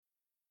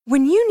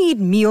When you need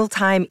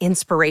mealtime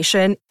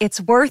inspiration,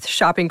 it's worth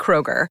shopping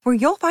Kroger, where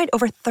you'll find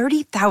over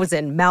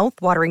 30,000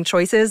 mouth-watering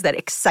choices that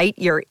excite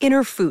your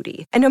inner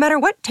foodie. And no matter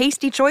what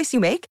tasty choice you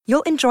make,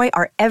 you'll enjoy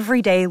our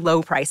everyday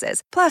low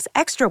prices, plus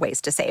extra ways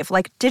to save,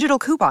 like digital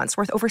coupons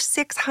worth over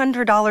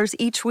 $600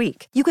 each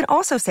week. You can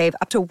also save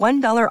up to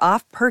 $1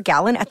 off per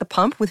gallon at the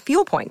pump with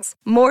fuel points.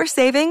 More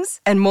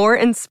savings and more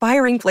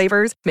inspiring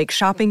flavors make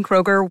shopping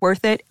Kroger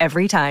worth it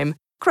every time.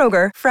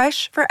 Kroger,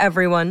 fresh for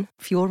everyone.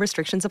 Fuel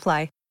restrictions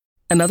apply.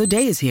 Another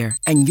day is here,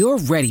 and you're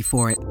ready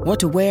for it. What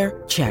to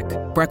wear? Check.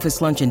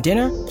 Breakfast, lunch, and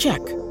dinner? Check.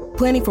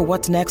 Planning for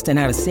what's next and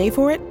how to save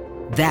for it?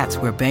 That's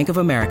where Bank of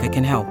America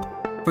can help.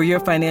 For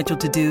your financial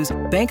to-dos,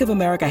 Bank of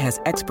America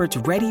has experts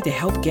ready to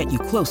help get you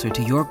closer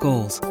to your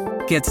goals.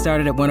 Get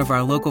started at one of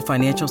our local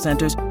financial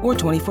centers or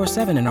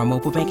 24/7 in our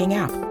mobile banking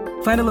app.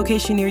 Find a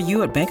location near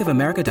you at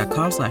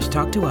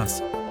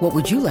bankofamerica.com/talktous. What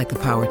would you like the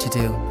power to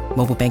do?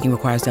 Mobile banking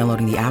requires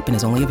downloading the app and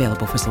is only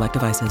available for select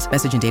devices.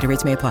 Message and data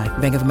rates may apply.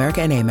 Bank of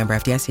America N.A., member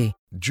FDIC.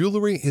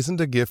 Jewelry isn't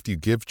a gift you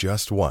give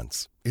just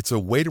once. It's a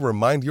way to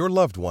remind your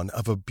loved one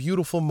of a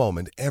beautiful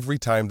moment every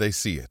time they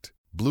see it.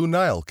 Blue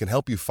Nile can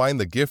help you find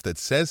the gift that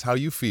says how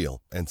you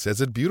feel and says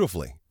it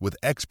beautifully, with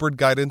expert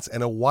guidance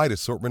and a wide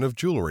assortment of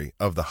jewelry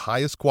of the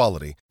highest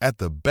quality at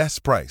the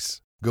best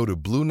price. Go to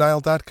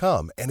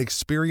BlueNile.com and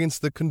experience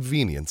the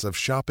convenience of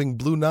shopping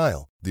Blue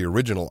Nile, the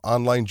original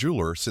online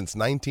jeweler since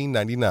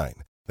 1999.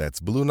 That's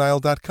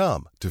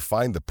BlueNile.com to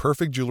find the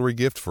perfect jewelry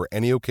gift for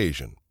any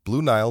occasion.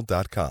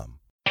 BlueNile.com.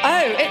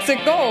 Oh, it's a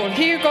goal.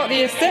 Who got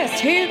the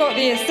assist? Who got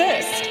the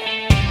assist?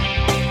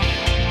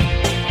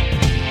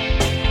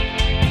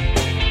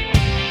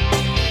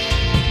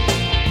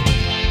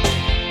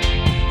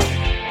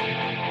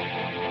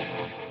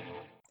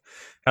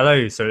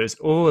 Hello, so it's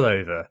all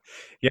over.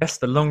 Yes,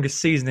 the longest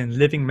season in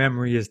living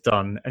memory is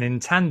done, and in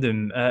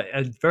tandem,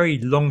 a very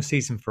long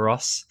season for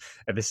us.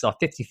 This is our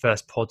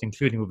 51st pod,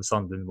 including all the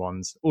Sunderland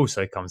ones,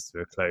 also comes to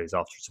a close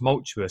after a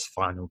tumultuous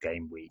final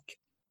game week.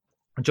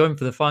 I'm joined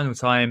for the final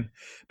time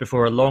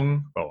before a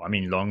long,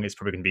 it's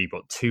probably going to be,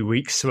 2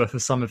 weeks worth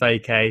of summer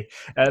vacay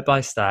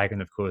by Stag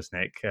and, of course,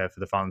 Nick for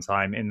the final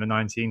time in the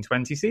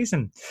 1920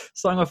 season.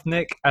 Starting off,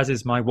 Nick, as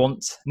is my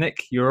wont.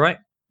 Nick, you all right?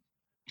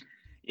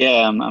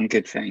 Yeah, I'm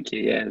good, thank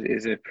you. Yeah, it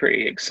was a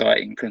pretty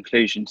exciting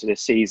conclusion to the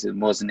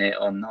season, wasn't it?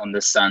 On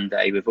the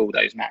Sunday with all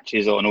those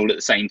matches on all at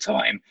the same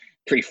time,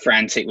 pretty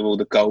frantic with all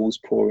the goals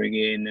pouring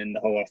in, and the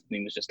whole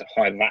afternoon was just a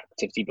hive of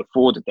activity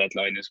before the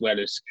deadline as well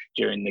as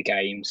during the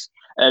games.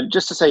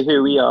 Just to say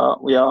who we are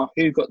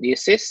Who Got the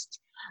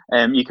Assist.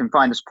 You can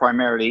find us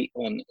primarily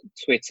on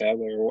Twitter.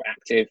 We're all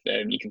active.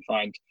 You can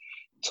find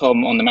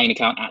Tom on the main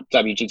account at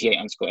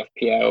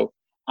WGTA_FPL.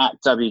 At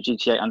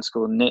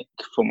WGTA_Nick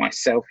for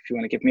myself, if you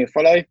want to give me a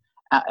follow,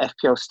 at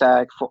FPL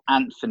Stag for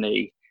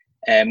Anthony.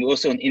 We're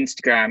also on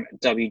Instagram,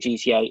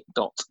 WGTA.FPL.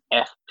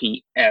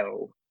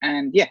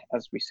 And yeah,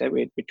 as we said,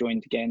 we're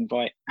joined again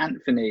by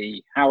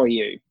Anthony. How are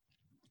you?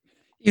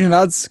 Evening,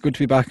 lads. Good to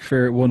be back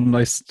for one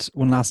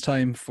last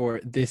time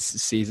for this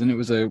season. It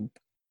was a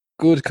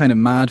good kind of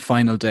mad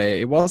final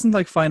day. It wasn't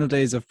like final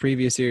days of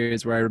previous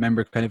years where I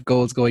remember kind of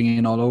goals going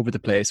in all over the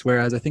place,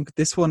 whereas I think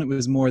this one, it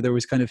was more, there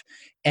was kind of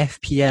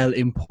FPL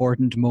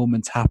important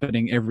moments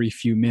happening every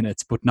few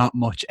minutes, but not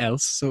much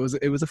else. So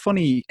it was a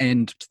funny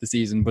end to the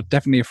season, but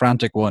definitely a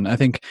frantic one. I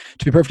think,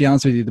 to be perfectly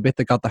honest with you, the bit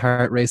that got the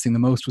heart racing the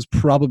most was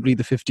probably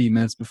the 15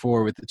 minutes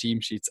before with the team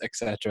sheets,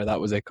 etc.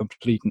 That was a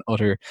complete and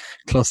utter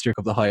cluster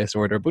of the highest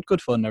order, but good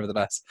fun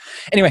nevertheless.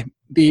 Anyway,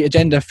 the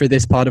agenda for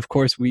this pod, of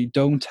course, we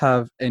don't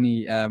have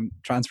any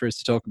transfers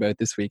to talk about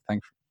this week,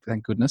 thank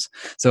goodness.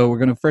 So we're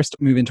going to first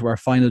move into our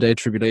final day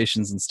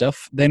tribulations and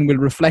stuff. Then we'll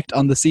reflect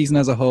on the season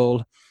as a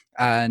whole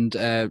and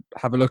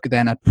have a look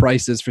then at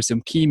prices for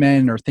some key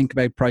men, or think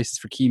about prices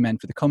for key men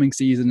for the coming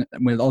season.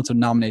 And we'll also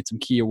nominate some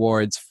key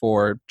awards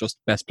for just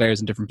best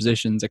players in different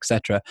positions,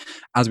 etc.,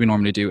 as we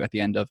normally do at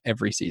the end of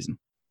every season.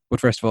 But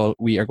first of all,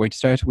 we are going to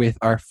start with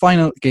our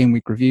final game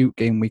week review,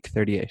 game week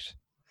 38.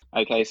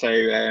 Okay, so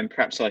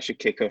perhaps I should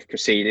kick off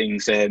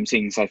proceedings,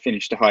 seeing as I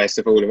finished the highest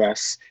of all of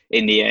us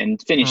in the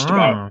end. Finished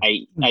about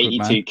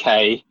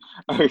 82k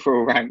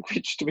overall rank,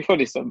 which, to be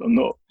honest, I'm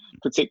not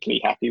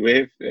particularly happy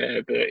with.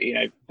 But, you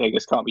know,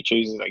 beggars can't be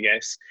choosers, I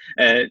guess.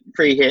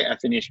 Free hit, I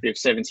finished with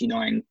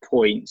 79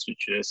 points,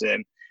 which was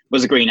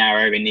a green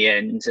arrow in the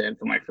end.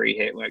 For my free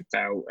hit, worked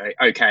out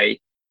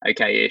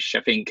okay-ish.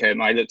 I think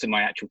I looked at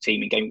my actual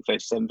team in game week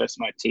 37 versus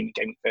my team in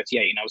game week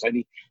 38, and I was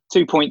only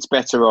 2 points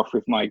better off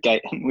with my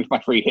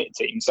free hit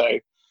team. So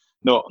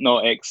not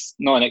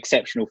an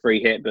exceptional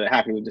free hit, but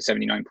happy with the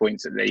 79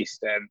 points at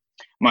least.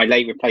 My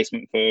late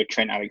replacement for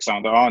Trent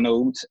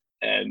Alexander-Arnold,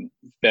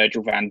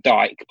 Virgil van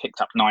Dijk,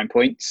 picked up 9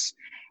 points.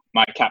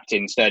 My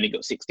captain Sterling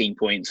got 16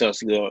 points. I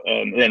also got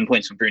 11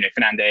 points from Bruno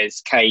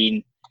Fernandes.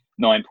 Kane,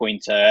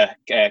 9-pointer.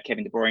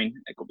 Kevin De Bruyne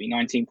got me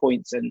 19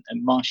 points, and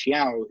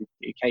Martial, who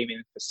came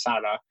in for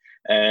Salah,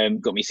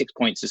 got me 6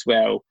 points as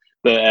well.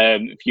 But a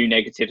few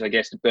negatives, I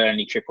guess. The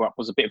Burnley triple up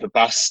was a bit of a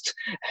bust.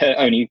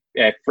 Only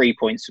 3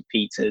 points for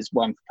Peters,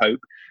 1 for Pope,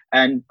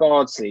 and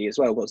Bardsley as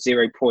well got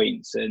 0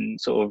 points. And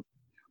sort of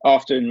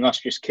after an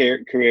illustrious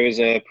career as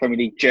a Premier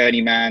League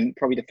journeyman,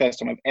 probably the first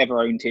time I've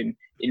ever owned him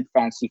in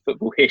fantasy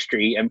football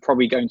history, and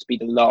probably going to be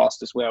the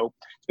last as well,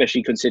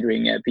 especially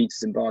considering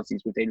Peters and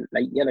Barnsley's with their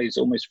late yellows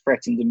almost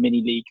threatened a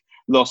mini league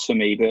loss for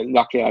me. But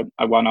luckily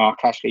I won our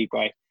cash league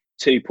by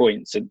 2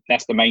 points, and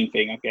that's the main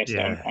thing, I guess,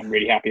 that I'm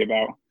really happy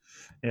about.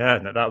 Yeah,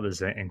 no, that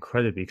was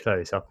incredibly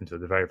close up until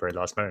the very, very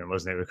last moment,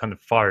 wasn't it? We were kind of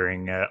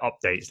firing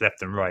updates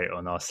left and right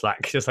on our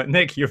Slack, just like,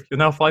 Nick, you're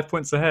now 5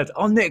 points ahead.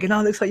 Oh, Nick, it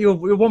now looks like you're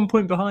 1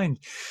 point behind.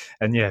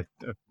 And yeah,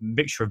 a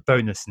mixture of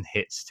bonus and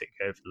hits to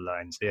go over the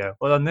line. So yeah,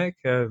 well done, Nick.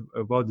 A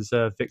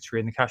well-deserved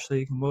victory in the Cash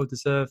League and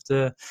well-deserved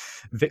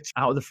victory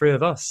out of the three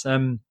of us.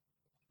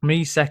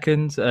 Me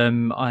second,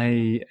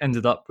 I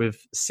ended up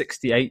with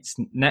 68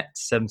 net,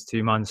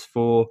 72 minus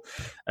 4,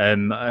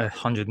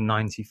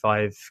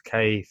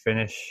 195k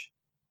finish.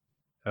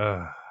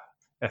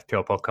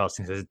 FPL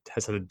podcasting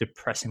has had a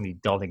depressingly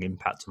dulling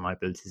impact on my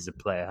abilities as a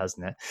player,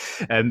 hasn't it?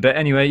 But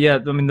anyway, yeah,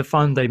 I mean, the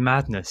fun day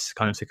madness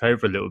kind of took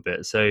over a little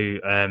bit. So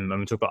I'm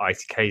going to talk about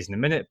ITKs in a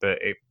minute, but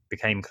it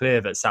became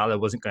clear that Salah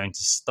wasn't going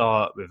to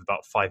start with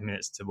about 5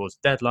 minutes towards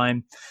the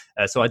deadline.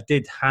 So I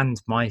did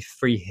hand my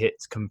free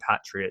hit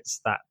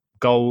compatriots that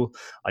goal.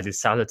 I did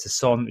Salah to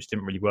Son, which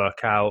didn't really work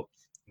out.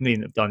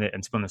 Needn't have done it,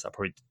 and to be honest, that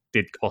probably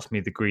did cost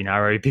me the green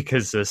arrow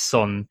because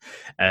Son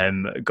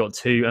got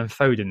 2, and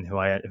Foden, who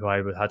I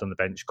had on the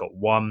bench, got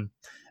 1.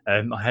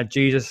 I had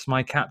Jesus,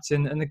 my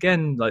captain, and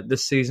again, like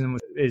this season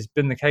has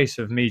been the case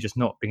of me just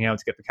not being able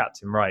to get the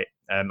captain right.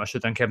 I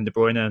should have done Kevin De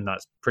Bruyne, and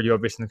that's pretty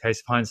obvious in the case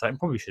of hindsight, and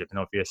probably should have been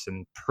obvious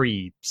in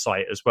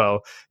pre-sight as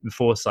well, and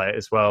foresight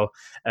as well.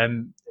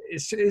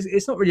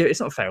 It's not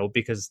a fail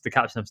because the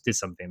captain did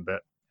something, but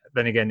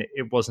then again,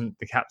 it wasn't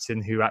the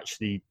captain who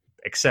actually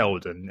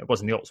excelled, and it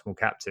wasn't the optimal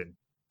captain.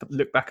 But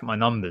look back at my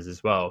numbers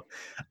as well,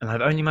 and I've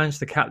only managed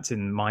to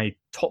captain my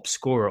top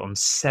scorer on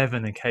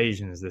 7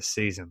 occasions this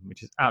season,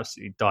 which is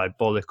absolutely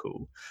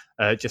diabolical.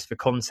 Just for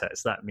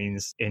context, that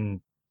means in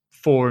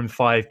 4 and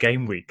 5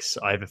 game weeks,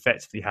 I've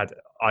effectively had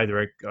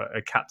either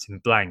a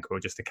captain blank or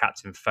just a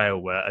captain fail,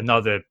 where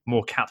another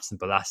more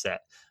captainable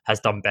asset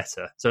has done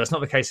better. So it's not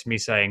the case of me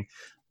saying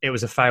it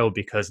was a fail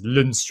because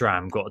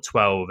Lundstram got a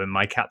 12 and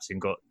my captain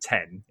got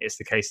 10. It's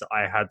the case that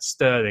I had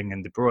Sterling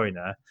and De Bruyne,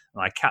 and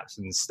I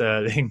captained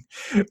Sterling,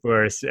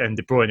 and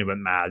De Bruyne went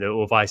mad,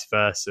 or vice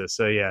versa.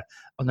 So yeah,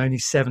 on only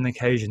 7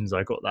 occasions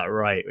I got that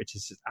right, which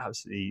is just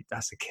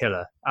that's a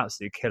killer,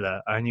 absolute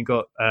killer. I only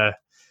got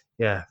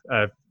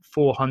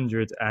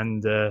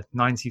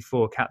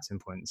 494 captain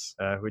points,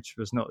 which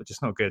was not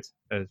good,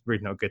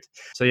 really not good.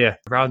 So yeah,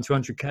 around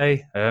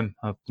 200k. I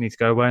need to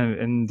go away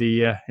in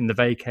the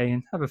vacay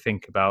and have a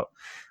think about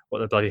what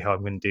the bloody hell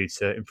I'm going to do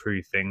to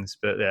improve things.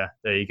 But yeah,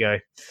 there you go.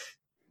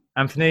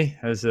 Anthony,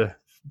 as the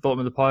bottom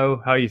of the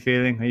pile, how are you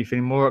feeling? Are you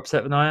feeling more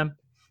upset than I am?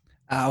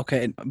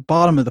 Okay,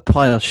 bottom of the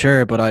pile,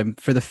 sure, but I'm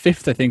for the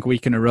 5th, I think,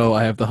 week in a row,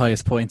 I have the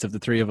highest points of the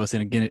 3 of us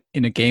in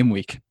a game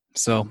week.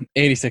 So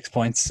 86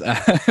 points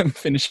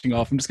finishing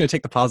off. I'm just going to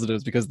take the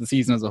positives because the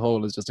season as a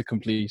whole is just a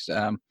complete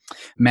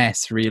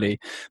mess, really.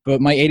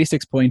 But my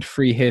 86-point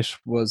free hit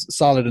was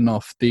solid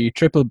enough. The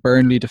triple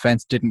Burnley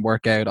defence didn't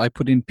work out. I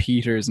put in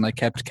Peters and I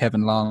kept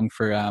Kevin Long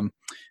for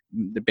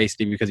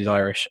basically because he's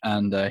Irish,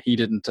 and he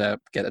didn't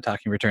get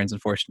attacking returns.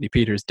 Unfortunately,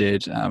 Peters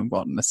did,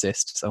 got an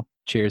assist. So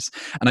cheers.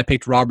 And I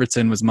picked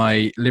Robertson was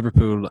my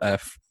Liverpool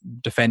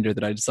defender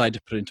that I decided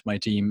to put into my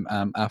team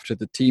after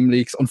the team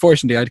leaks.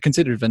 Unfortunately, I'd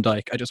considered Van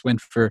Dijk. I just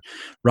went for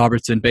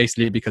Robertson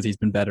basically because he's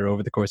been better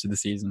over the course of the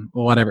season.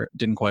 Well, whatever,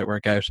 didn't quite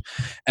work out.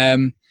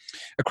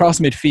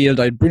 Across midfield,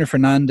 I had Bruno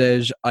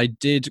Fernandes. I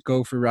did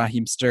go for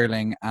Raheem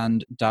Sterling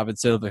and David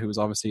Silva, who was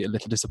obviously a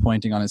little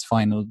disappointing on his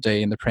final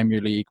day in the Premier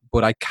League,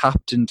 but I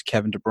captained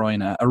Kevin De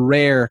Bruyne, a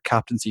rare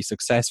captaincy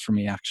success for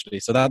me, actually.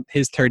 So that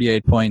his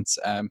 38 points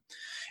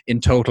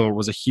in total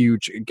was a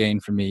huge gain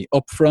for me.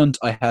 Up front,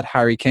 I had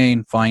Harry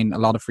Kane. Fine, a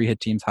lot of free hit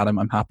teams had him.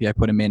 I'm happy I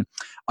put him in.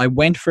 I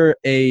went for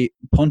a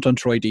punt on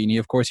Troy Deeney.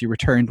 Of course, he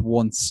returned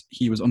once.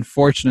 He was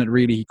unfortunate,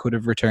 really. He could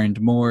have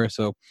returned more.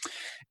 So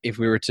if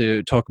we were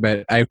to talk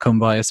about outcome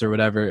bias or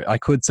whatever, I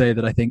could say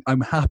that I think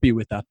I'm happy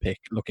with that pick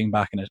looking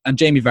back on it. And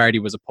Jamie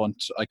Vardy was a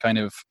punt.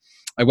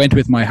 I went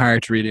with my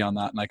heart really on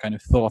that, and I kind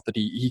of thought that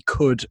he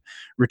could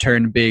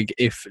return big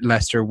if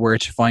Leicester were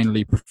to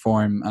finally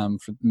perform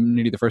for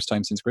nearly the first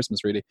time since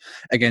Christmas, really,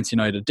 against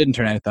United. Didn't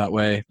turn out that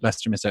way.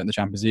 Leicester missed out in the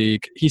Champions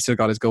League. He still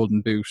got his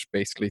golden boot,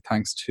 basically,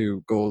 thanks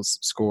to goals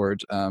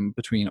scored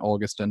between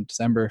August and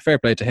December. Fair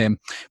play to him,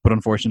 but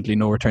unfortunately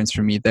no returns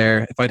from me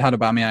there. If I'd had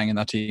Aubameyang in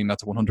that team,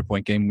 that's a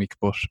 100-point game week,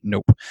 but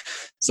nope.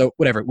 So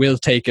whatever, we'll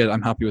take it.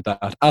 I'm happy with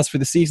that. As for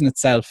the season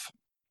itself,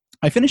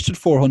 I finished at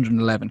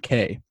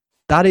 411k.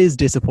 That is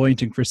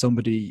disappointing for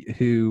somebody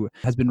who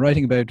has been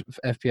writing about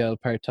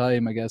FPL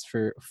part-time, I guess,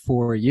 for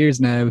 4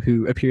 years now,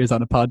 who appears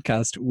on a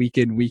podcast week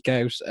in, week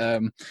out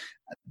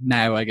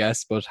now, I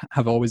guess, but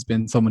have always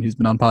been someone who's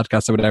been on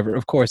podcasts or whatever.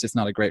 Of course, it's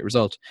not a great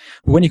result.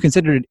 But when you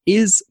consider it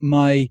is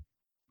my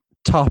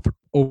top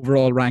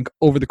overall rank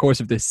over the course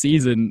of this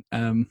season,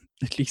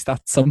 at least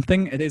that's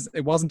something.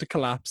 It wasn't a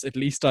collapse. At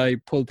least I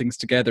pulled things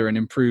together and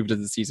improved as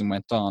the season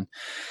went on.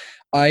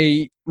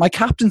 My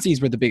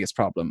captaincies were the biggest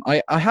problem.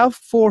 I have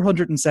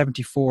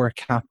 474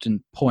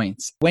 captain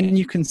points. When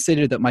you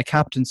consider that my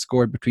captain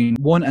scored between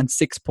 1 and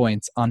 6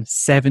 points on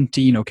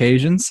 17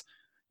 occasions,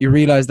 you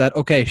realize that,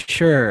 okay,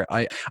 sure,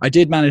 I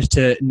did manage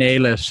to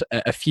nail it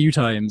a few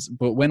times,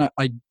 but when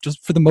I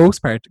just, for the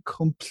most part,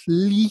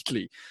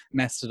 completely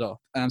messed it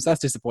up. So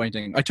that's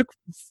disappointing. I took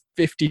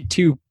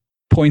 52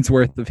 points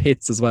worth of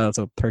hits as well,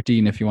 so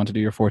 13 if you want to do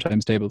your 4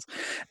 times tables.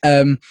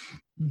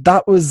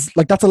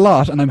 That's a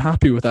lot, and I'm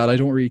happy with that. I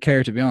don't really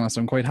care, to be honest.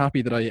 I'm quite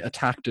happy that I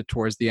attacked it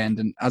towards the end,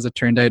 and as it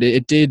turned out,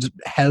 it did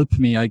help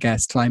me, I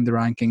guess, climb the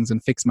rankings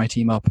and fix my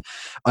team up.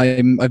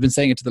 I've been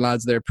saying it to the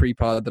lads there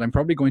pre-pod that I'm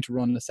probably going to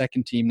run a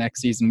second team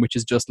next season, which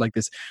is just like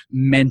this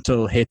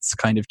mental hits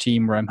kind of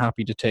team where I'm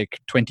happy to take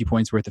 20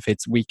 points worth of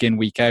hits week in,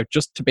 week out,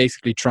 just to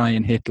basically try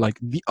and hit like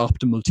the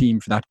optimal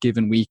team for that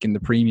given week in the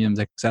premiums,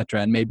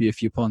 etc., and maybe a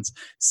few punts.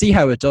 See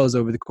how it does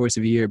over the course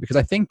of a year, because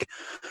I think,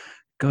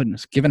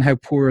 goodness, given how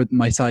poor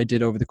my side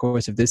did over the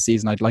course of this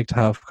season, I'd like to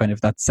have kind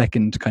of that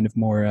second kind of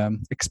more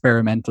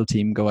experimental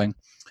team going.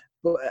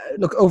 But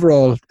look,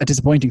 overall, a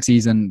disappointing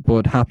season,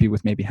 but happy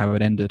with maybe how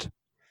it ended.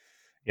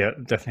 Yeah,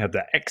 definitely have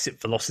that exit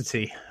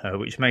velocity,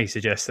 which may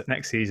suggest that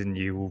next season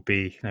you will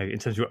be, in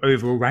terms of your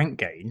overall rank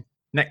gain,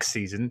 next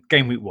season,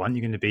 game week 1,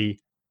 you're going to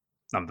be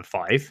number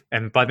 5,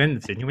 and by the end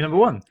of the season you'll be number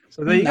 1.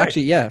 So there you go.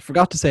 Actually, yeah,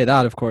 forgot to say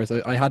that, of course.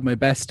 I had my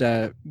best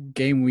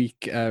game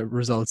week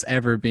results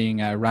ever, being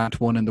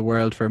ranked 1 in the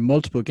world for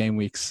multiple game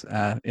weeks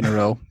in a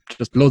row.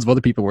 Just loads of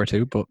other people were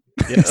too, but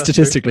yeah,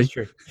 statistically. That's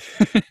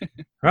true.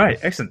 Right,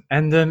 excellent.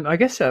 And I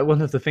guess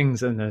one of the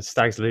things, and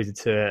Stags alluded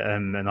to,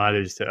 and I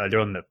alluded to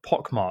earlier on, that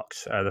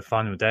pockmarked the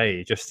final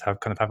day, just to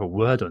have a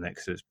word on it,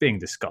 because it's being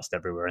discussed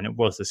everywhere, and it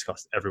was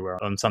discussed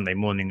everywhere on Sunday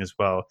morning as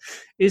well,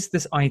 is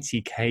this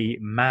ITK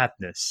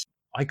madness.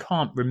 I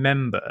can't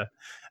remember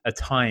a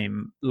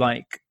time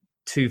like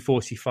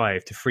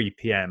 2:45 to 3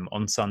 p.m.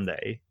 on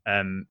Sunday.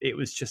 It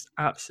was just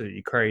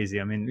absolutely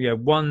crazy. I mean,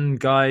 one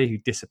guy who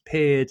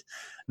disappeared,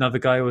 another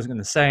guy who wasn't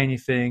going to say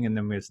anything, and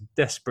then we was a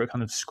desperate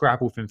kind of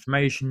scrabble for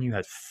information. You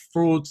had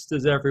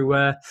fraudsters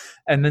everywhere,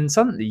 and then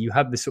suddenly you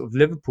have this sort of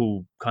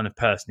Liverpool kind of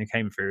person who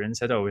came through and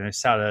said, "Oh,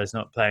 Salah's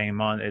not playing.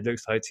 It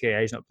looks like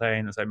TAA's not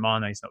playing. It looks like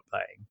Mane's not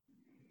playing."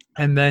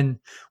 And then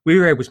we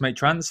were able to make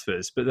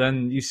transfers, but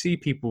then you see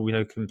people,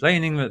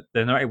 complaining that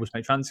they're not able to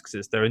make transfers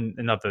because they're in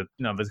another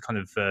kind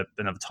of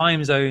another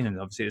time zone, and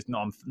obviously it's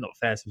not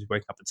fair to be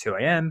waking up at 2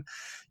 a.m.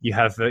 You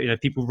have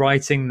people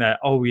writing that,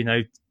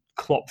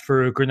 Klopp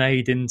threw a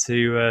grenade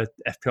into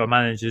FPL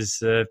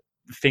managers'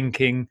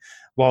 thinking,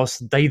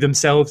 whilst they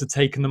themselves had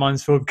taken the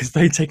minus forward because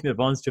they'd taken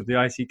advantage of the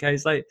ITK.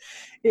 It's like,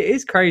 it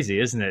is crazy,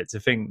 isn't it, to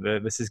think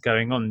that this is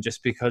going on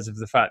just because of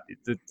the fact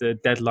that the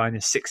deadline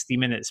is 60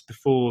 minutes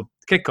before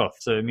kickoff.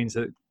 So it means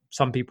that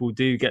some people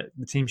do get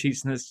the team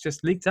sheets and it's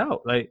just leaked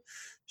out. Like,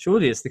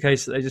 surely it's the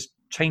case that they just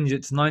change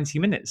it to 90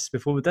 minutes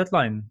before the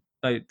deadline.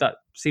 Like, that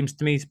seems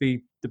to me to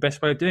be the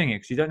best way of doing it,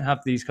 because you don't have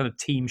these kind of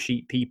team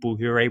sheet people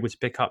who are able to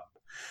pick up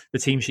the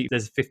team sheet.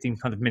 There's 15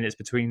 kind of minutes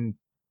between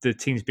the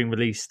teams being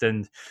released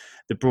and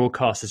the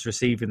broadcasters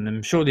receiving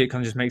them. Surely it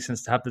kind of just makes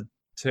sense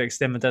to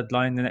extend the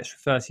deadline an extra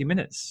 30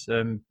 minutes.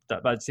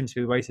 That seems to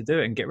be the way to do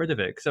it and get rid of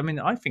it. Because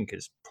I think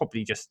it's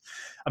probably just,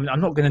 I'm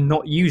not going to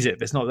not use it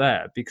if it's not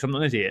there, because I'm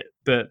not an idiot.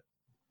 But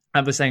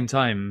at the same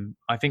time,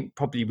 I think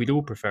probably we'd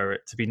all prefer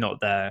it to be not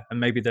there.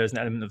 And maybe there's an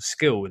element of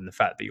skill in the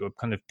fact that you're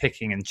kind of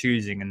picking and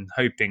choosing and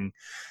hoping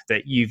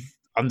that you've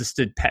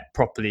understood Pep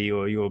properly,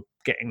 or you're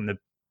getting the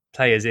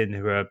players in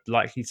who are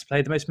likely to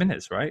play the most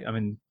minutes, right? I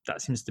mean,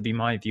 that seems to be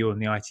my view on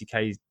the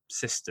ITK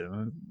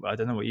system. I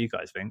don't know what you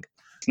guys think.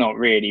 It's not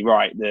really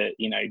right that,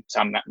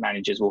 some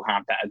managers will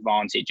have that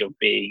advantage of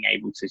being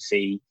able to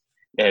see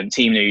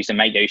team news and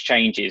make those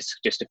changes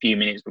just a few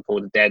minutes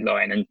before the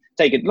deadline, and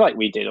take it like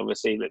we did,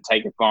 obviously, but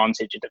take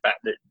advantage of the fact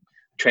that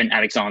Trent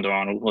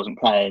Alexander-Arnold wasn't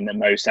playing, and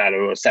Mo Salah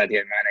or Sadio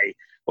Mane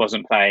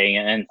wasn't playing,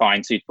 and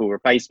find suitable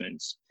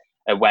replacements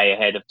way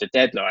ahead of the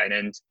deadline.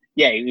 And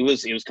yeah, it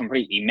was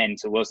completely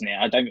mental, wasn't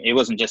it? It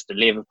wasn't just the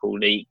Liverpool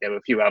leak. There were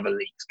a few other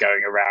leaks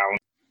going around.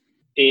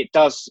 It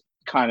does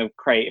kind of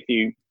create a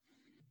few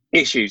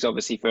issues,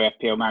 obviously, for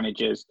FPL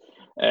managers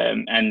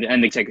and the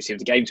integrity of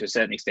the game to a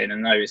certain extent. I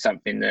know it's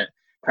something that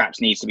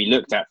perhaps needs to be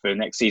looked at for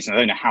next season. I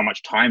don't know how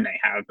much time they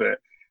have, but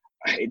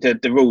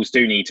the rules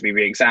do need to be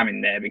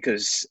re-examined there,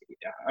 because,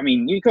 I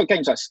mean, you've got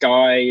games like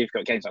Sky, you've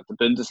got games like the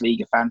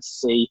Bundesliga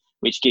Fantasy,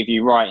 which give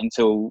you right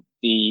until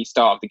the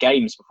start of the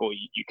games before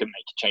you can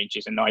make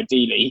changes. And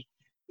ideally,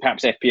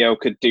 perhaps FPL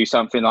could do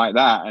something like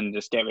that and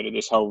just get rid of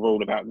this whole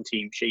rule about the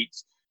team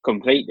sheets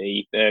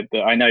completely.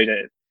 But I know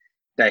that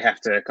they have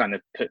to kind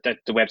of put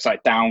the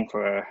website down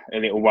for a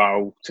little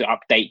while to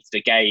update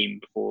the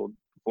game before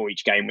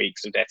each game week,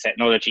 of their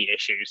technology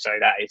issues. So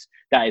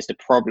that is the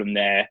problem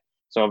there.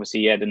 So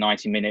obviously, the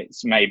 90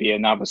 minutes may be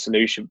another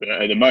solution, but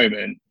at the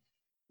moment,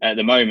 At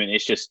the moment,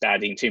 it's just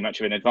adding too much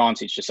of an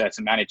advantage to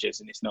certain managers,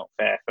 and it's not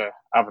fair for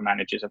other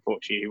managers,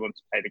 unfortunately, who want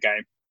to play the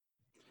game.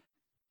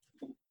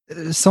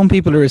 Some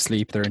people are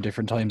asleep. They're in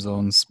different time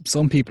zones.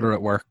 Some people are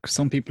at work.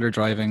 Some people are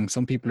driving.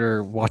 Some people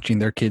are watching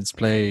their kids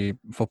play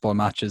football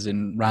matches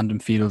in random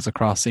fields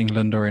across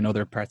England or in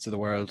other parts of the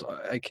world.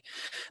 Like,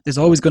 there's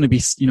always going to be,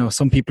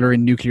 some people are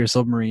in nuclear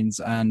submarines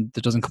and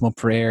it doesn't come up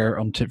for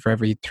air for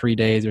every 3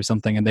 days or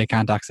something, and they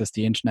can't access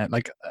the internet.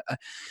 Like,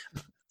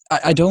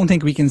 I don't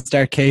think we can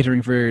start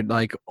catering for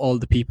like all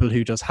the people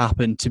who just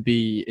happen to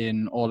be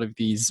in all of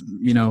these,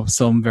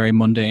 some very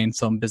mundane,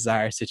 some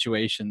bizarre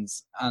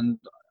situations. And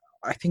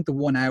I think the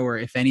 1 hour,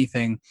 if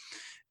anything,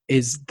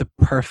 is the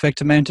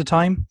perfect amount of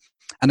time.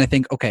 And I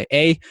think, okay,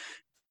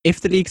 if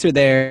the leaks are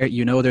there,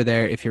 they're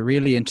there. If you're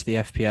really into the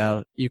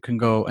FPL, you can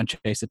go and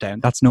chase it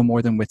down. That's no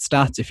more than with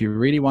stats. If you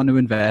really want to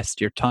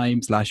invest your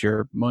time /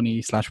 your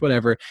money /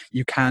 whatever,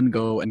 you can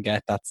go and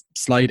get that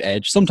slight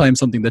edge. Sometimes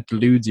something that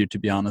deludes you, to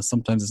be honest.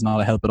 Sometimes it's not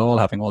a help at all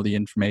having all the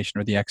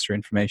information or the extra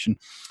information.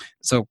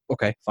 So,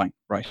 okay, fine,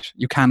 right.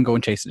 You can go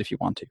and chase it if you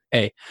want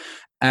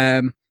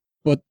to.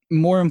 But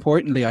more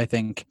importantly, I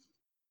think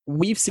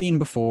we've seen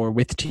before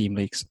with team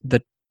leaks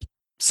that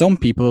some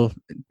people,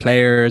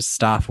 players,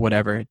 staff,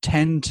 whatever,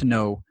 tend to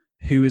know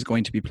who is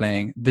going to be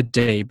playing the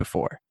day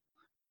before.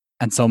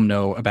 And some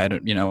know about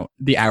it,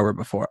 the hour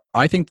before.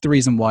 I think the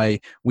reason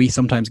why we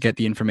sometimes get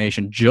the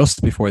information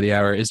just before the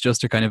hour is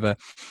just a kind of a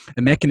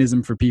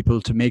mechanism for people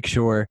to make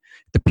sure,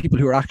 the people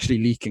who are actually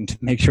leaking, to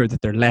make sure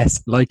that they're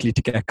less likely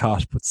to get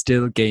caught, but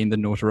still gain the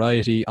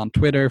notoriety on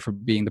Twitter for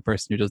being the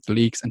person who does the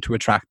leaks, and to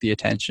attract the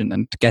attention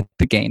and to get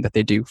the gain that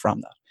they do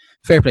from that.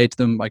 Fair play to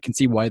them. I can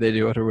see why they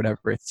do it or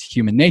whatever. It's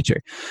human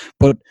nature.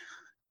 But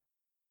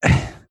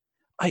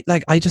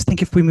I just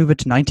think if we move it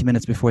to 90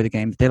 minutes before the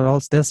game, they'll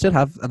still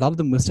have, a lot of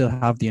them will still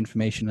have the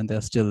information and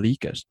they'll still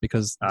leak it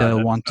because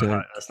they'll want to.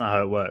 That's not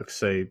how it works.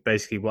 So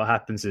basically, what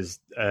happens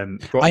is,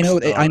 I know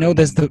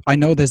there's the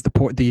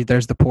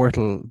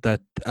portal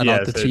that a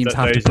lot of the teams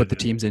have to put the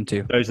teams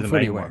into. Those are the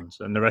main ones,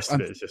 and the rest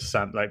of it is just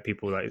like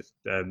people like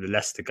the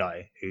Leicester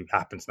guy who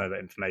happens to know that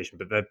information,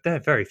 but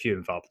they're very few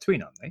and far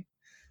between, aren't they?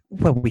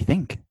 Well, we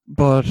think,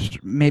 but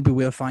maybe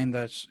we'll find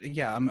that.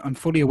 Yeah, I'm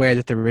fully aware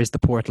that there is the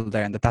portal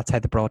there, and that's how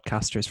the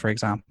broadcasters, for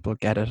example,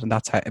 get it, and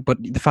that's how. But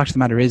the fact of the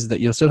matter is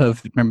that you'll still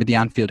have, remember the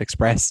Anfield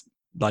Express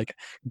like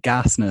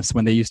gasness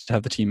when they used to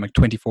have the team like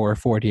 24 or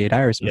 48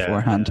 hours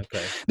beforehand. Yeah,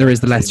 okay. There is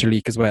the Leicester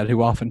leak as well,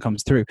 who often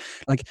comes through.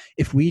 Like,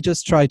 if we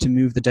just try to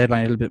move the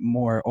deadline a little bit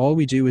more, all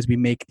we do is we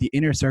make the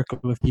inner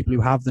circle of people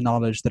who have the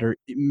knowledge that are,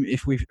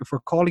 if we're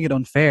calling it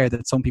unfair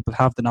that some people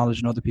have the knowledge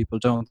and other people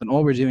don't, then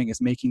all we're doing is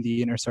making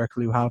the inner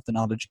circle who have the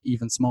knowledge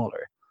even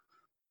smaller.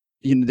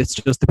 It's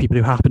just the people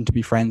who happen to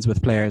be friends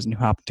with players and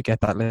who happen to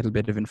get that little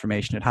bit of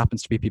information. It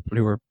happens to be people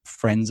who are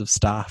friends of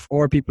staff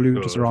or people who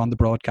just are on the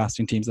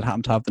broadcasting teams that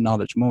happen to have the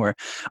knowledge more.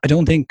 I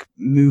don't think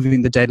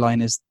moving the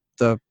deadline is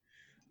going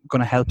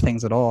to help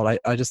things at all.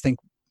 I just think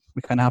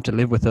we kind of have to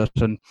live with it.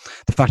 And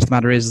the fact of the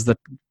matter is that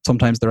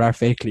sometimes there are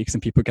fake leaks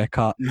and people get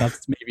caught. And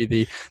that's maybe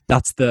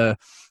the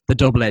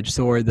double-edged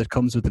sword that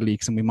comes with the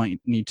leaks, and we might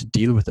need to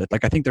deal with it.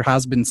 Like, I think there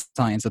has been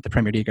signs that the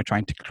Premier League are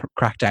trying to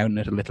crack down on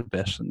it a little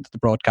bit, and the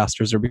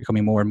broadcasters are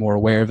becoming more and more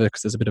aware of it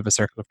because there's a bit of a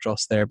circle of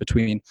trust there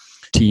between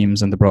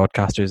teams and the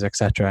broadcasters,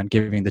 etc., and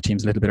giving the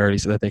teams a little bit early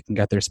so that they can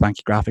get their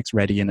spanky graphics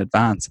ready in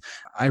advance.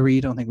 I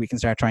really don't think we can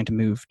start trying to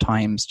move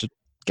times to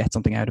get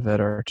something out of it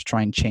or to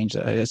try and change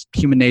it. As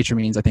human nature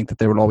means, I think that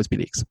there will always be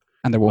leaks,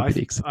 and there won't be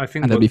leaks,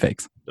 and there'll be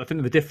fakes. I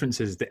think the difference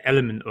is the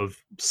element of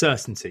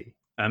certainty.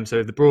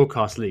 So the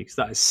broadcast leaks,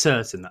 that is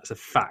certain, that's a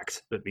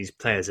fact that these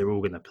players are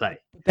all going to play.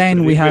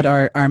 Then we had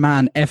our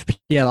man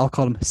FPL, I'll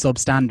call him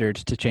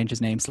Substandard to change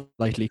his name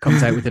slightly,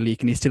 comes out with a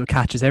leak and he still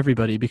catches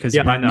everybody because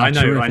I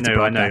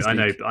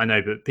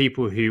know, but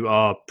people who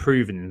are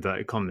proven, in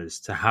inverted commas,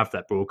 to have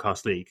that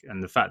broadcast leak,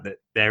 and the fact that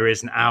there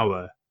is an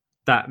hour,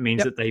 that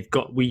means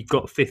that we've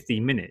got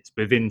 15 minutes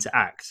within to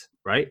act,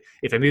 right?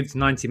 If they move to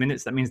 90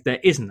 minutes, that means there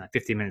isn't that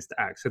 15 minutes to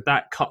act. So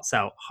that cuts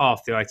out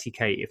half the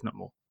ITK, if not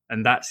more.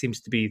 And that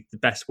seems to be the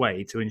best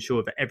way to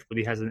ensure that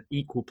everybody has an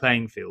equal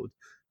playing field,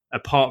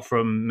 apart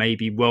from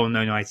maybe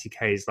well-known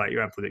ITKs like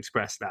your Anfield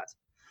Express.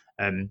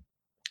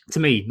 To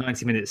me,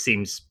 90 minutes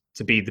seems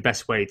to be the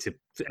best way to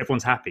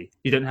everyone's happy.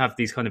 You don't have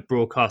these kind of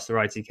broadcaster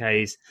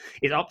ITKs.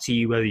 It's up to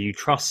you whether you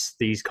trust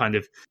these kind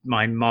of,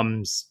 my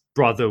mum's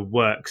brother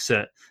works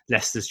at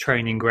Leicester's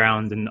training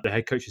ground and the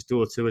head coach's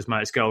daughter was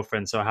my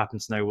ex-girlfriend, so I happen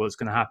to know what's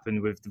going to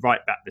happen with the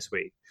right back this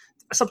week.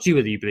 It's up to you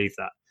whether you believe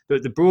that.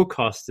 But the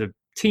broadcaster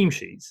team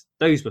sheets,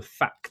 those were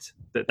fact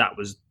that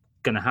was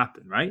going to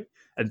happen, right?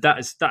 And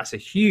that's a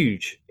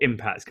huge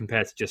impact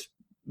compared to just,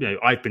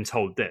 I've been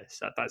told this.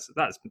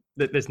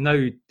 There's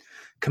no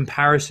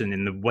comparison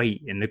in the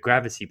weight, in the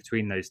gravity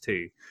between those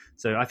two.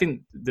 So I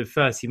think the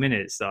 30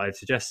 minutes that I've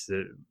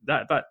suggested,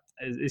 that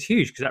is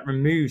huge because that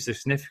removes the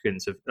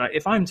significance of, like,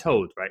 if I'm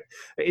told, right,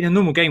 in a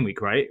normal game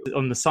week, right,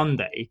 on the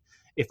Sunday,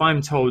 if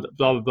I'm told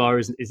blah blah blah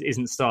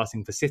isn't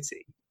starting for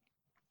City,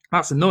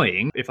 that's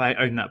annoying if I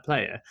own that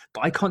player,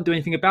 but I can't do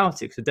anything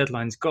about it because the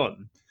deadline's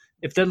gone.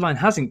 If deadline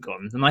hasn't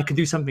gone, then I can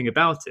do something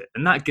about it,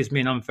 and that gives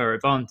me an unfair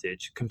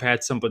advantage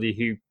compared to somebody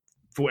who,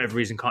 for whatever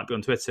reason, can't be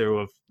on Twitter,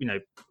 or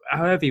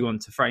however you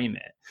want to frame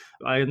it.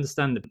 I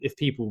understand that if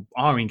people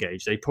are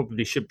engaged, they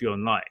probably should be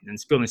online. And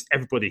to be honest,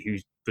 everybody who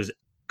was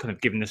kind of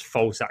given this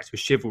false act of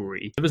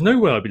chivalry, there was no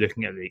way I'd be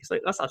looking at leagues.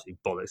 Like, that's absolutely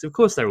bollocks. Of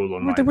course, they're all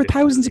online. Well, there were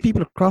thousands of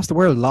people across the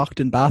world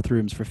locked in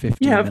bathrooms for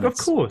 15 minutes. Yeah, of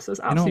course.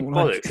 That's absolutely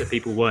bollocks that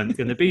people weren't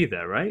going to be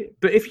there, right?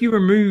 But if you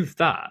remove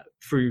that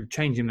through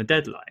changing the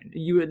deadline,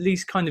 you at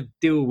least kind of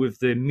deal with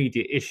the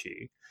immediate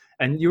issue.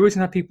 And you're always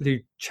going to have people who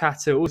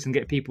chatter, always going to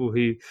get people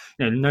who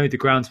know the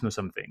groundsman or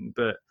something.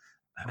 But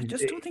I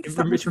just don't think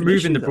it's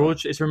removing the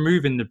broad. It's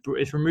removing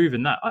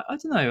that. I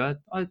don't know.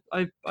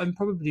 I'm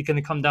probably going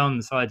to come down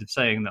the side of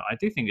saying that I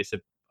do think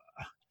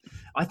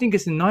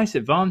it's a nice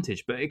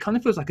advantage, but it kind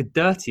of feels like a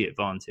dirty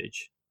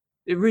advantage.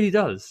 It really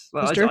does.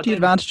 There's dirty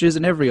advantages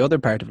in every other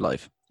part of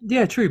life.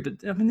 Yeah, true, but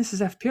I mean, this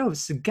is FPL.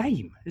 It's a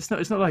game. It's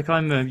not like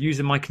I'm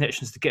using my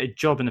connections to get a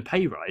job and a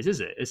pay rise, is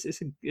it?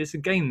 It's a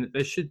game that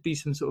there should be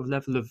some sort of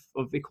level of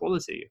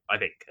equality, I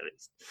think, at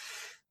least.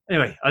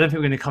 Anyway, I don't think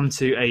we're going to come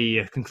to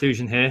a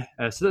conclusion here.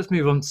 So let's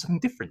move on to something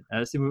different.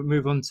 So we'll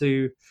move on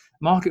to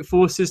Market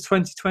Forces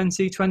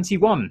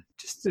 2020-21.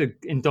 Just to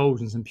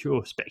indulge in some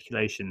pure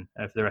speculation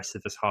for the rest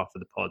of this half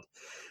of the pod.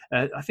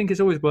 I think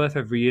it's always worth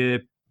every year,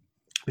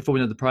 before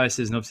we know the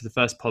prices, and obviously the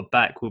first pod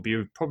back will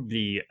be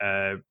probably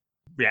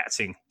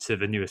reacting to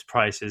the newest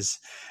prices.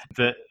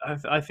 But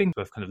I think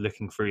we're kind of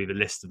looking through the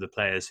list of the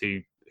players who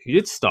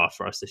did start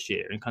for us this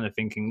year and kind of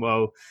thinking,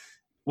 well,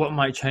 what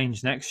might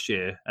change next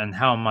year and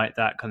how might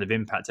that kind of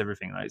impact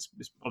everything? Like,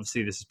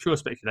 obviously, this is pure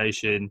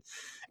speculation.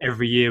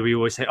 Every year we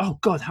always say, oh,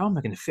 God, how am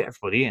I going to fit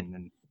everybody in?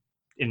 And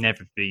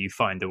inevitably you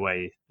find a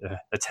way,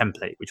 a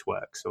template which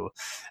works. Or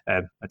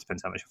it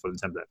depends how much you follow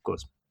the template, of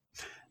course.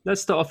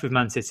 Let's start off with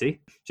Man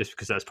City, just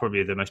because that's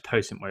probably the most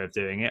potent way of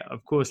doing it.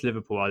 Of course,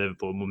 Liverpool are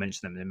Liverpool, and we'll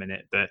mention them in a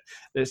minute. But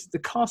there's the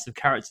cast of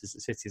characters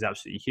at City is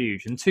absolutely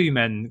huge. And two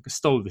men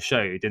stole the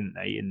show, didn't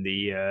they, in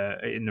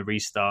the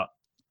restart?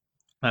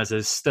 As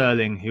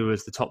Sterling, who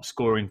was the top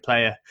scoring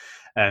player,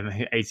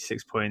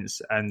 86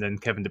 points, and then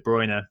Kevin De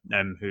Bruyne,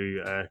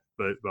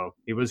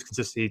 he was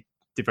consistent. He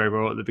did very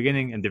well at the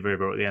beginning and did very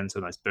well at the end, so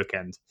a nice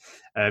bookend.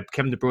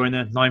 Kevin De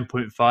Bruyne,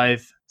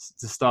 9.5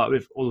 to start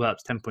with, all the way up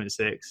to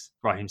 10.6.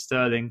 Raheem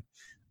Sterling.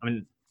 I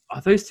mean,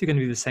 are those two going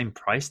to be the same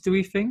price, do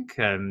we think?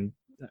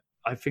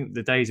 I think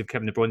the days of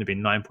Kevin De Bruyne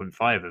being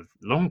 9.5 have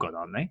long gone,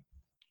 aren't they?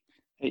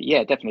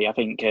 Yeah, definitely. I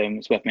think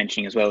it's worth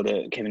mentioning as well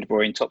that Kevin De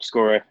Bruyne, top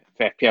scorer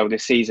for FPL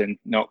this season,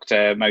 knocked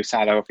Mo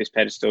Salah off his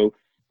pedestal.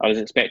 I was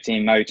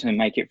expecting Mo to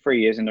make it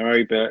 3 years in a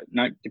row, but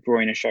no, De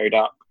Bruyne showed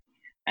up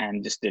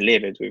and just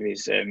delivered with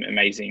his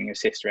amazing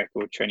assist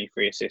record,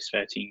 23 assists,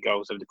 13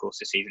 goals over the course of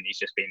the season. He's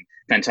just been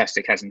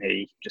fantastic, hasn't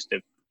he? Just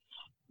an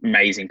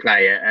amazing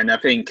player. And I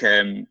think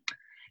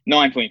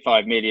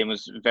 9.5 million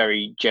was a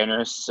very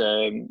generous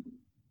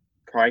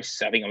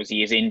price. I think obviously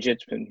he is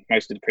injured for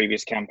most of the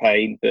previous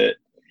campaign, but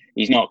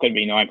he's not going to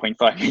be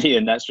 9.5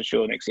 million, that's for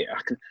sure, next year.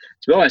 To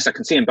be honest, I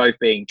can see them both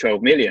being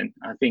 12 million.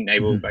 I think they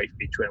will both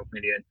be 12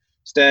 million.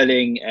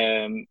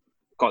 Sterling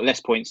got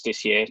less points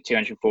this year,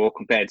 204,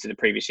 compared to the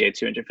previous year,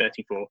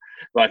 234.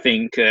 But I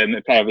think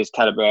a player of his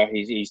calibre,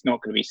 he's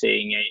not going to be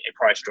seeing a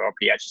price drop.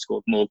 He actually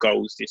scored more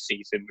goals this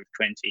season with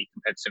 20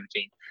 compared to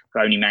 17,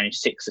 but only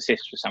managed 6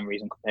 assists for some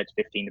reason compared to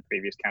 15 the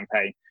previous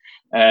campaign.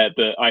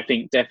 But I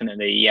think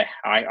definitely,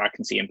 I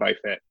can see them both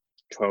at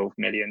 12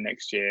 million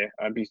next year.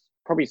 I'd be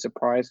probably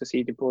surprised to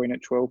see De Bruyne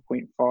at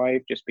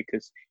 12.5 just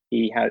because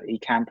he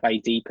can play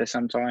deeper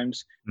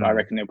sometimes. But I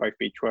reckon they'll both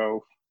be 12.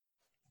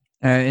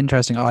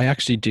 Interesting. I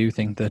actually do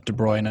think that De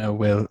Bruyne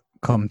will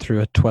come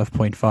through at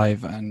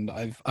 12.5, and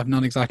I've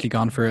not exactly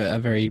gone for a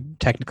very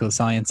technical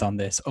science on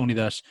this, only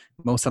that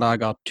Mo Salah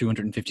got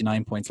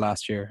 259 points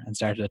last year and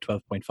started at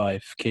 12.5.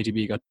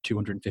 KDB got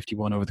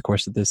 251 over the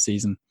course of this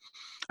season.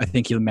 I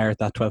think he'll merit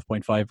that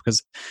 12.5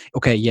 because,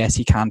 okay, yes,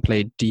 he can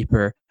play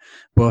deeper,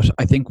 but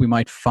I think we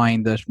might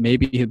find that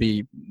maybe he'll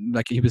be,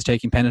 like he was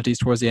taking penalties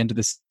towards the end of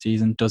this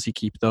season. Does he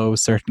keep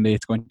those? Certainly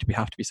it's going to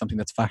have to be something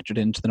that's factored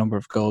into the number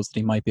of goals that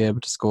he might be able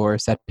to score.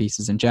 Set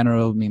pieces in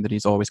general mean that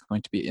he's always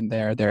going to be in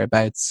there,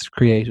 thereabouts.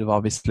 Creative,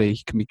 obviously,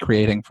 he can be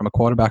creating from a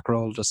quarterback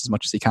role just as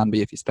much as he can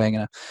be if he's playing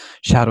in a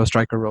shadow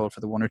striker role for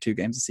the 1 or 2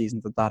 games a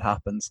season that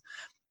happens.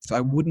 So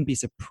I wouldn't be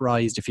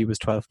surprised if he was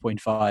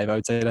 12.5.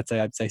 I'd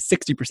say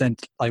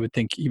 60% I would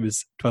think he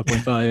was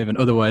 12.5 and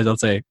otherwise I'll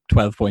say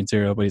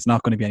 12.0, but he's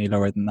not going to be any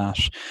lower than that.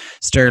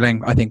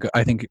 Sterling, I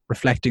think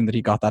reflecting that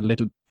he got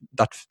that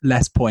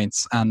less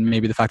points and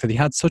maybe the fact that he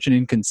had such an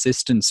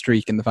inconsistent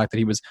streak and the fact that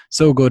he was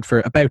so good for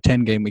about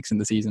 10 game weeks in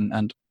the season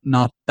and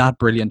not that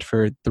brilliant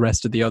for the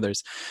rest of the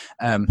others.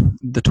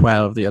 The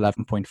 12, the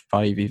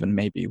 11.5 even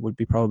maybe would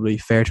be probably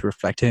fair to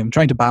reflect him.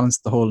 Trying to balance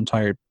the whole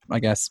entire, I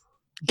guess,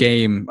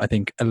 game, I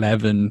think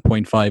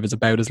 11.5 is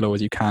about as low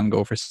as you can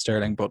go for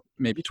Sterling, but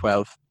maybe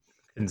 12.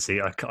 Can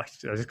see. I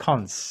just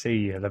can't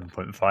see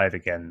 11.5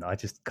 again. I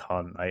just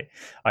can't.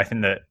 I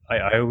think that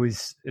I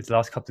always, it's the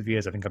last couple of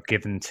years, I think I've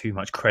given too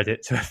much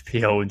credit to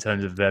FPL in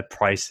terms of their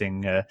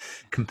pricing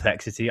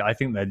complexity. I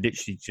think they're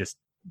literally just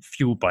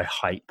fueled by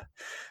hype.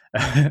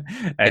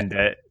 And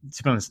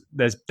to be honest,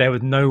 there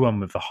was no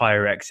one with a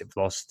higher exit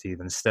velocity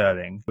than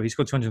Sterling. But he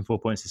scored 204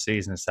 points this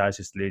season, as Saz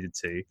just alluded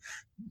to.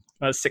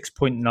 That's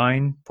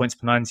 6.9 points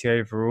per 90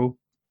 overall.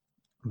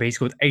 But he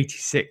scored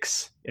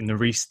 86 in the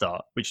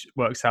restart, which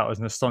works out as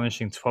an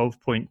astonishing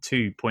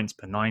 12.2 points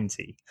per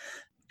 90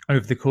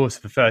 over the course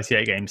of a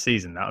 38-game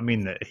season. That would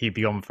mean that he'd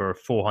be on for a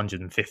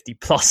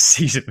 450-plus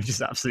season, which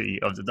is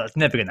absolutely... That's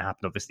never going to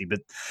happen, obviously,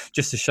 but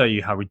just to show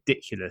you how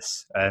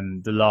ridiculous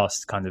the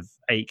last kind of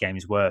 9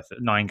 games worth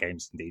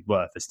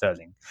of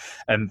Sterling.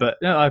 But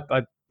no,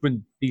 I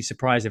wouldn't be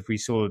surprised if we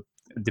saw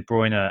De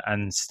Bruyne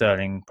and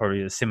Sterling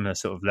probably at a similar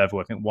sort of level.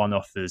 I think one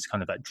offers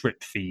kind of that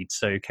drip feed.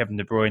 So Kevin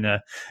De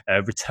Bruyne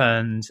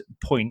returned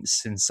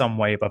points in some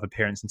way above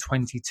appearance in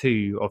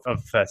 22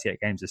 of 38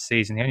 games this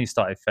season. He only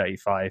started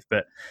 35,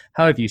 but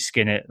however you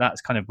skin it,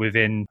 that's kind of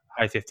within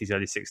high 50s,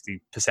 early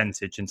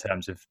 60% in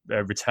terms of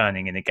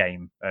returning in a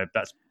game.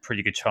 That's a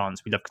pretty good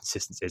chance. We love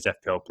consistency as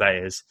FPL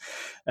players.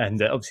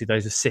 And obviously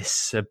those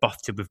assists are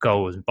buffeted with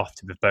goals and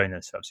buffeted with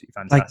bonus. Absolutely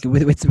fantastic.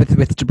 Like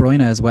with De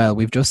Bruyne as well,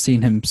 we've just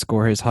seen him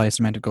score his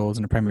highest amount of goals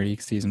in a Premier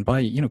League season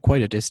by,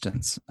 quite a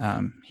distance.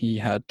 He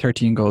had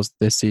 13 goals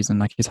this season.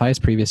 Like his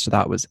highest previous to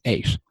that was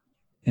 8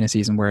 in a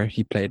season where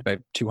he played about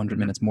 200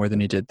 minutes more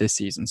than he did this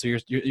season. So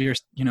you're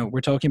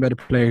we're talking about a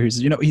player who's,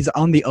 he's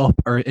on the up,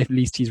 or at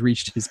least he's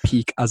reached his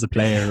peak as a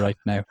player right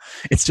now.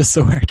 It's just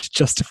so hard to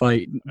justify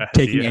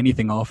taking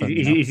anything off him.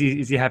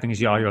 Is he having his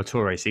Yaya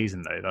Toure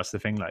season though? That's the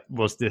thing. Like,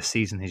 was this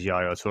season his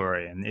Yaya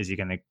Toure, and is he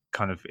going to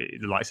kind of,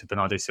 the likes of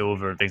Bernardo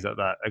Silva and things like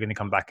that are going to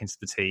come back into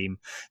the team?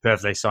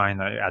 Whoever they sign,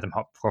 like Adam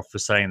Hopcroft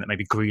was saying that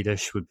maybe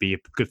Grealish would be a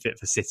good fit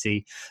for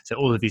City. So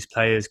all of these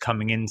players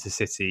coming into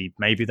City,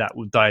 maybe that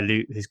will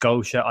dilute his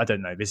goal share. I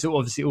don't know. This is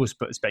obviously all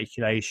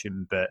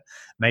speculation, but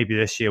maybe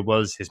this year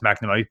was his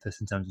magnum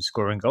opus in terms of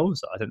scoring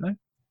goals. I don't know.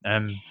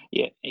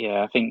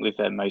 I think with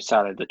Mo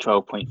Salah, the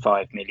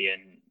 12.5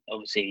 million,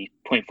 obviously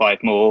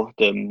 0.5 more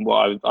than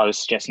what I was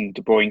suggesting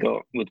De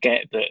Bruyne would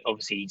get, but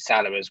obviously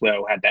Salah as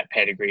well had that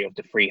pedigree of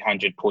the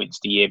 300 points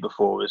the year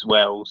before as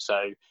well,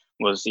 so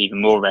was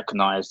even more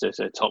recognised as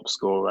a top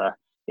scorer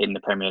in the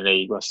Premier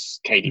League. Was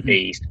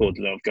KDB scored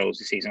a lot of goals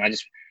this season.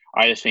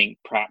 I just think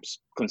perhaps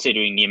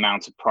considering the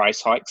amount of price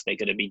hikes they're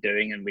going to be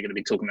doing, and we're going to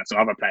be talking about some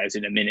other players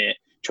in a minute,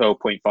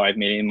 12.5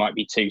 million might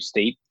be too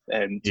steep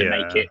to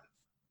make it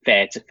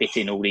fair to fit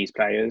in all these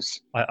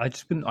players. I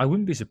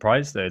wouldn't be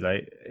surprised though.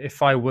 Like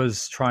if I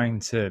was trying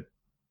to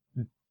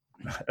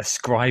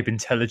ascribe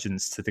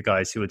intelligence to the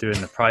guys who are doing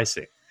the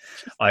pricing,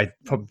 I'd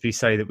probably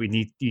say that you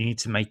need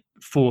to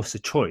force a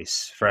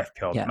choice for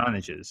FPL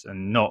managers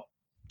and not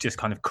just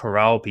kind of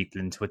corral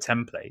people into a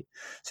template.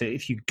 So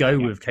if you go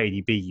with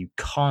KDB, you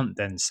can't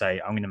then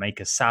say, I'm going to make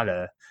a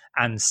Salah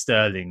and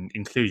Sterling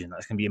inclusion.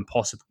 That's going to be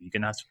impossible. You're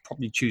going to have to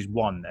probably choose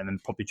one and then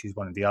probably choose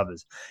one of the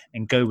others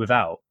and go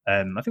without.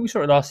 I think we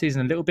saw it last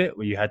season a little bit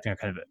where you had kind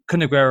of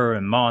Kun Aguero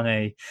and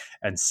Mane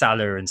and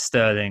Salah and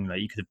Sterling.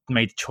 Like you could have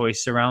made a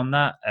choice around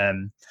that.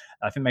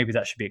 I think maybe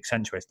that should be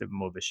accentuated a bit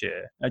more this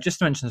year. Just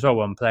to mention as well,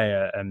 one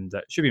player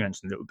that should be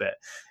mentioned a little bit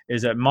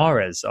is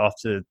Mahrez,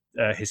 after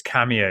his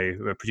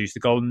cameo, produced a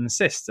golden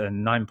assist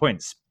and 9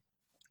 points.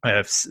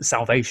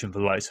 Salvation for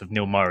the likes of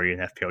Neil Murray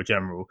and FPL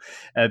General.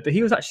 But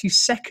he was actually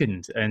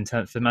second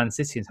for Man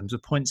City in terms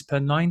of points per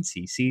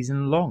 90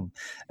 season long.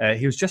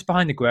 He was just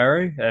behind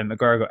Aguero.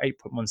 Aguero got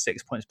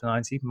 8.16 points per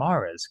 90.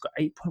 Mahrez got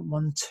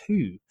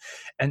 8.12.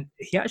 And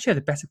he actually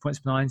had a better points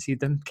per 90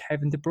 than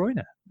Kevin De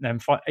Bruyne.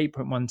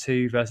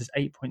 8.12 versus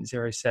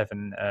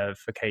 8.07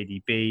 for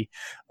KDB.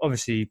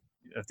 Obviously,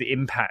 the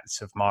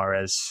impacts of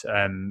Mahrez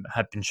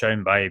have been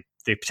shown by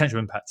the potential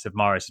impacts of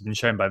Mahrez has been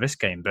shown by this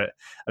game. But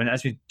I mean,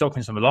 as we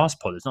documented on the last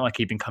pod, it's not like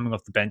he'd been coming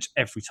off the bench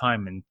every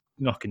time and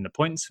knocking the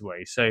points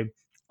away. So,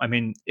 I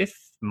mean, if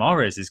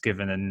Mahrez is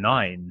given a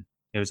 9,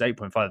 it was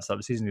 8.5 at the start of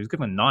the season, he was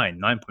given a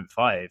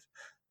 9.5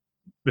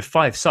 with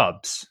 5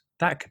 subs.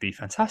 That could be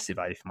fantastic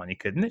value for money,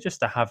 couldn't it? Just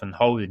to have and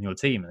hold in your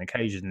team and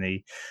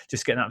occasionally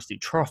just get an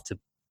absolute trough to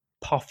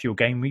puff your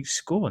game week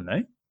score,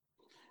 no?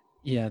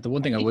 Yeah, the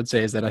one thing I would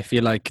say is that I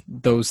feel like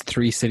those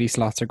 3 City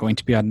slots are going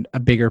to be on a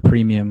bigger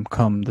premium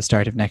come the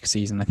start of next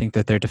season. I think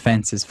that their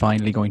defence is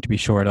finally going to be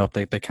shored up.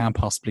 They can't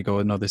possibly go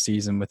another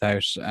season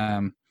without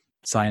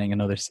signing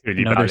another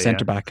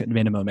centre-back at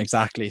minimum.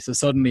 Exactly. So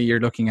suddenly you're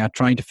looking at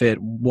trying to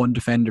fit one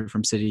defender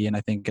from City and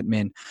I think at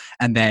min,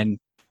 and then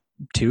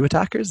 2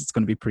 attackers. It's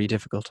going to be pretty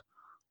difficult.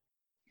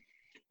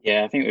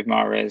 Yeah, I think with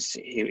Mahrez,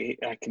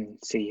 I can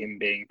see him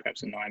being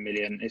perhaps a 9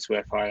 million. It's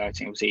worth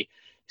highlighting. Obviously,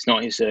 it's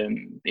not his.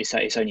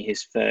 It's only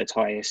his 3rd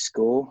highest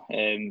score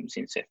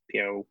since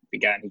FPL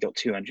began. He got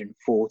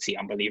 240,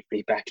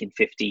 unbelievably, back in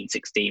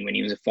 15-16 when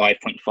he was a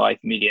 5.5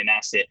 million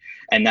asset,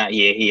 and that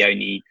year he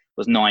only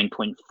was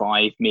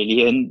 9.5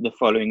 million the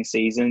following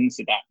season.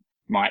 So that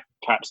might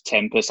perhaps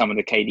temper some of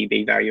the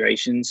KDB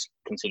valuations,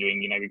 considering,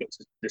 we've got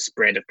the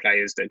spread of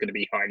players that are going to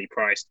be highly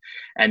priced.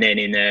 And then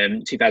in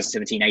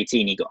 2017-18,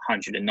 he got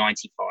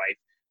 195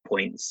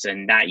 points.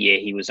 And that year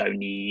he was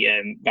only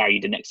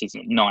valued the next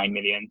season at 9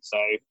 million. So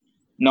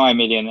 9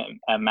 million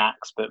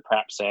max, but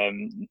perhaps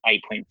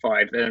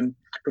 8.5.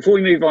 Before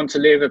we move on to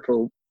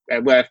Liverpool,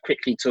 worth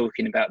quickly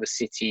talking about the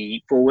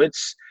City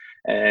forwards.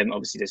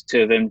 Obviously, there's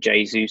two of them,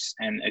 Jesus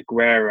and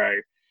Aguero.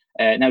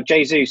 Now,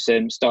 Jesus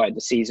started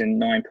the season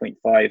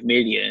 9.5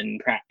 million,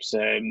 perhaps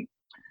a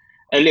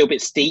little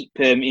bit steep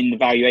in the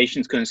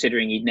valuations,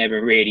 considering he'd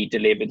never really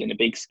delivered in a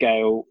big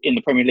scale in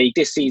the Premier League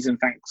this season,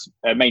 thanks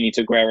mainly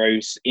to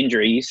Aguero's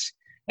injuries.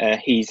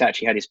 He's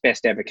actually had his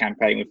best ever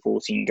campaign with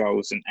 14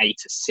 goals and 8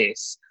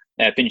 assists,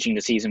 finishing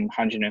the season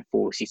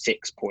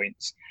 146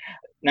 points.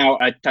 Now,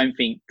 I don't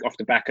think off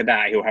the back of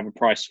that he'll have a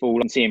price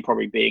fall. I'm seeing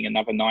probably being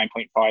another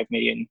 9.5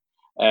 million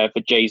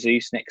for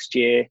Jesus next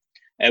year.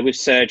 With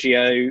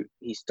Sergio,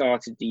 he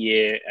started the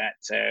year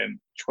at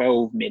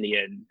 12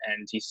 million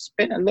and he's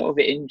spent a lot of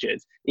it injured,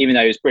 even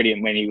though he was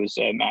brilliant when he was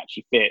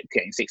actually fit,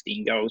 getting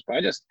 16 goals.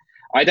 But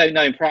I don't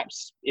know,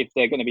 perhaps if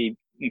they're going to be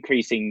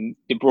increasing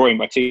De Bruyne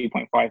by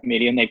 2.5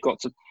 million, they've got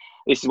to.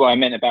 This is what I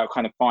meant about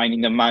kind of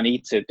finding the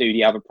money to do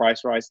the other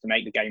price rise to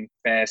make the game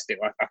fair. Still,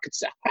 I could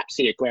perhaps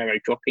see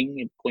Aguero dropping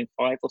in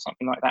 0.5 or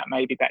something like that,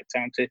 maybe back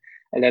down to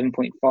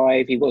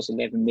 11.5. He was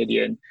 11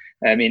 million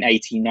in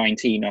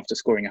 18-19 after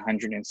scoring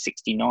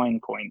 169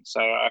 points.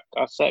 So I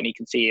certainly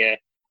can see a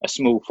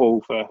small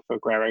fall for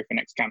Aguero for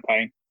next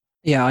campaign.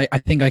 Yeah, I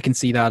think I can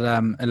see that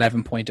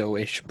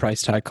 11.0-ish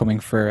price tag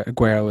coming for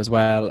Aguero as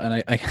well.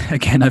 And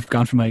I've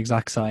gone from my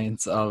exact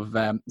science of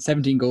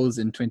 17 goals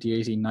in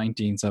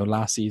 2018-19, so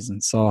last season,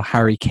 saw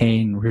Harry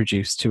Kane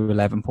reduced to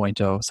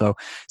 11.0. So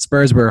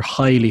Spurs were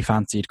highly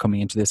fancied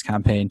coming into this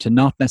campaign to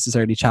not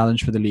necessarily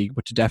challenge for the league,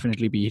 but to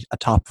definitely be a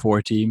top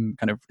 4 team.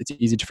 It's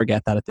easy to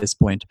forget that at this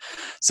point.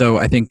 So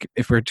I think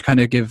if we're to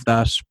kind of give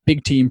that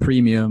big team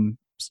premium,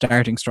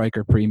 starting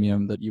striker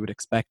premium that you would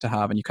expect to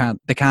have, and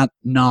they can't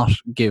not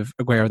give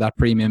Aguero that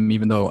premium,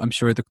 even though I'm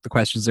sure the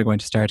questions are going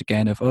to start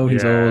again of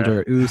he's old,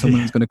 or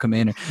someone's going to come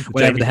in, or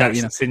whatever the hell,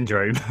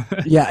 syndrome.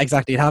 Yeah,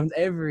 exactly. It happens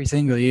every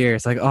single year.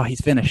 It's like, he's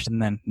finished,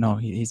 and then no,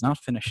 he's not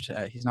finished.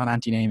 He's not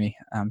Anti-Nami,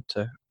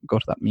 to go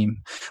to that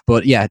meme.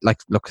 But yeah,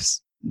 look,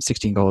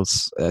 16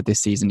 goals this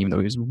season, even though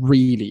he was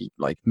really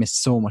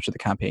missed so much of the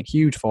campaign.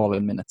 Huge fall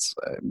in minutes,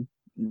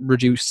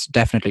 reduced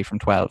definitely from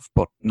 12,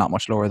 but not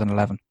much lower than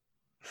 11.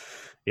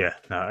 Yeah,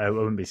 no, I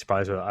wouldn't be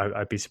surprised.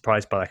 I'd be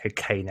surprised by a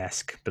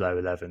Kane-esque below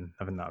 11.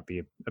 I think that would be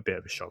a bit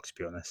of a shock, to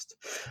be honest.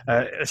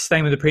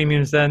 Staying with the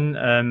premiums then,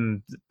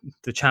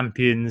 the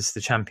champions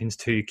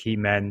 2 key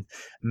men,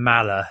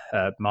 Mane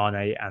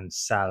and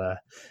Salah.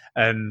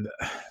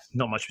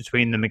 Not much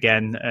between them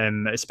again,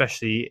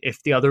 especially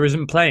if the other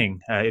isn't playing.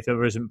 If the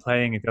other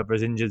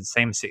is injured, the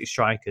same 6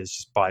 strikers,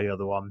 just buy the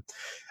other one.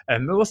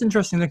 But what's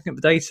interesting looking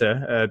at the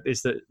data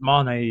is that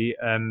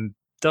Mane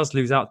does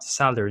lose out to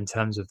Salah in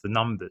terms of the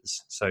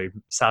numbers. So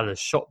Salah's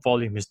shot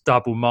volume is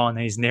double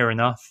Mane's near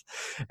enough.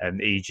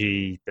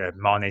 E.g.,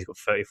 Mane's got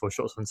 34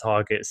 shots on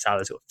target,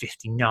 Salah's got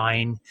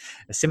 59.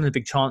 Similar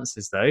big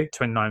chances though,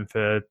 29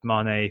 for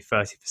Mane,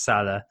 30 for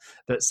Salah.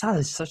 But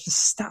Salah's such a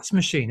stats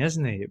machine,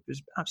 isn't he? It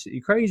was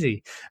absolutely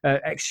crazy.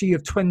 XG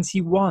of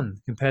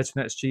 21 compared to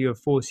an XG of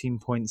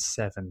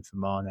 14.7 for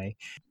Mane.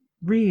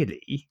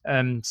 Really,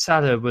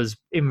 Salah was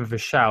in with a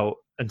shout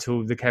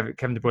until the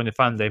Kevin De Bruyne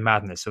Fan Day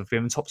madness of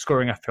being the top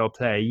scoring FPL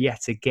player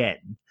yet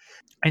again.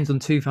 Ends on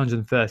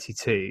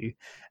 232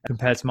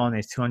 compared to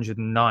Mane's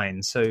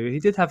 209. So he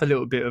did have a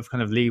little bit of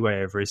kind of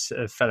leeway over his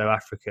fellow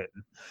African.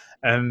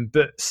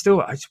 But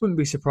still, I just wouldn't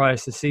be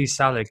surprised to see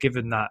Salah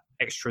given that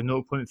extra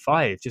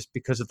 0.5 just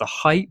because of the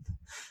hype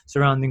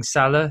surrounding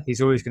Salah.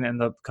 He's always going to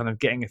end up kind of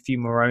getting a few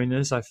more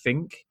owners, I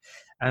think.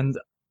 And,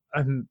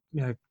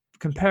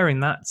 comparing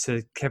that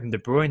to Kevin De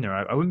Bruyne,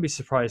 I wouldn't be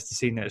surprised to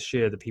see next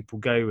year that people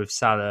go with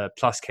Salah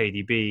plus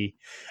KDB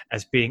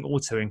as being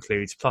auto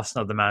includes, plus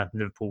another man from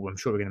Liverpool. I'm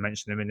sure we're going to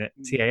mention him in it,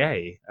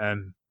 TAA.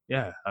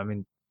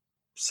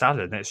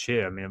 Salah next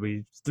year, are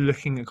we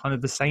looking at kind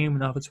of the same,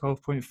 another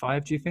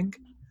 12.5, do you think?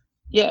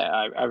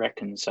 Yeah, I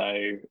reckon so.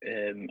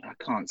 I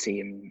can't see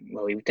him.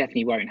 Well, he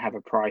definitely won't have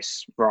a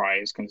price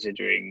rise,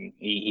 considering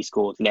he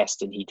scored less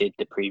than he did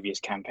the previous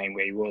campaign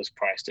where he was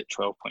priced at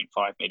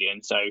 12.5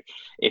 million. So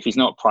if he's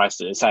not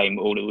priced at the same,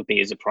 all it would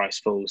be is a price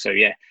fall. So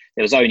yeah,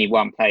 there was only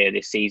one player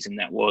this season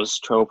that was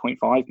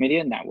 12.5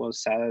 million. That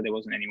was Salah. There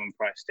wasn't anyone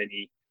priced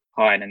any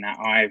higher than that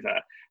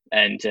either.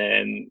 And,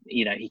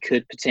 he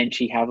could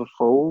potentially have a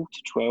fall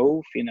to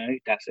 12.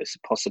 That's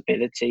a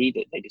possibility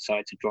that they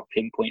decide to drop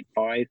him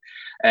 0.5.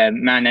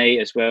 Mane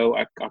as well.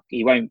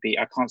 He won't be.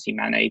 I can't see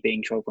Mane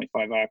being 12.5.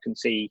 I can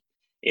see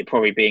it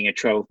probably being a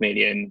 12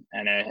 million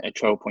and a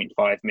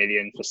 12.5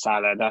 million for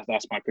Salah.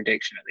 That's my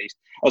prediction, at least.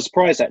 I was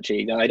surprised,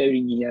 actually, that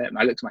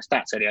I looked at my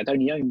stats earlier. I'd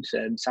only owned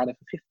Salah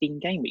for 15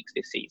 game weeks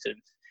this season,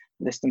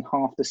 less than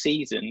half the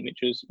season, which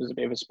was a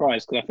bit of a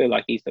surprise because I feel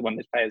like he's one of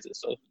those players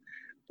that's sort of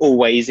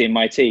always in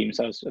my team,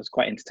 so I was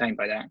quite entertained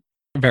by that.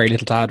 Very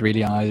little to add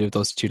really on either of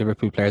those two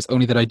Liverpool players,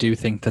 only that I do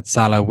think that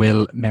Salah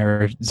will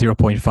merit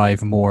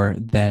 0.5 more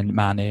than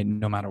Mane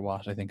no matter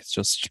what. I think it's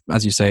just,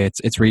 as you say,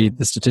 it's really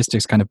the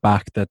statistics kind of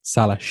back that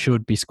Salah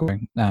should be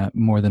scoring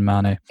more than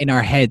Mane. In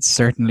our heads,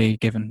 certainly,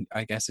 given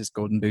I guess his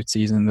Golden Boot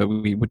season, that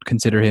we would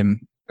consider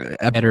him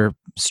a better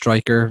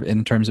striker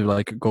in terms of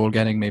like goal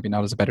getting, maybe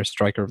not as a better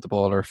striker of the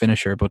ball or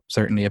finisher, but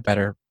certainly a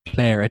better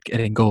player at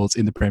getting goals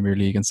in the Premier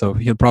League, and so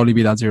he'll probably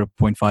be that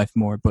 0.5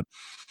 more, but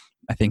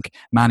I think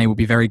Mane would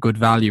be very good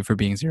value for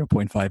being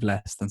 0.5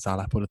 less than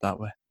Salah, put it that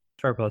way.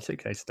 Very well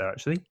articulated there,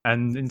 actually.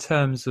 And in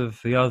terms of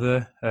the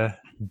other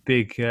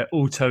big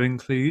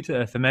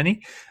auto-include for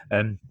many,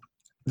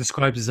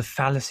 described as a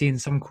fallacy in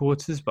some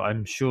quarters, but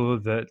I'm sure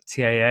that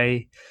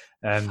TAA,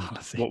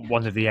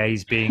 one of the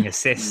A's being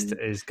assist,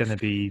 is going to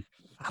be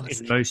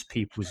in most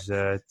people's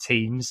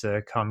teams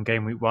come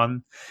game week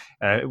 1.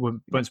 It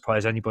won't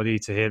surprise anybody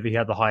to hear that he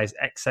had the highest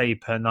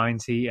XA per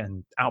 90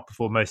 and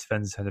outperformed most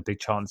defenders, had a big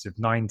chance of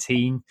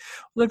 19.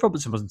 Although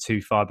Robertson wasn't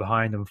too far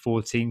behind on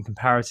 14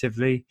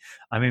 comparatively.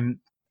 I mean,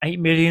 8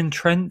 million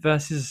Trent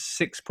versus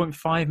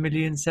 6.5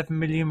 million, 7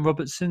 million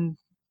Robertson.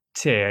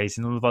 TAA's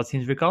in all of our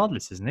teams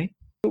regardless, isn't he?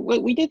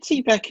 Well, we did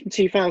see back in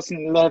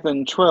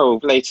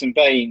 2011-12 Leighton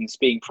Baines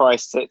being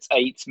priced at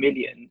 8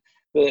 million,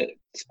 but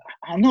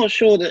I'm not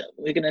sure that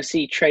we're going to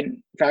see Trent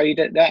valued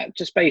at that,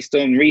 just based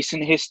on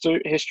recent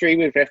history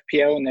with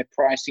FPL and their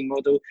pricing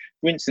model.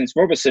 For instance,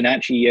 Robertson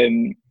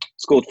actually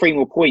scored 3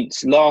 more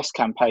points last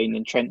campaign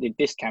than Trent did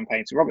this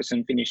campaign. So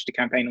Robertson finished the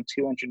campaign on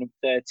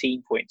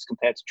 213 points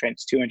compared to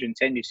Trent's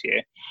 210 this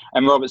year.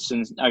 And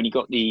Robertson's only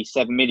got the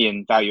 7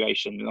 million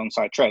valuation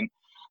alongside Trent.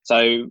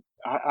 So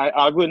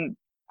I wouldn't,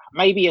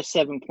 maybe a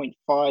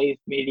 7.5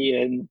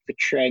 million for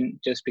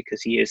Trent, just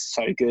because he is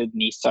so good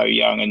and he's so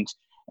young, and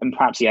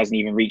perhaps he hasn't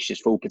even reached his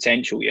full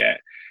potential yet.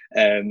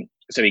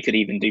 So he could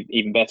even do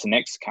even better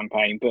next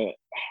campaign. But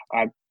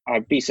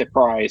I'd be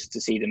surprised to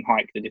see them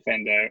hike the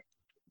defender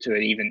to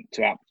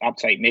up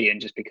to 8 million,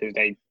 just because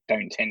they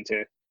don't tend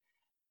to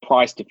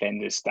price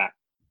defenders that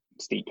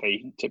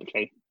steeply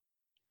typically.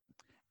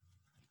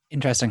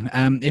 Interesting.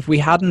 If we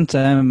hadn't,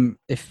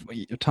 if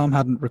Tom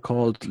hadn't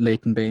recalled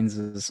Leighton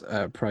Baines's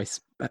price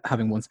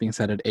having once been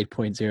set at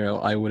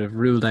 8.0, I would have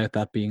ruled out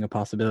that being a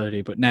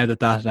possibility. But now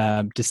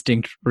that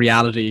distinct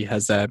reality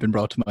has been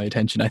brought to my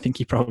attention, I think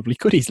he probably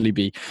could easily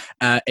be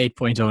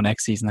 8.0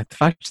 next season. Like, the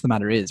fact of the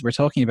matter is, we're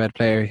talking about a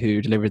player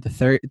who delivered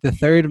the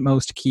third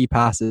most key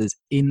passes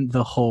in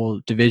the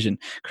whole division,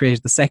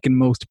 created the second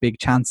most big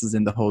chances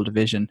in the whole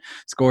division,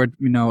 scored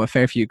a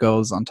fair few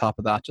goals on top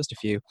of that, just a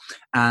few,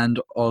 and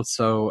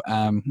also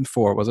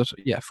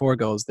 4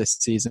 goals this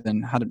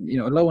season. Had a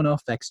low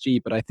enough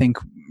XG, but I think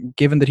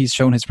given that he's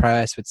shown his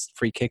prowess with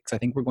free kicks, I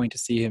think we're going to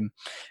see him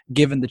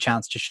given the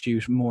chance to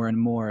shoot more and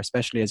more,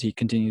 especially as he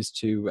continues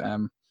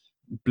to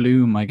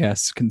bloom, I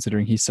guess,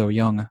 considering he's so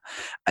young.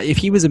 If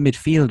he was a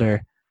midfielder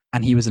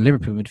and he was a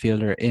Liverpool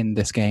midfielder in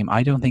this game,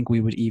 I don't think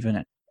we would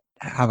even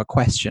have a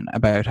question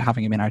about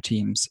having him in our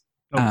teams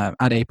at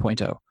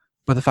 8.0.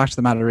 But the fact of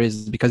the matter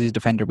is, because he's a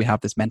defender, we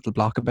have this mental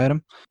block about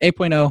him.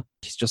 8.0,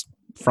 he's just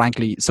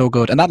frankly so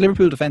good. And that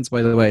Liverpool defence,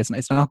 by the way,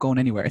 it's not going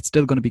anywhere. It's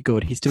still going to be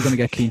good. He's still going to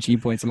get clean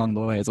sheet points along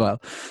the way as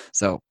well.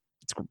 So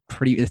it's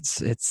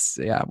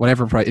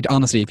whatever price.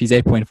 Honestly, if he's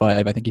 8.5,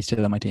 I think he's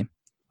still on my team.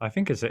 I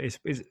think it's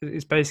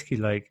basically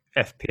like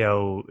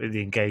FPL,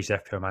 the engaged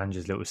FPL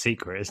manager's little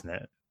secret, isn't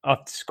it?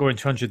 After scoring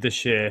 200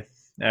 this year,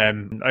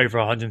 over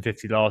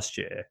 150 last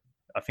year,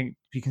 I think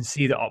you can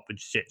see the upward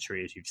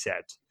trajectory, as you've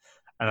said.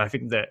 And I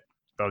think that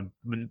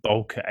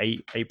bulk at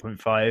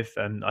 8.5,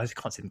 and I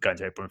can't see them going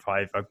to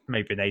 8.5.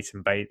 Maybe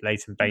Leighton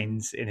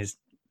Baines in his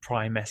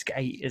prime-esque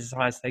 8 is as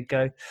high as they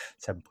go.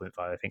 7.5,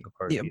 I think, will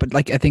probably. Yeah, but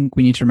I think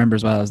we need to remember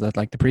as well is that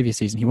the previous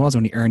season he was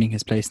only earning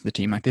his place in the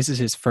team. This is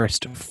his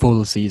first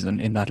full season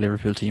in that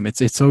Liverpool team.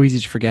 It's so easy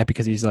to forget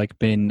because he's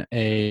been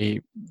a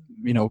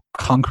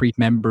concrete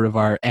member of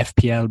our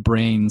FPL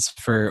brains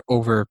for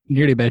over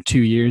nearly about 2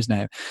 years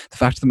now. The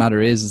fact of the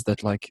matter is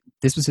that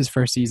this was his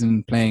first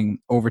season playing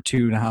over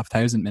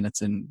 2,500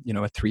 minutes in a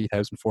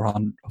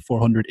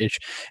 3,400-ish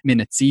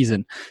minute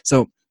season.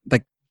 So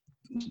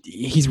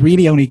he's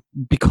really only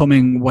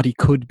becoming what he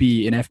could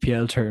be in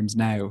FPL terms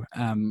now.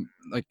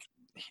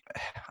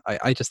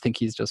 I just think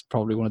he's just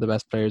probably one of the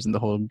best players in the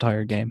whole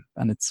entire game,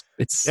 and it's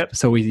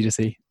so easy to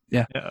see.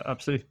 Yeah,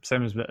 absolutely.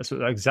 Same as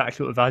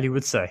exactly what Value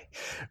would say.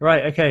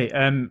 Right, okay.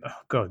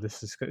 God,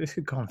 this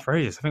could go on for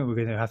ages. I think we're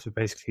going to have to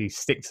basically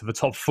stick to the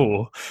top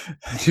 4.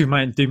 do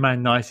Man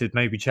United,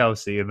 maybe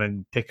Chelsea, and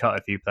then pick out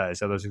a few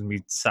players. Otherwise, we're going to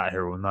be sat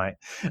here all night.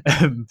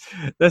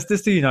 Let's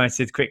just do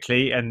United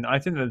quickly, and I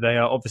think that they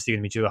are obviously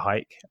going to be due a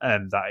hike.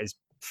 That is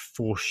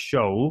for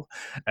sure.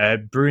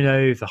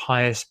 Bruno, the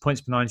highest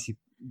points per 90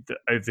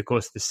 over the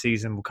course of the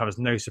season, will come as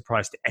no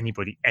surprise to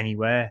anybody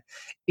anywhere.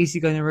 Is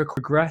he going to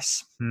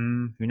regress?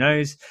 Who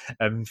knows?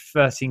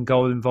 13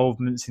 goal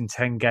involvements in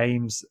 10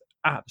 games.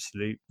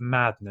 Absolute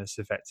madness,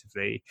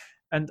 effectively.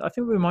 And I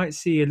think we might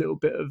see a little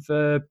bit of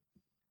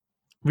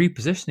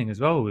repositioning as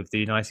well with the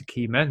United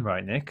key men,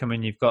 right, Nick? I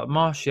mean, you've got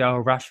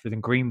Martial, Rashford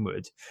and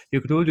Greenwood, who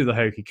could all do the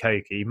hokey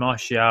cokey.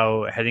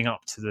 Martial heading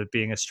up to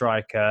being a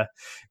striker,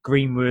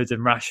 Greenwood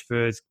and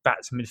Rashford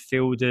back to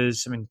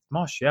midfielders. I mean,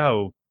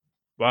 Martial,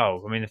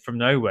 wow, I mean, from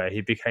nowhere, he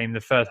became the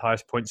third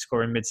highest point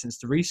scorer in mid since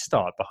the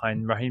restart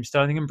behind Raheem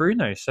Sterling and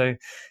Bruno. So, yeah,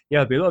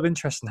 there'll be a lot of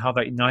interest in how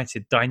that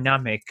United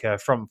dynamic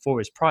front four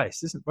is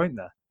priced, won't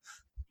there?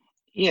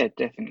 Yeah,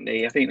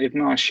 definitely. I think with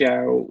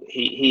Martial,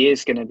 he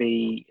is going to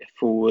be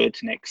forward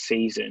next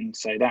season,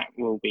 so that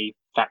will be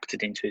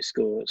factored into his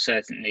score.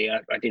 Certainly,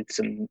 I did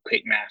some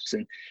quick maths,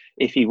 and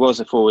if he was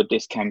a forward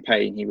this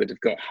campaign, he would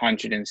have got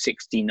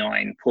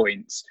 169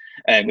 points,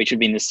 which would have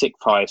been the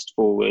sixth highest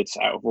forwards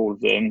out of all of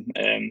them.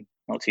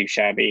 Not too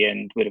shabby,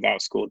 and would have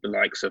outscored the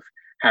likes of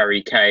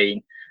Harry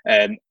Kane.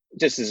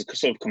 Just as a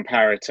sort of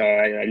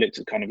comparator, I looked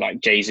at kind of like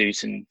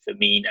Jesus and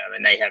Firmino,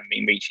 and they haven't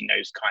been reaching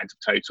those kinds of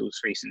totals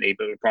recently,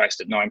 but were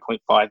priced at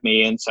 9.5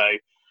 million. So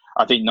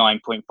I think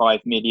 9.5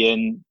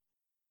 million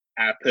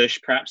push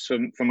perhaps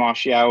for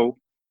Martial,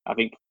 I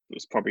think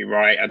was probably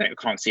right. I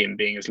can't see him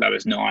being as low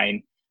as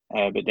 9,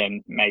 but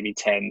then maybe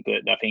 10.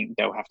 But I think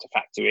they'll have to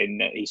factor in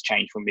that he's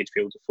changed from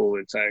midfield to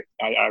forward. So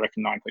I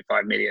reckon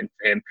 9.5 million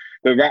for him.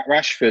 But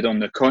Rashford, on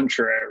the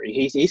contrary,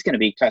 he's going to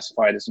be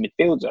classified as a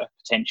midfielder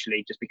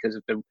potentially, just because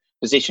of the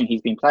position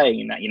he's been playing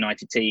in that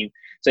United team.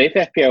 So if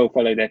FPL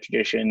follow their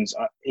traditions,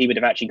 he would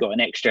have actually got an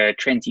extra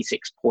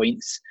 26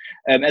 points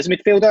as a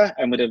midfielder,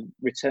 and would have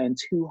returned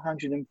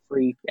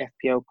 203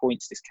 FPL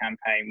points this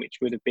campaign, which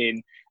would have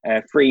been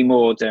 3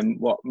 more than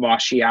what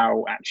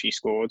Martial actually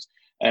scored,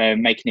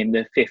 making him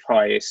the 5th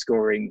highest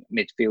scoring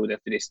midfielder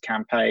for this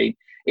campaign.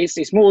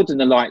 It's more than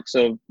the likes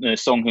of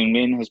Son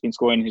Heung-min has been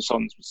scoring. His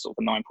son's was sort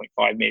of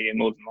 9.5 million,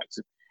 more than the likes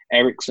of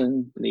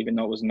Eriksen, believe it or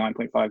not, was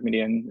 9.5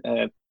 million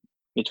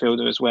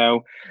midfielder as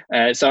well.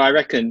 So I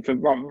reckon for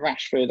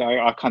Rashford,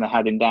 I kind of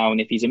had him down.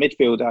 If he's a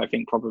midfielder, I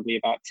think probably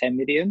about 10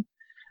 million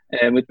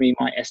would be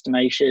my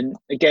estimation.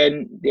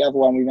 Again, the other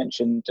one we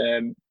mentioned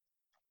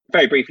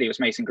very briefly was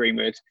Mason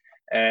Greenwood.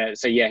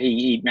 So yeah,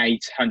 he made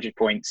 100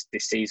 points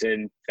this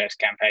season, first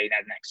campaign,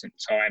 had an excellent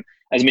time.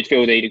 As a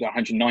midfielder, he'd got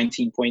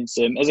 119 points.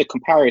 As a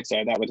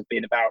comparator, that would have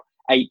been about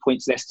 8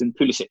 points less than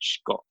Pulisic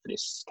got for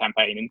this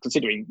campaign. And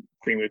considering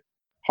Greenwood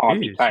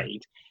hardly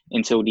played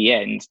until the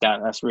end,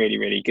 that's really,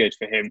 really good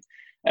for him.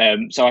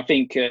 So I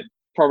think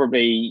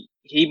probably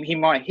him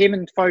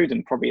and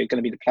Foden probably are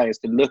going to be the players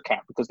to look at,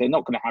 because they're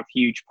not going to have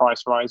huge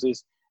price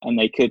rises, and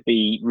they could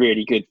be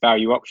really good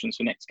value options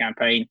for next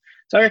campaign.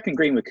 So I reckon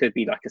Greenwood could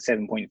be like a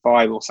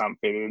 7.5 or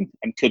something,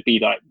 and could be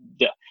like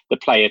the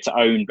player to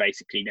own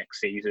basically next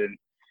season.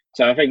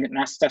 So I think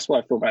that's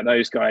what I thought about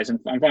those guys. And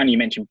finally, you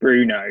mentioned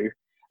Bruno.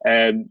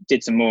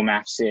 Did some more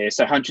maths here.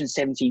 So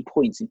 117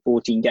 points in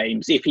 14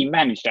 games. If he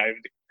managed over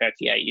the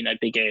 38,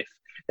 big if,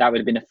 that would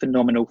have been a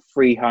phenomenal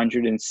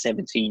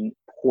 317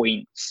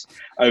 points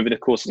over the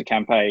course of the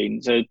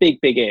campaign. So big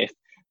if,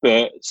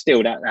 but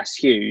still that's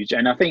huge.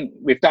 And I think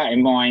with that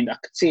in mind, I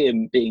could see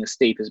him being as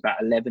steep as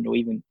about 11 or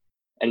even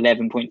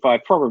 11.5,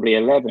 probably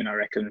 11, I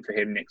reckon, for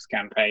him next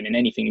campaign. And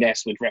anything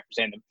less would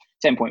represent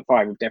 10.5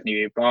 would definitely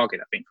be a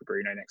bargain, I think, for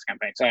Bruno next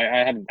campaign. So I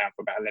had him down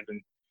for about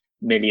 11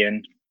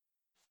 million.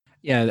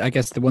 Yeah, I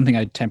guess the one thing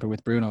I'd temper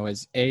with Bruno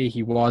is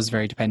he was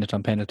very dependent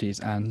on penalties,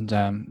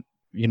 and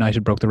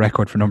United broke the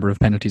record for number of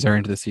penalties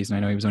earned this season.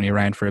 I know he was only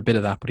around for a bit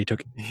of that, but he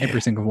took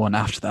every single one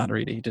after that,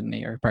 really, didn't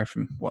he? Or apart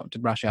from what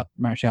did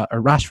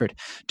Rashford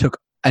took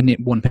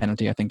one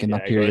penalty, I think, in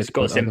that period. He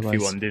got a sympathy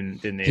one,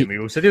 didn't he? And we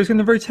all said he was going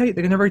to rotate.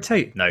 They're going to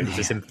rotate. No, it was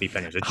a sympathy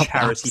penalty. It was a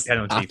charity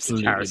penalty for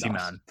the charity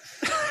man.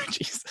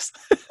 Jesus.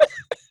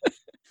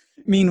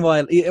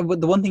 Meanwhile,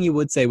 the one thing you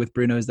would say with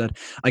Bruno is that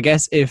I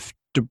guess if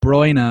De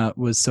Bruyne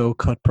was so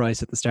cut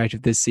price at the start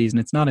of this season,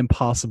 it's not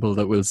impossible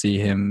that we'll see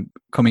him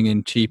coming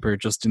in cheaper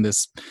just in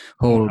this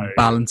whole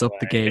balance up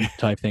the game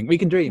type thing. We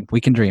can dream.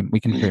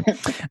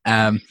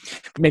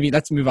 Maybe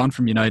let's move on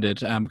from United,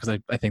 because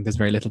I think there's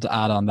very little to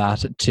add on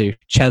that, to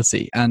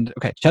Chelsea. And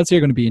okay, Chelsea are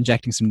going to be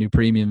injecting some new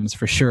premiums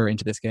for sure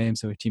into this game.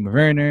 So Timo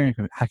Werner,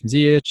 Hakim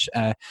Ziyech,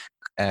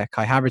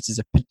 Kai Havertz is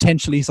a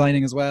potentially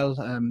signing as well,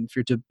 if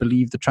you're to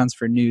believe the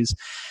transfer news.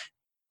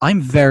 I'm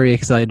very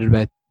excited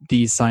about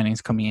these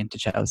signings coming into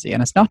Chelsea.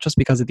 And it's not just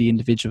because of the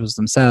individuals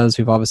themselves,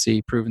 who've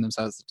obviously proven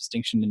themselves a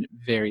distinction in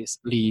various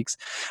leagues.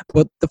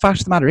 But the fact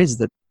of the matter is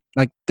that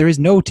there is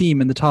no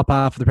team in the top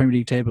half of the Premier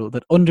League table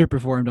that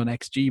underperformed on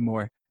XG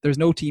more. There's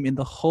no team in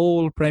the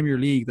whole Premier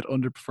League that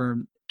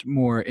underperformed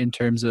more in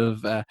terms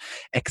of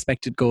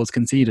expected goals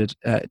conceded.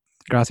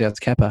 Gracias,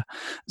 Kepa.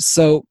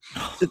 So...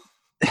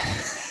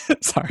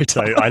 Sorry,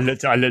 Tom. So I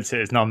looked at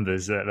his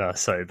numbers. They're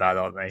so bad,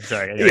 aren't they?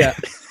 Sorry. Anyway. Yeah,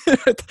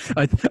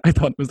 I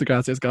thought it was the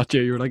Gracias got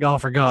you. You were like, oh, I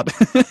forgot.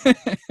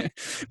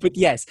 But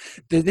yes,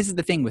 this is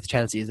the thing with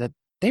Chelsea, is that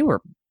they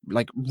were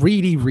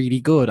really,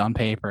 really good on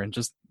paper, and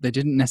just they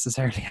didn't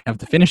necessarily have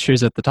the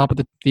finishers at the top of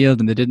the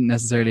field, and they didn't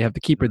necessarily have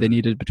the keeper they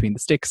needed between the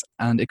sticks,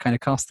 and it kind of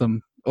cost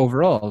them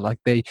overall. Like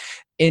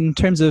in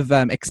terms of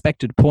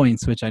expected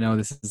points, which I know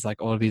this is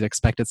like all of these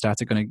expected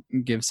stats are going to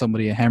give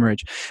somebody a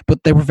hemorrhage,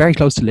 but they were very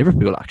close to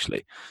Liverpool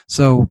actually.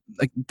 So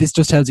like this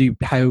just tells you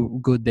how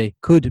good they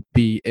could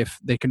be if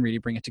they can really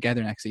bring it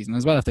together next season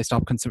as well. If they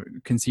stop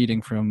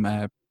conceding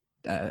from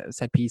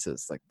set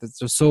pieces, like there's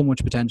just so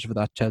much potential for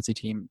that Chelsea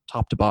team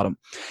top to bottom,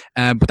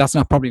 but that's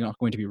probably not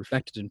going to be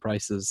reflected in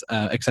prices,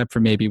 except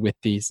for maybe with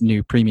these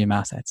new premium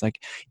assets.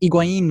 Like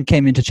Higuain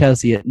came into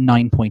Chelsea at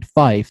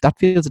 9.5. That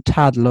feels a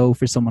tad low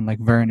for someone like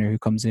Werner, who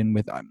comes in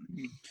with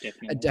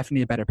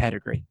definitely a better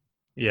pedigree.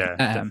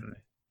 Definitely.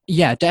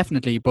 Yeah,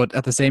 definitely. But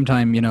at the same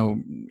time,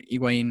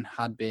 Higuain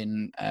had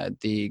been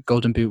the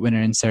Golden Boot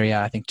winner in Serie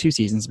A, I think 2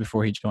 seasons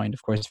before he joined.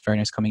 Of course,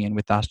 Werner's coming in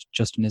with that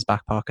just in his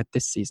back pocket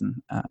this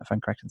season, if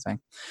I'm correct in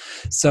saying.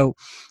 So,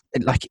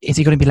 like, is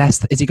he going to be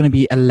less? Is he going to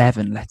be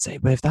 11, let's say?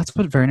 But if that's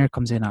what Werner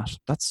comes in at,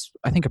 that's,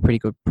 I think, a pretty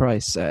good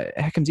price.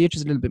 Hakim Ziyech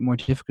is a little bit more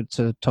difficult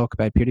to talk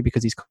about purely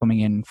because he's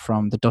coming in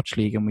from the Dutch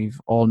league, and we've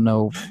all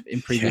know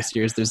in previous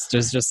years there's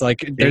just like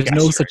there's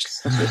no such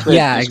it's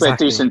where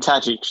Dusan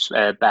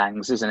Tadic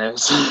bangs, isn't it?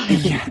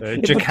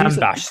 Jakan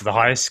Bash, the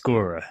highest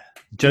scorer.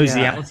 Josie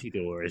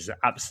Altidore is an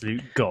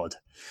absolute god.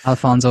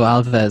 Alfonso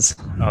Alves.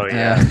 Oh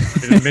yeah,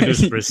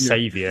 Middlesbrough's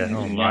saviour.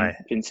 Oh my.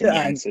 Vincent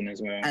Janssen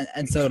as well.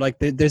 And so like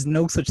there's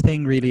no such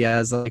thing really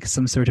as like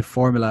some sort of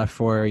formula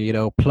for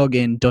plug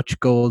in Dutch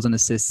goals and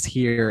assists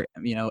here,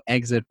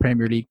 exit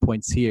Premier League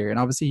points here. And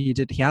obviously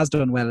he has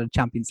done well at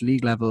Champions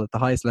League level, at the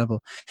highest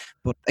level.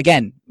 But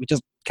again, we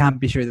just can't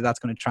be sure that that's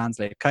going to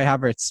translate. Kai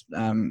Havertz,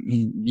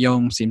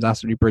 young, seems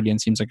absolutely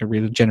brilliant, seems like a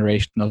real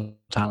generational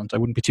talent. I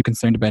wouldn't be too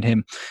concerned about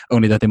him,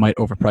 only that they might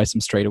overprice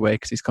him straight away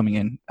because he's coming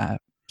in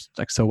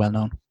like so well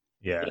known.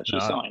 Yeah,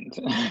 signed.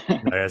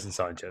 No, he hasn't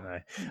signed yet.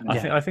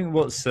 No, I think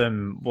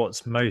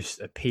what's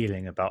most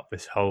appealing about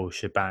this whole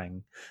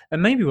shebang,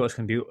 and maybe what's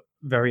going to be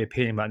very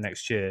appealing about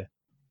next year,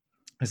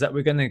 is that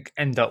we're going to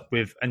end up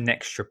with an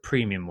extra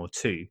premium or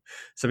two.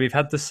 So we've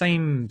had the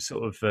same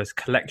sort of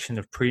collection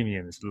of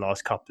premiums the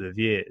last couple of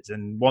years,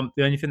 and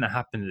the only thing that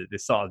happened at the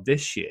start of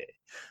this year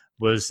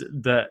was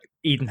that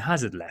Eden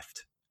Hazard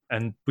left,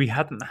 and we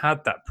hadn't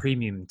had that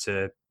premium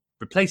to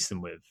replace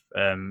them with,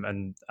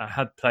 and I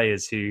had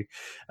players who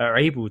are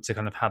able to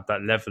kind of have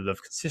that level of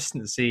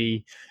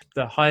consistency.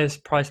 The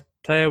highest priced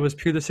player was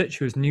Pulisic,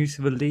 who was new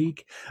to the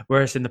league,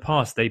 whereas in the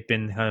past they've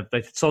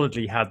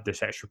solidly had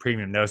this extra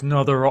premium. There was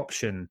no other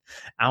option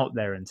out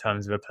there in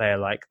terms of a player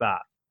like that.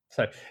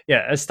 So,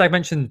 yeah, as Stag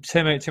mentioned,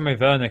 Timo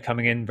Werner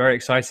coming in, very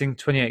exciting.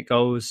 28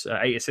 goals,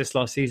 8 assists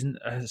last season.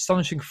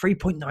 Astonishing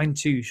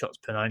 3.92 shots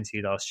per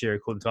 90 last year,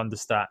 according to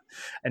Understat.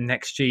 And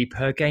XG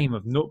per game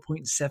of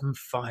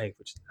 0.75,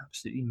 which is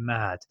absolutely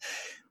mad.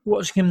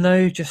 Watching him,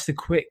 though, just a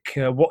quick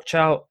watch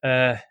out.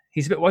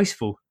 He's a bit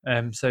wasteful.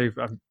 So,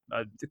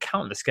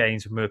 countless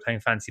games when we were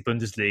playing Fantasy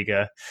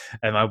Bundesliga,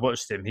 I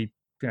watched him. He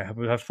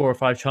would have 4 or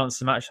 5 chances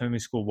to match, and only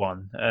score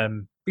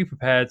 1. Be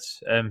prepared.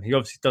 He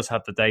obviously does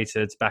have the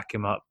data to back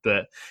him up,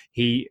 but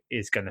he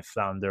is going to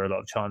flounder a lot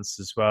of chances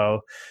as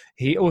well.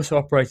 He also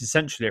operated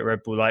centrally at Red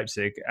Bull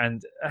Leipzig,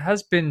 and it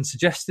has been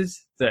suggested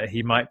that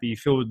he might be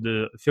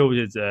fielded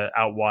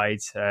out wide,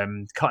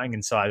 cutting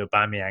inside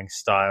Aubameyang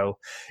style.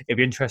 It'd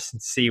be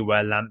interesting to see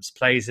where Lamps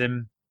plays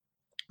him,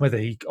 whether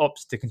he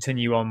opts to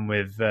continue on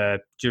with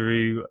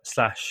Giroud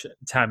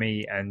 /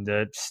 Tammy and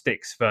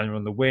sticks Werner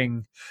on the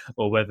wing,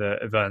 or whether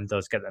Werner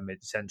does get that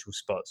mid-central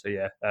spot. So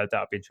yeah,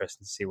 that'll be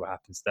interesting to see what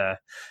happens there.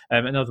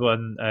 Another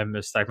one,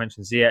 as Stag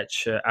mentioned,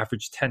 Ziyech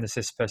averaged 10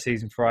 assists per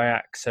season for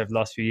Ajax over the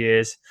last few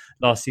years.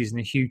 Last season,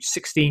 a huge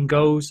 16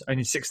 goals,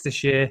 only 6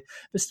 this year.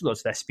 There's still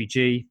lots of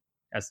SPG,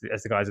 as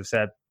the guys have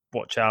said.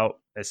 Watch out,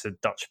 there's a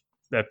Dutch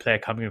player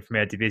coming in from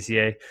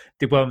Eredivisie.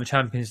 Did well in the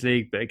Champions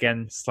League, but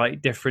again, slightly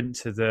different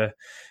to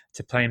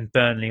playing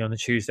Burnley on a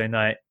Tuesday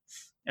night.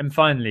 And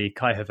finally,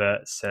 Kai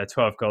Havertz,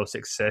 12 goals,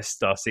 6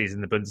 assists last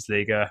season in the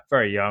Bundesliga.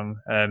 Very young,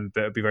 but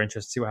it'll be very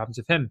interesting to see what happens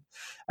with him.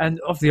 And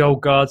of the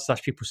old guard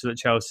 / people still at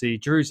Chelsea,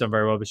 Giroud's done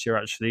very well this year,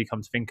 actually,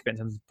 come to think of it in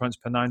terms of points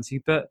per 90.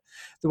 But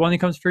the one who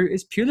comes through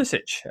is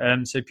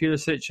Pulisic. So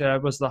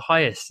Pulisic was the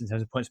highest in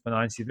terms of points per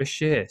 90 this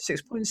year,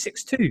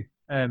 6.62.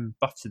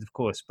 Buffeted, of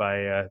course,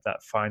 by that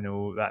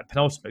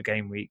penultimate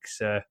game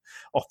weeks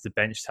off the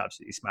bench to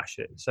absolutely smash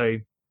it. So,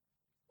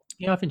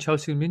 I think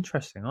Chelsea will be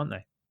interesting, aren't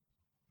they?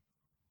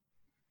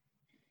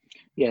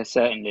 Yeah,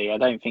 certainly. I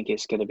don't think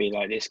it's going to be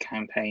like this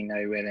campaign,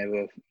 though, where there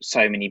were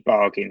so many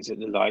bargains at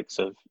the likes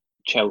of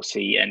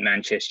Chelsea and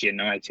Manchester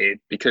United,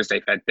 because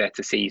they've had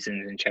better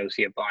seasons and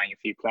Chelsea are buying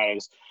a few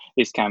players.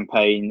 This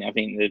campaign, I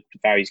think the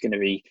value is going to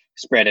be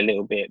spread a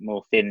little bit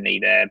more thinly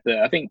there. But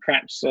I think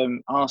perhaps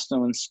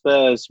Arsenal and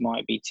Spurs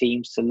might be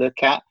teams to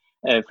look at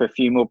for a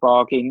few more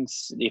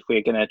bargains, if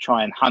we're going to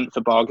try and hunt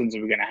for bargains,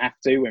 and we're going to have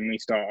to when we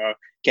start our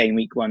game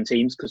week 1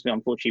 teams, because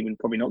unfortunately we're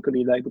probably not going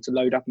to be able to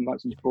load up on like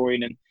De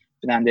Bruyne and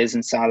Fernandes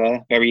and Salah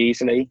very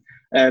easily.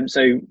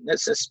 So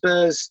that's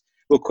Spurs.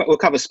 We'll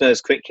cover Spurs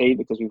quickly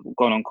because we've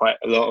gone on quite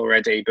a lot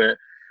already. But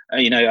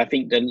I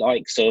think the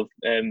likes of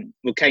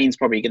Kane's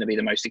probably going to be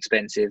the most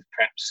expensive.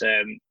 Perhaps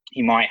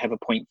he might have a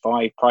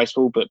 0.5 price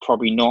fall, but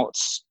probably not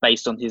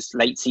based on his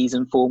late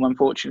season form,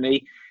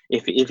 unfortunately.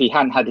 If he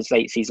hadn't had his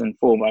late season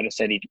form, I'd have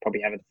said he'd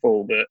probably have a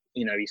fall, but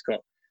he's got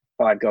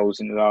 5 goals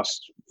in the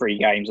last 3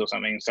 games or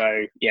something.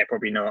 So yeah,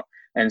 probably not.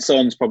 And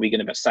Son's probably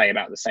going to say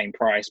about the same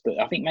price, but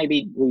I think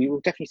maybe we will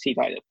definitely see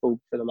like a fall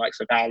for the likes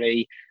of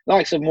Ali,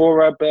 likes of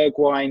Mora,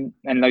 Bergwijn,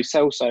 and Lo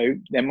Celso.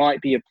 There might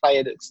be a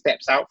player that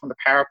steps out from the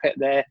parapet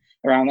there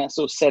around that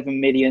sort of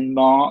 7 million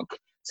mark,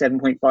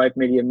 7.5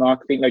 million mark.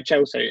 I think Lo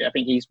Celso, I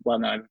think he's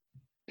one I'm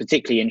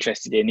particularly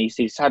interested in.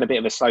 He's had a bit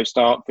of a slow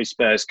start for his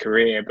Spurs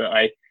career, but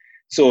I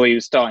saw he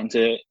was starting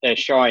to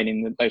shine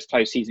in those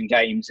close season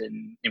games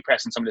and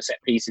impress on some of the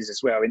set pieces as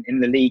well. In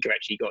the league,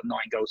 actually got 9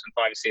 goals and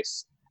 5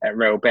 assists at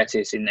Real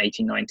Betis in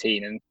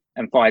 18-19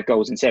 and 5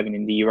 goals and 7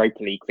 in the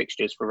Europa League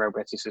fixtures for Real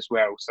Betis as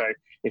well. So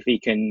if he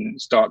can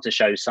start to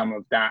show some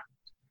of that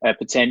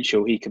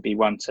potential, he could be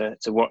one to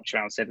watch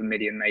around 7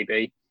 million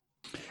maybe.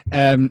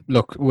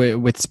 Look,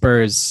 with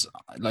Spurs,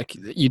 like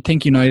you'd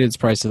think United's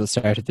price at the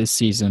start of this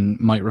season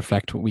might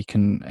reflect what we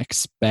can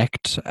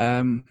expect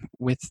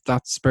with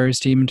that Spurs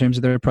team in terms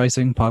of their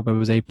pricing. Pogba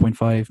was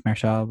 8.5,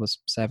 Martial was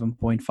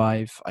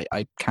 7.5.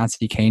 I can't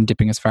see Kane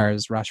dipping as far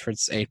as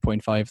Rashford's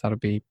 8.5. That would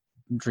be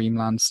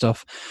dreamland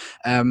stuff.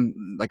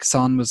 Like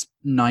Son was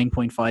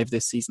 9.5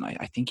 this season.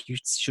 I think you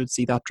should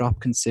see that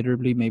drop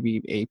considerably. Maybe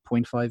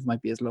 8.5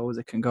 might be as low as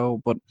it can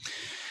go, but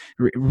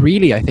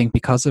really I think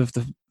because of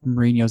the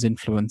Mourinho's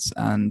influence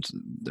and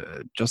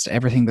just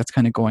everything that's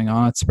kind of going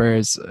on at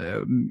Spurs,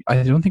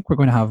 I don't think we're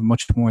going to have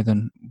much more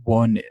than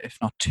 1 if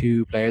not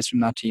 2 players from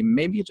that team,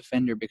 maybe a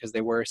defender, because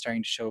they were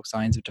starting to show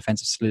signs of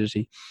defensive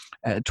solidity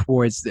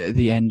towards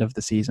the end of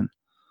the season.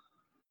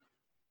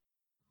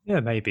 Yeah,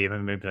 maybe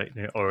like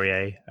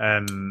Aurier.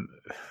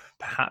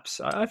 Perhaps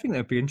I think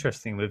that'd be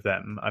interesting with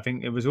them. I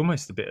think it was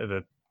almost a bit of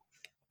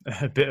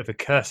a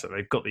curse that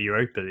they've got the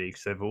Europa League,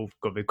 so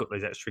they've got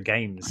those extra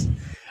games.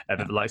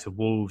 But the likes of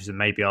Wolves and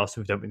maybe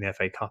Arsenal, who don't win the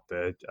FA Cup,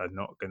 are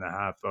not going to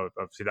have.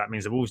 Obviously, that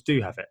means the Wolves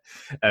do have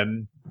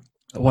it.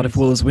 What if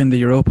Wolves win the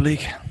Europa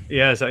League?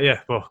 Yeah, so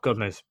yeah. Well, God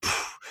knows.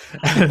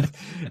 But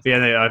yeah,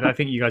 no, I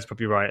think you guys are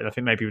probably right. And I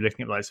think maybe we're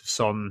looking at likes of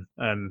Son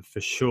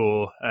for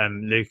sure,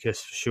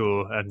 Lucas for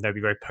sure, and they'll be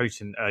very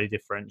potent early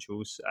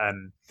differentials.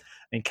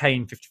 And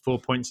Kane, 54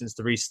 points since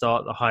the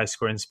restart, the highest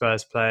scoring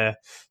Spurs player,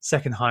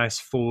 second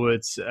highest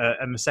forwards,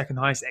 and the second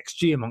highest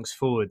XG amongst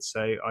forwards.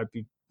 So I'd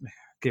be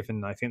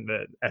given, I think,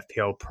 the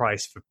FPL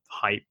price for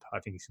hype. I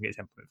think he's going to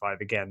get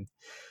 10.5 again.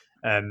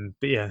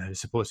 But yeah, the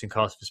supporting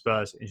cast for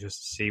Spurs,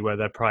 interested to see where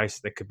they're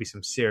priced. There could be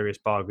some serious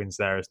bargains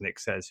there, as Nick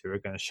says, who are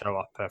going to show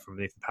up from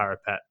beneath the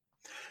parapet.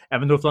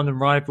 And the North London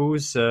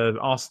rivals,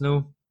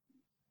 Arsenal.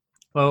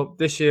 Well,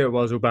 this year it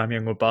was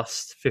Aubameyang or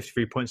bust,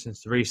 53 points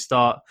since the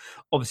restart.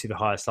 Obviously the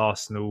highest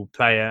Arsenal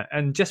player,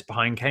 and just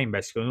behind Kane,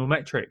 basically, on all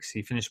metrics.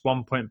 He finished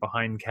 1 point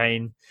behind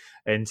Kane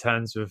in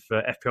terms of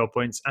FPL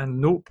points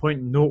and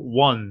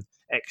 0.01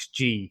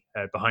 XG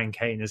behind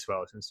Kane as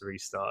well since the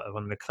restart.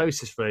 One of the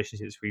closest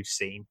relationships we've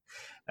seen.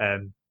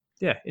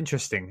 Yeah,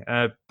 interesting.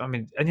 I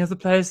mean, any other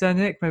players there,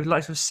 Nick? Maybe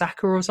like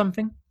Saka or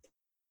something?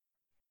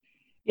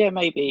 Yeah,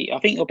 maybe. I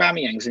think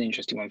Aubameyang's an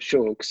interesting one for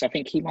sure, because I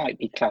think he might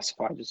be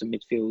classified as a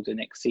midfielder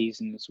next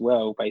season as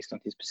well, based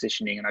on his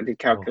positioning. And I did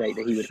calculate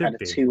that he would have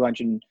had a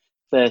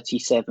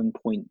 237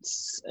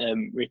 points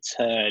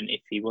return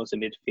if he was a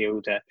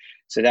midfielder.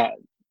 So that,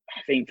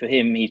 I think for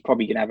him, he's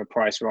probably going to have a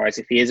price rise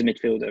if he is a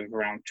midfielder of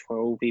around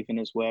 12 even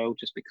as well,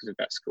 just because of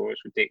that score.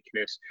 It's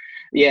ridiculous.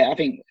 Yeah, I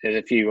think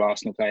there's a few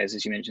Arsenal players,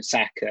 as you mentioned,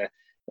 Saka,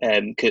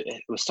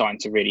 was starting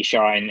to really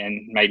shine,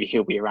 and maybe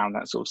he'll be around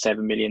that sort of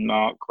 7 million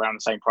mark, around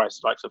the same price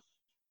as likes of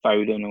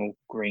Foden or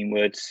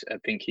Greenwood. I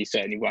think he's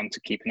certainly one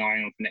to keep an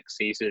eye on for next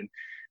season.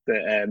 But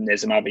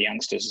there's some other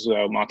youngsters as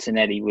well.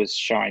 Martinelli was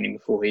shining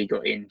before he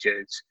got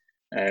injured.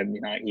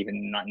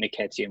 Even like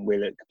Nketiah and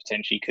Willock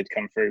potentially could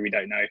come through. We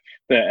don't know.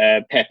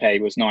 But Pepe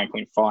was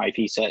 9.5.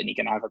 He's certainly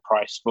going to have a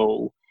price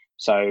fall.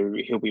 So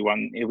he'll be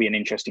an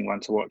interesting one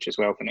to watch as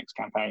well for next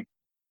campaign.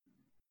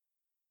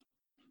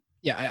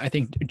 Yeah, I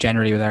think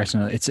generally with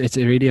Arsenal, it's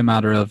really a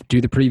matter of,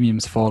 do the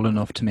premiums fall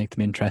enough to make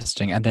them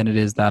interesting, and then it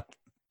is that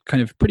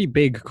kind of pretty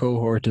big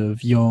cohort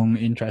of young,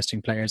 interesting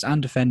players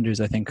and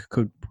defenders I think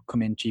could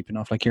come in cheap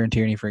enough. Like Kieran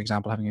Tierney, for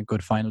example, having a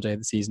good final day of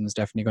the season is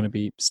definitely going to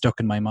be stuck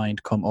in my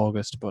mind come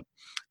August. But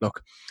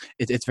look,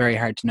 it's very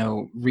hard to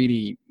know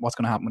really what's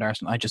going to happen with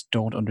Arsenal. I just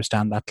don't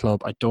understand that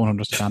club. I don't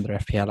understand their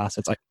FPL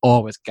assets. I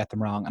always get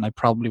them wrong, and I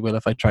probably will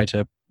if I try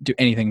to do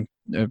anything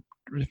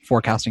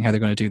forecasting how they're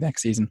going to do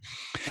next season.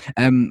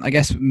 I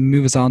guess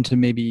move us on to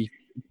maybe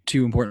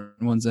 2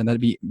 important ones, and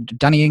that'd be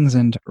Danny Ings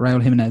and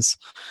Raul Jimenez.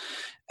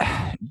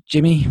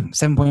 Jimmy,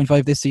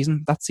 7.5 this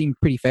season. That seemed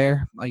pretty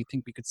fair. I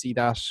think we could see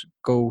that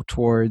go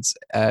towards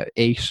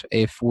 8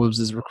 if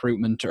Wolves'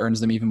 recruitment earns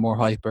them even more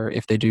hype, or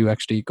if they do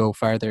actually go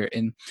farther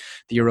in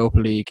the Europa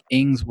League.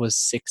 Ings was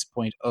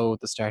 6.0 at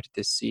the start of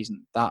this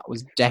season. That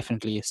was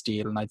definitely a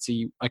steal, and I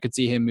could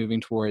see him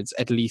moving towards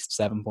at least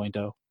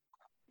 7.0.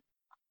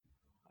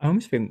 I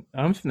almost think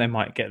they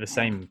might get the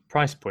same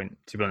price point,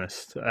 to be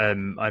honest.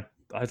 I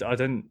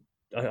don't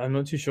I'm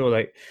not too sure.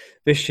 Like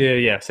this year,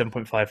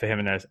 7.5 for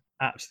Jimenez,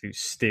 absolute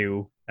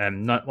steal.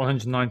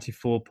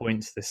 194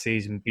 points this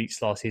season,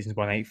 beats last season's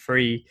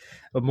 183.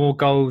 But more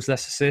goals,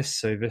 less assists.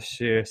 So this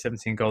year,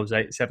 17 goals,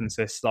 7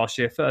 assists. Last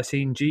year,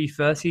 13G,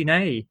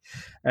 13A.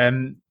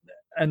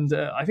 And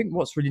I think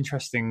what's really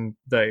interesting,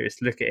 though, is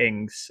to look at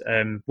Ings.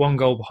 1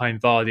 goal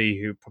behind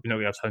Vardy, who probably not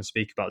going to have time to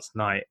speak about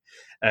tonight,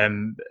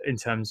 in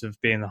terms of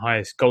being the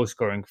highest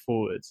goal-scoring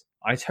forward.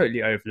 I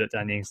totally overlooked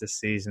Danny Ings this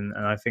season,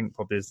 and I think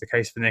probably is the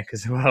case for Nick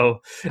as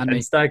well.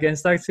 And Stag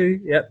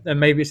too. Yep. And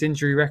maybe it's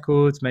injury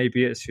records.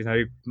 Maybe it's,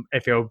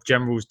 FPL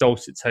General's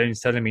dulcet tones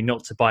telling me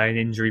not to buy an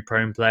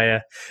injury-prone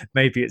player.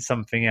 Maybe it's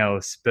something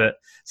else. But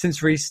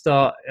since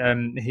restart,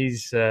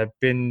 he's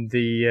been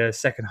the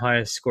second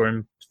highest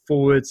scoring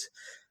forward,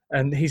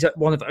 and he's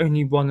one of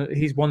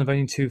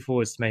only 2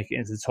 forwards to make it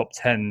into the top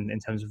 10 in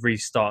terms of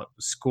restart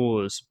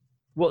scores.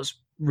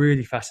 What's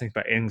really fascinating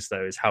about Ings,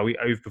 though, is how he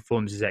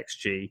overperforms his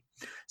XG.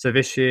 So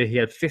this year he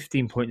had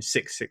 15.66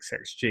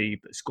 XG,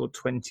 but scored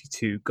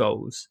 22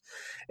 goals.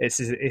 It's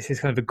his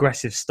kind of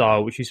aggressive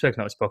style, which we've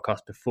spoken about this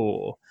podcast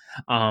before,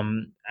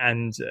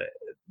 and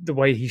the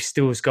way he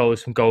steals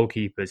goals from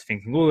goalkeepers,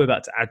 thinking all the way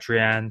back to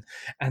Adrian,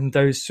 and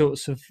those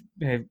sorts of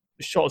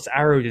shots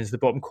arrowed into the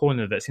bottom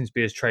corner that seems to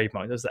be his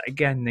trademark. Does that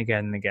again and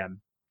again and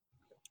again.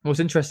 What's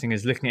interesting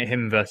is looking at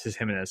him versus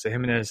Jimenez. So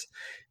Jimenez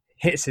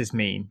hits his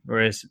mean,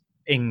 whereas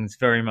Ings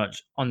very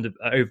much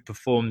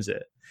overperforms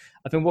it.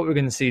 I think what we're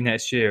going to see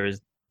next year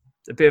is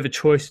a bit of a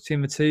choice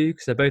between the two,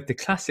 because they're both the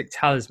classic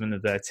talisman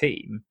of their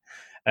team.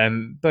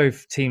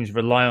 Both teams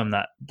rely on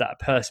that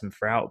person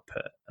for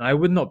output, and I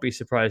would not be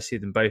surprised to see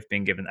them both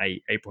being given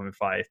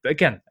 8.5. But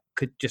again,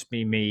 could just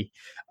be me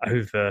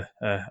over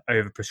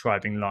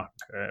prescribing luck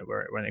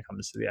when it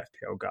comes to the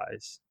FPL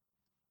guys.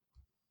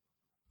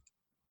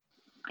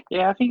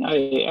 Yeah, I think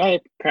I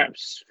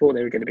perhaps thought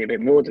they were going to be a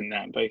bit more than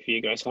that, both of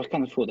you guys. I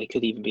kind of thought they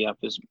could even be up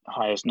as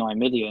high as 9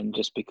 million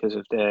just because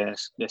of their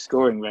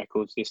scoring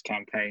records this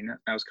campaign.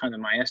 That was kind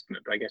of my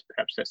estimate, but I guess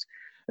perhaps that's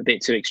a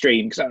bit too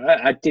extreme, because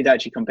I did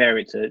actually compare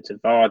it to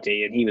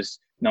Vardy, and he was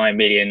 9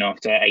 million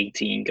after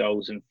 18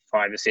 goals and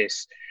 5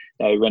 assists.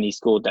 Though when he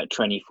scored that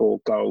 24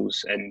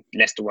 goals and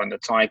Leicester won the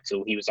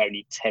title, he was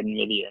only 10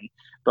 million.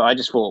 But I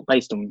just thought,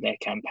 based on their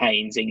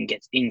campaigns,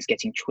 Ings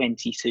getting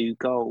 22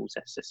 goals.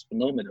 That's just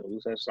phenomenal.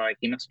 So it's like,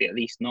 he must be at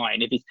least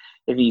 9.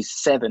 If he's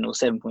 7 or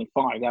 7.5,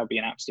 that would be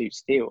an absolute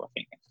steal, I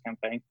think, next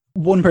campaign.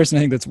 One person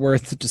I think that's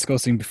worth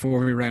discussing before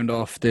we round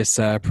off this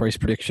price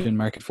prediction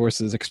market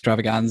forces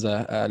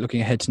extravaganza, looking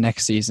ahead to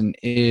next season,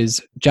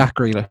 is Jack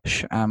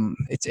Grealish.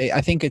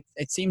 I think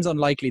it seems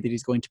unlikely that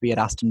he's going to be at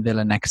Aston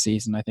Villa next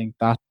season. I think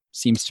that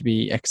seems to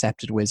be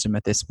accepted wisdom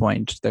at this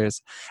point. There's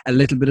a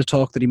little bit of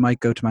talk that he might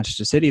go to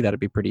Manchester City.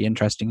 That'd be pretty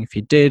interesting if he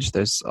did.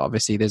 There's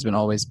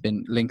always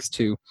been links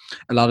to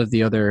a lot of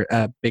the other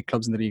big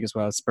clubs in the league as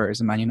well,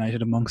 Spurs and Man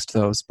United amongst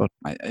those. But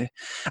I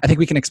think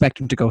we can expect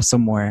him to go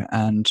somewhere.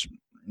 And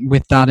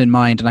with that in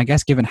mind, and I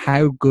guess given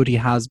how good he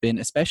has been,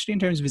 especially in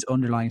terms of his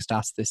underlying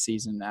stats this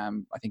season,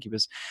 I think he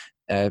was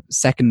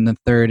second and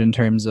third in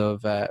terms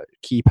of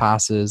key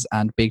passes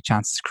and big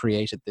chances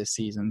created this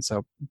season.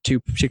 So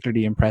 2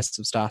 particularly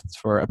impressive stats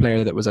for a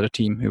player that was at a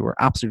team who were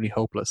absolutely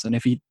hopeless. And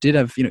if he did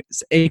have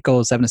 8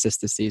 goals, 7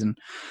 assists this season,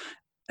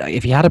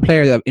 if he had a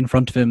player in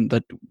front of him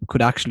that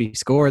could actually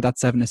score, that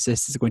 7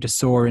 assists is going to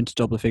soar into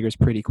double figures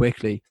pretty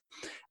quickly.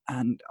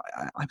 And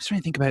I was trying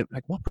to think about,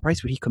 like, what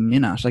price would he come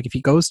in at? Like, if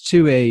he goes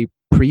to a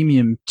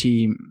premium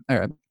team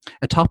or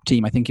a top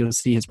team, I think you'll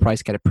see his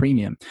price get a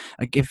premium.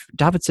 Like, if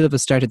David Silva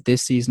started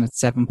this season at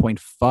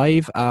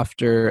 7.5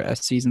 after a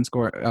season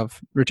score of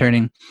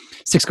returning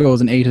 6 goals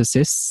and 8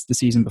 assists the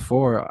season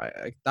before,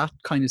 that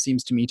kind of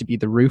seems to me to be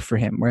the roof for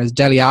him. Whereas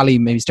Dele Alli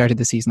maybe started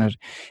the season at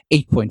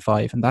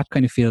 8.5, and that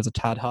kind of feels a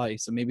tad high.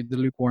 So maybe the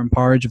lukewarm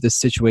porridge of this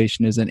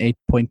situation is an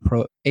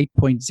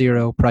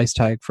 8.0 price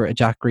tag for a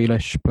Jack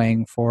Grealish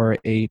playing for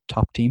a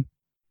top team.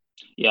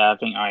 Yeah, I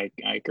think I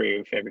agree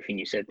with everything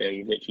you said there.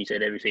 You literally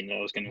said everything that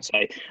I was going to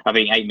say. I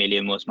think 8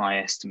 million was my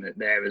estimate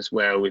there as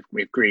well with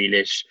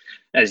Grealish.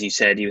 As you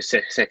said, he was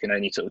second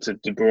only sort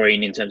of to De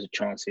Bruyne in terms of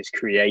chances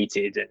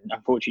created. And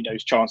unfortunately,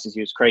 those chances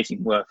he was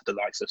creating were for the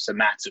likes of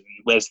Samatta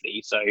and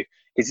Wesley. So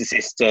his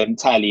assist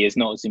tally is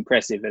not as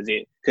impressive as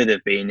it could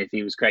have been if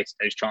he was creating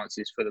those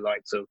chances for the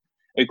likes of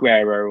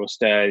Aguero or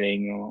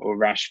Sterling or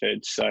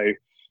Rashford. So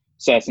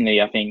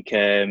certainly, I think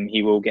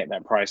he will get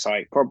that price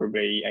hike,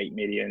 probably 8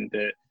 million.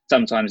 But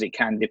sometimes it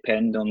can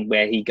depend on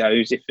where he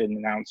goes. If an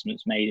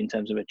announcement's made in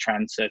terms of a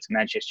transfer to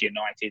Manchester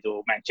United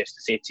or Manchester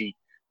City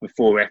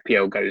before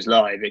FPL goes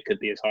live, it could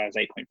be as high as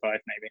 8.5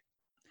 maybe.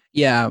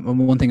 Yeah,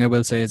 one thing I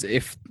will say is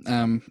if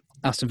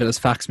Aston Villa's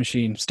fax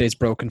machine stays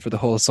broken for the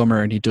whole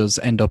summer and he does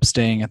end up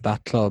staying at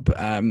that club.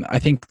 I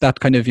think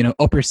that kind of,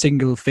 upper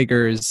single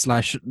figures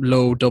 /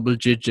 low double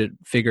digit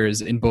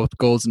figures in both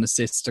goals and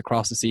assists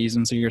across the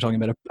season. So you're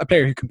talking about a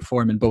player who can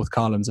perform in both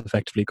columns,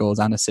 effectively goals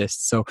and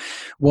assists. So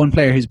one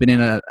player who's been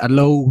in a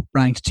low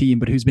ranked team,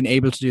 but who's been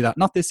able to do that,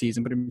 not this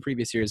season, but in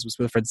previous years, was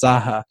Wilfred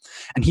Zaha.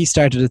 And he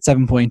started at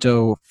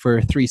 7.0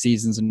 for 3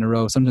 seasons in a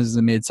row, sometimes as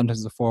a mid, sometimes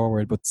as a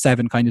forward, but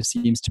 7 kind of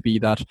seems to be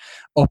that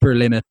upper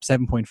limit.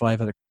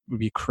 7.5 would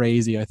be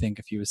crazy, I think,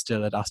 if he was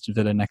still at Aston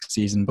Villa next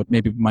season, but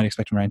maybe we might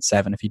expect him around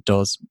 7 if he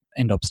does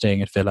end up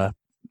staying at Villa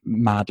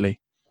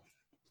madly.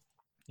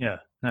 Yeah,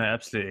 no,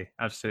 absolutely.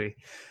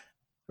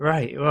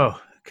 Right,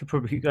 well, could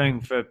probably keep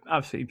going for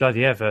absolutely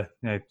bloody ever.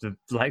 The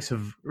likes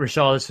of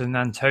Richarlison,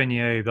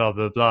 Antonio, blah,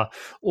 blah, blah,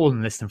 all in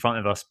the list in front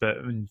of us. But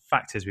in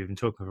fact is, we've been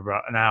talking for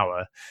about an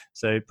hour.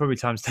 So probably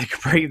time to take a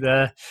break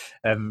there.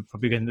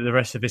 Probably going to, the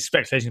rest of this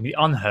speculation will be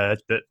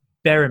unheard, but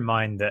bear in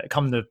mind that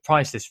come the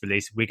price list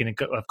release, I've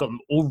got them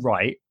all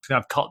right.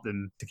 I've cut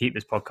them to keep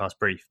this podcast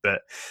brief,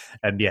 but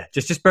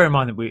just bear in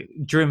mind that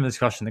during the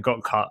discussion that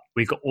got cut,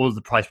 we got all of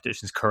the price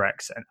predictions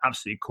correct and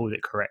absolutely called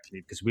it correctly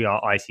because we are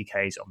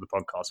ITKs of the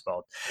podcast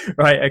world.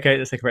 Right, okay,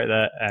 let's take a break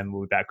there, and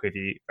we'll be back with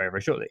you very,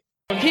 very shortly.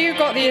 Who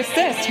got the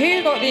assist?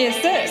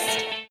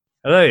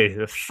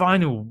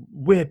 Hello,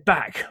 we're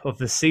back of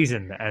the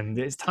season, and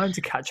it's time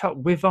to catch up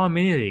with our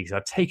mini leagues.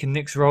 I've taken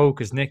Nick's role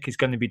because Nick is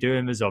going to be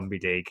doing the Zombie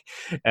League.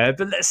 But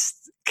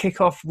let's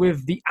kick off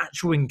with the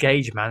actual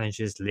Engage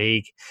Managers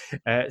League.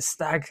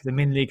 Stag, the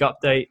mini league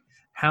update.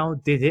 How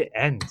did it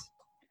end?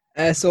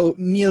 So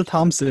Neil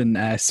Thompson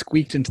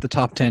squeaked into the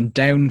top 10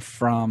 down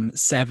from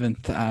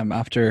 7th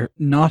after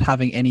not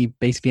having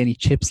basically any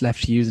chips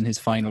left to use in his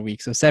final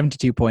week. So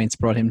 72 points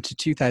brought him to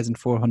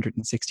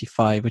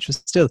 2,465, which was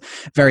still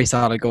very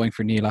solid going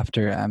for Neil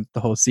after the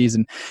whole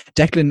season.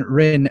 Declan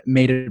Rinn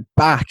made it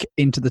back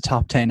into the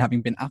top 10,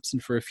 having been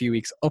absent for a few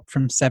weeks, up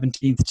from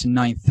 17th to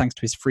 9th thanks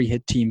to his free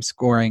hit team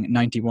scoring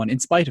 91 in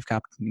spite of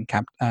captain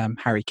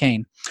Harry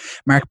Kane.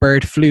 Mark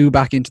Bird flew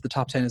back into the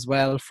top 10 as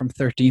well from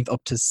 13th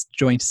up to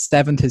joint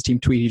 7th. His team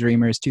Tweety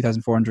Dreamers,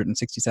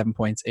 2,467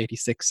 points,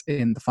 86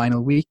 in the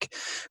final week.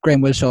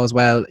 Graham Wilshaw as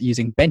well,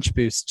 using bench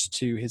boost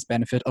to his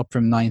benefit, up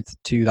from 9th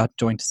to that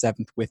joint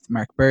 7th with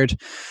Mark Bird.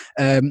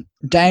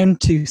 Down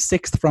to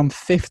 6th from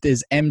 5th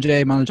is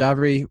MJ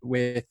Maljavri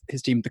with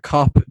his team The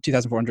Cop,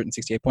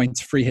 2,468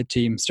 points. Free hit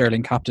team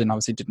Sterling captain,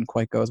 obviously didn't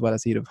quite go as well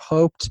as he'd have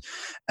hoped.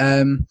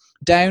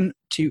 Down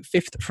to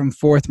 5th from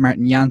 4th,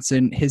 Martin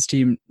Janssen, his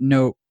team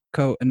No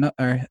Co Enough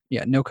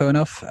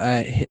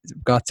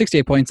got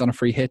 68 points on a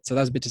free hit, so that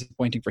was a bit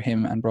disappointing for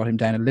him and brought him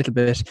down a little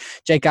bit.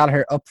 Jake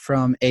Gallagher up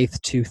from 8th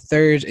to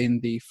 3rd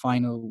in the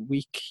final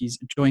week. He's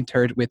joined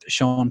 3rd with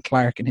Sean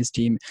Clark and his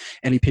team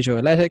Eli Peugeot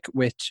Athletic,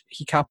 which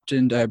he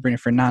captained Bruno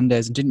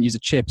Fernandes and didn't use a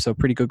chip, so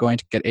pretty good going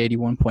to get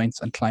 81 points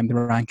and climb the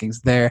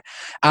rankings there.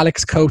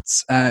 Alex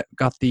Coates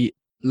got the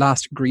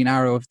last green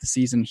arrow of the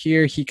season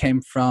here. He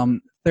came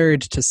from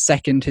 3rd to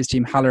 2nd. His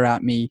team Holler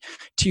at Me,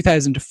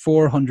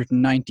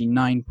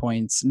 2,499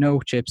 points. No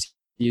chips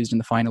used in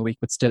the final week,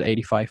 but still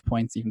 85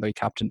 points, even though he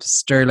captained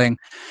Sterling.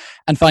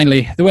 And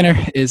finally, the winner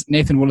is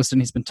Nathan Wollaston.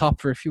 He's been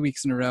top for a few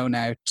weeks in a row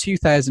now.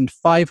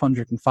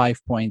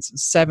 2,505 points,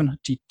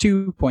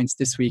 72 points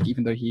this week,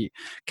 even though he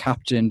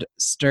captained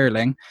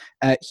Sterling.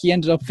 He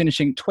ended up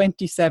finishing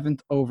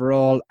 27th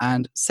overall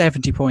and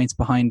 70 points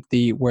behind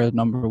the world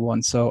number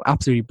 1. So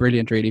absolutely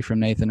brilliant, really, from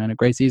Nathan, and a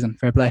great season.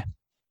 Fair play.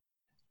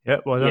 Yeah,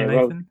 well done,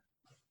 Nathan.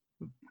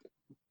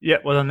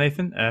 Well done,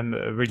 Nathan.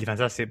 A really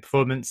fantastic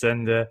performance,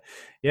 and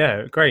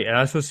great. And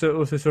I also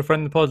saw a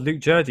friend of the pod, Luke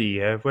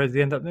Jurdy. Where did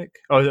he end up, Nick?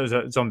 Oh, that was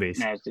Zombies.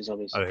 No, it's the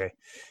Zombies. Okay.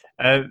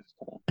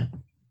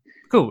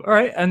 Cool. All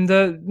right. And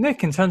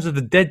Nick, in terms of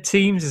the dead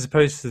teams as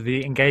opposed to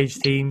the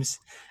engaged teams,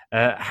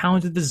 how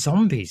did the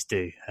Zombies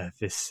do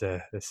this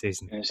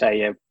season? I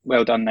say,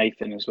 well done,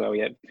 Nathan, as well.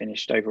 Yeah,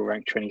 finished overall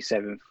ranked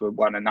 27th,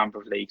 won a number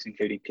of leagues,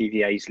 including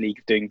PVA's League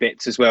of Doing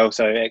Bits as well.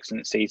 So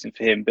excellent season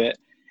for him. But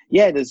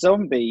yeah, the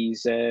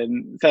Zombies,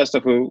 first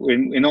off,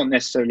 we're not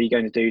necessarily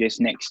going to do this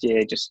next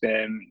year. Just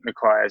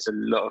requires a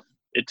lot of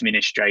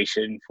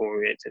administration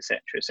for it,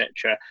 etc.,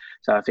 etc.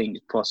 So I think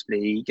it's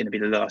possibly going to be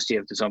the last year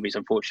of the Zombies,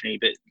 unfortunately.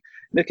 But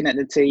looking at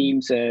the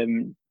teams,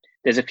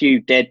 there's a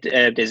few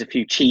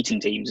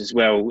cheating teams as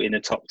well in the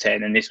top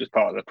 10, and this was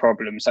part of the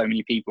problem. So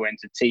many people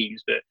entered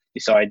teams but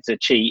decided to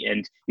cheat,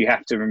 and you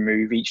have to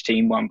remove each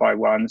team one by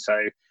one. So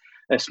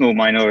a small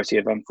minority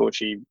have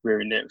unfortunately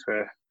ruined it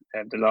for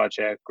the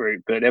larger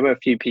group. But there were a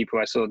few people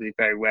I saw did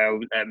very well.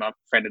 My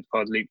friend of the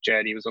pod, Luke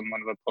Jurdy, was on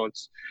one of the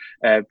pods.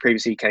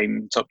 Previously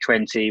came top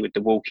 20 with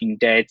The Walking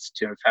Dead,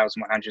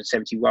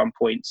 2,171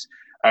 points,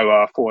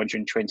 OR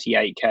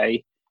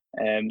 428k.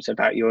 So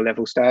about your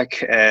level,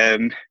 Stack.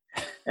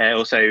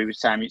 Also,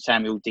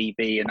 Samuel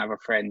DB, another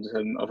friend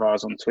of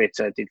ours on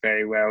Twitter, did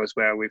very well as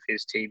well with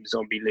his team,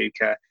 Zombie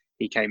Luca.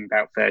 He came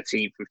about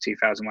 13th with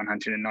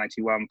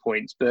 2,191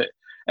 points. But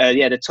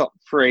the top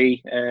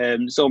 3,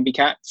 Zombie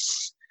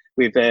Cats,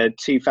 with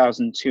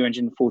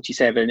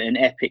 2,247, and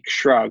Epic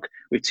Shrug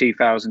with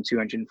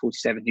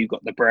 2,247, who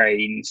got the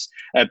brains.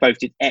 Both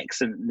did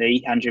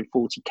excellently,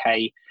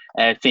 140k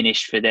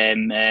finish for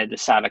them. The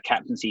Salah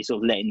captaincy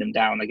sort of letting them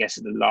down, I guess,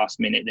 at the last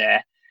minute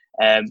there.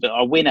 But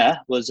our winner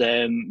was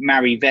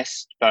Mari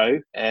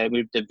Vespo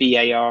with the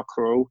VAR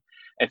crawl.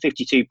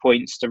 52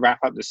 points to wrap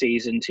up the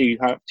season,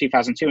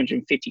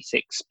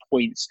 2,256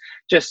 points,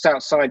 just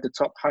outside the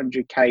top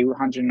 100k,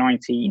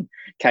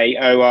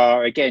 119k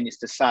OR. Again, it's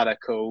the Salah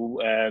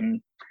call.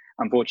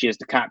 Unfortunately, as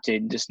the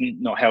captain, just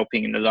not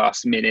helping in the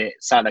last minute.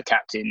 Salah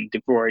captain, De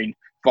Bruyne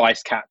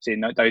vice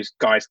captain. Those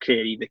guys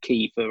clearly the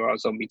key for our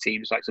zombie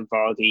teams like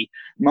Vardy,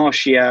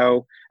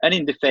 Martial, and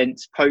in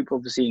defence, Pope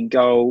obviously in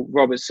goal,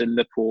 Robertson,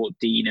 Laporte,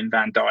 Dean, and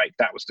Van Dijk.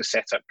 That was the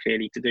setup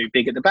clearly to do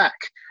big at the back.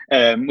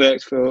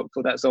 Worked for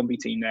that zombie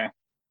team there.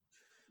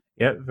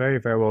 Yeah, very,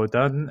 very well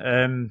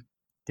done.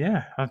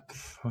 Yeah,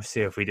 we'll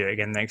see if we do it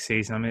again next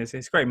season. I mean, it's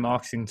a great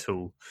marketing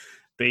tool,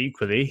 but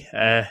equally,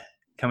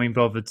 can we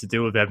bother to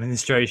deal with the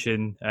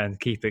administration and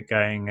keep it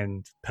going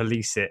and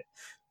police it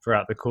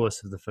throughout the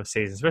course of the first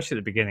season, especially at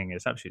the beginning?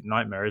 It's an absolute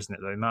nightmare, isn't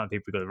it? The amount of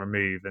people we've got to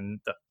remove, and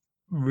the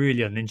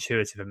really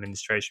unintuitive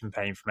administration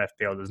paying from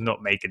FPL does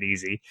not make it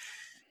easy.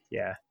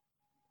 Yeah,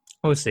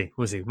 we'll see.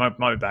 Might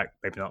be back,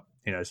 maybe not.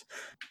 Who knows?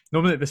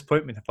 Normally at this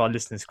point we have our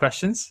listeners'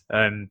 questions,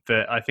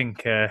 but I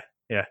think,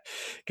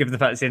 given the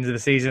fact it's the end of the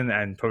season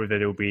and probably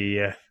that it'll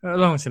be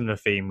along a similar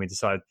theme, we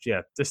decided,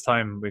 this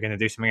time we're going to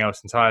do something else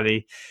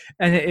entirely,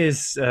 and it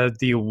is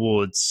the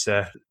awards.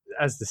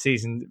 As the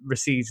season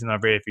recedes in our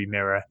rearview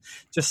mirror,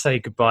 just say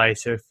goodbye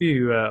to a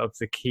few of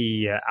the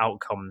key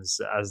outcomes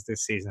as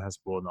this season has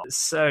borne on.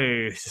 So,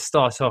 to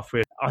start off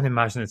with,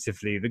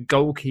 unimaginatively, the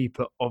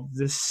goalkeeper of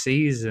the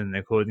season,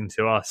 according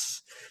to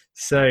us.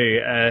 So,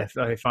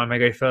 if I may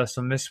go first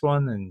on this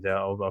one, and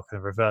I'll kind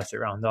of reverse it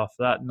around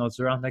after that,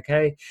 nods around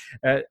okay.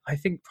 I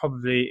think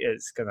probably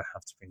it's going to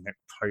have to be Nick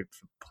Pope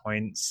for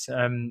points.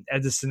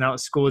 Ederson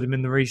outscored him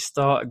in the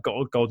restart, got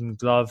a golden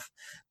glove,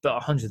 but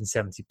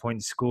 170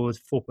 points scored,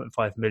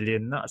 4.5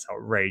 million. That's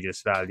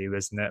outrageous value,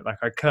 isn't it? Like,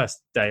 I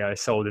cursed the day I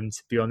sold him,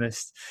 to be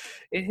honest.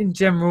 In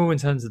general, in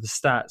terms of the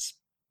stats,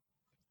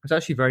 it was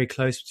actually very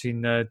close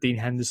between Dean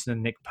Henderson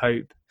and Nick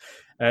Pope.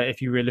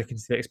 If you really look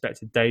into the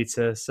expected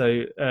data.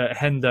 So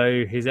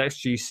Hendo, his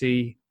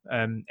XGC,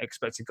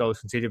 expected goals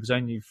conceded,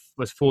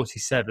 was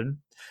 47.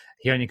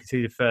 He only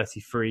conceded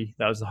 33.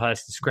 That was the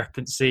highest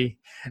discrepancy.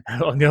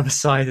 On the other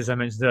side, as I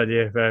mentioned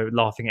earlier,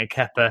 laughing at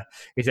Kepa,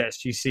 his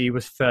XGC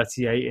was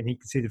 38 and he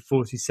conceded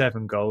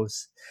 47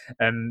 goals.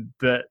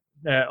 But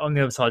on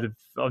the other side to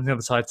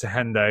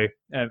Hendo,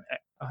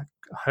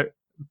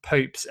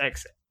 Pope's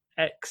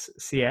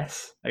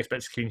XCS,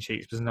 expected clean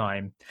sheets, was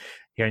 9.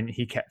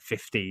 He kept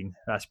 15.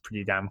 That's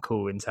pretty damn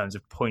cool in terms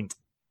of point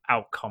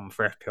outcome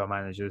for FPL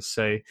managers.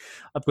 So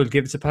I've got to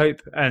give it to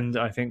Pope, and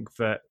I think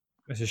that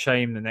it's a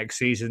shame that next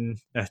season,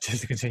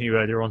 just to continue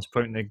earlier on to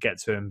point and get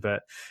to him,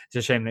 but it's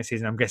a shame next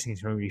season. I'm guessing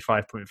it's going to be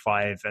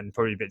 5.5 and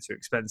probably a bit too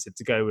expensive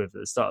to go with at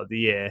the start of the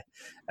year.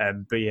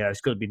 But yeah,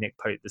 it's got to be Nick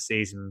Pope this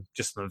season,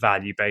 just on a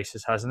value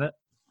basis, hasn't it?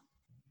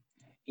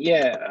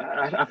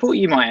 Yeah, I thought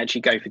you might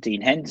actually go for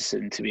Dean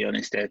Henderson, to be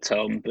honest, there,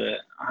 Tom. But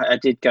I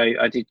did go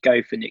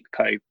for Nick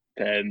Pope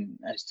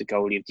as the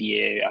goalie of the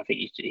year. I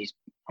think he's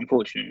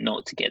unfortunate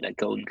not to get that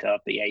golden glove,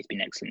 but yeah, he's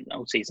been excellent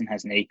all season,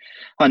 hasn't he?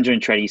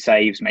 120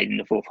 saves, made him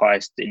the 4th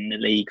highest in the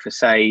league for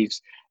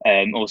saves.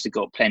 Also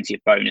got plenty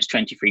of bonus,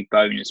 23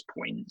 bonus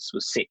points,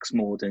 was 6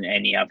 more than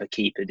any other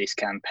keeper this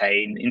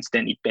campaign.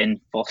 Incidentally, Ben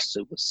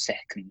Foster was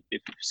 2nd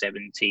with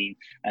 17,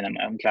 and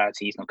I'm glad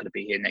he's not going to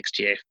be here next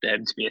year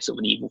to be a sort of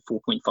an evil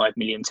 4.5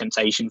 million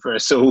temptation for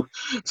us all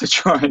to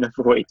try and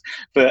avoid.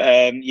 But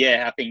I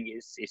think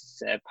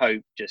it's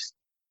Pope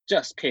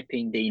just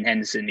pipping Dean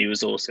Henderson, who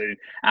was also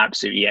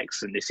absolutely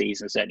excellent this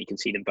season. Certainly can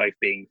see them both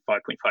being 5.5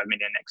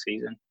 million next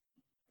season.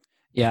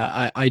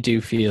 Yeah, I do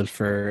feel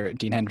for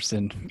Dean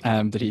Henderson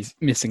that he's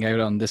missing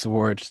out on this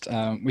award.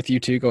 With you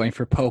two going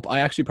for Pope, I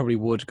actually probably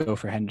would go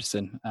for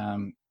Henderson.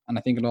 And I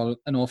think an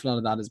awful lot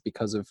of that is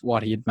because of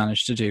what he had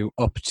managed to do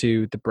up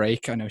to the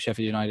break. I know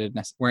Sheffield United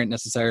weren't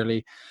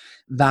necessarily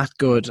that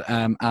good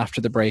after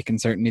the break, and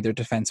certainly their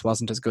defence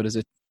wasn't as good as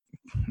it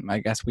I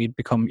guess we'd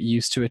become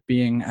used to it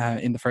being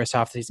in the first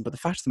half of the season. But the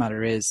fact of the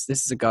matter is,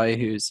 this is a guy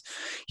he's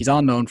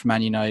on loan from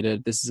Man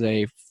United. This is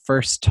a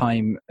first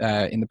time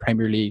in the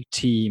Premier League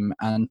team,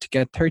 and to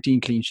get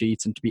 13 clean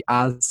sheets and to be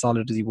as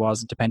solid as he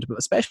was and dependable,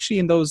 especially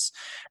in those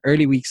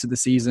early weeks of the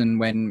season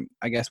when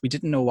I guess we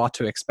didn't know what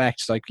to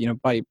expect. Like, you know,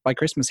 by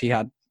Christmas he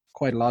had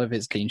quite a lot of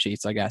his clean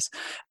sheets, I guess,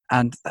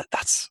 and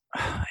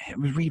it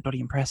was really bloody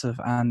impressive.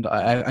 And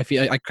I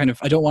feel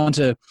I don't want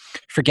to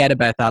forget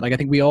about that. Like, I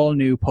think we all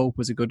knew Pope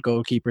was a good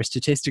goalkeeper.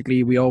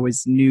 Statistically, we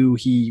always knew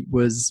he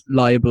was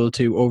liable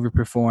to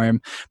overperform.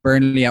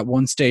 Burnley at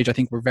one stage, I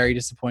think, were very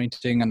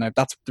disappointing, and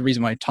that's the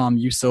reason why, Tom,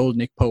 you sold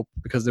Nick Pope,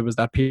 because there was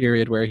that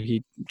period where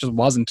he just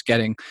wasn't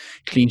getting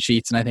clean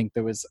sheets, and I think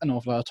there was an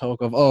awful lot of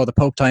talk of, the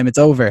Pope time, it's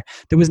over.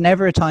 There was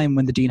never a time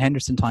when the Dean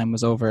Henderson time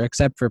was over,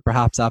 except for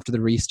perhaps after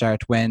the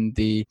restart when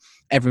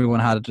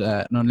everyone had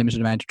an limited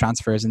amount of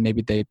transfers and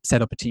maybe they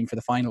set up a team for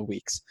the final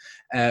weeks.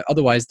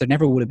 Otherwise, there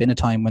never would have been a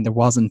time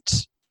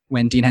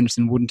when Dean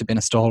Henderson wouldn't have been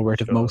a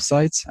stalwart of most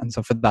sides. And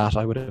so for that,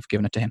 I would have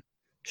given it to him.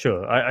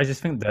 Sure. I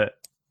just think that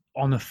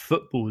on a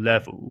football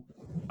level,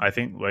 I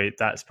think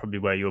that's probably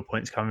where your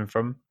point's coming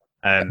from.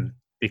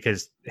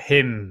 Because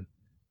him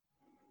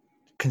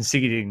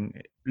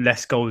conceding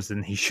less goals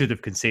than he should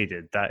have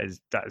conceded, that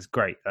is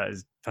great. That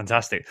is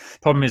fantastic.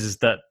 Problem is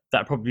that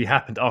probably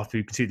happened after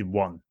he conceded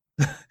one.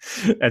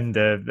 And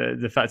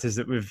the fact is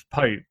that with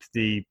Pope,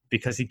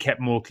 because he kept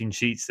more clean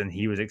sheets than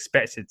he was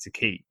expected to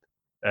keep,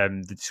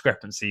 the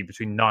discrepancy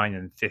between 9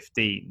 and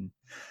 15,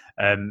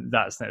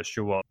 that's an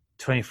extra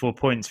 24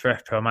 points for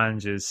FPL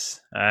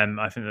managers. I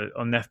think that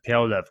on the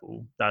FPL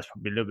level, that's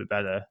probably a little bit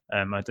better.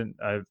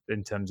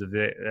 In terms of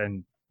it,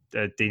 and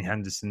Dean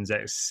Henderson's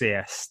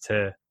XCS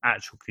to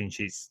actual clean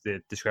sheets,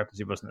 the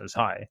discrepancy wasn't as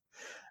high.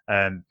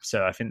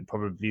 So I think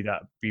probably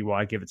that'd be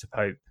why I give it to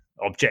Pope.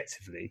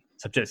 Objectively,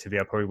 subjectively,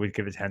 I probably would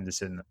give it to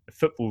Henderson. For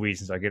football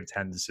reasons, I give it to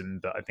Henderson,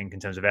 but I think in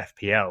terms of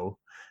FPL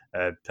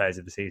players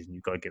of the season,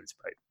 you've got to give it to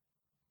Pope.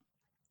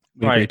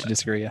 We agree to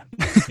disagree, yeah.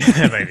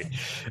 Maybe.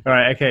 All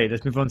right, okay,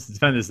 let's move on to the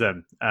defenders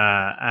then.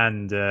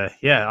 I'm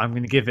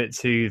going to give it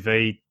to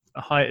the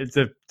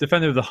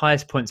defender with the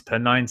highest points per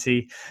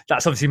 90.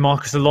 That's obviously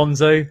Marcos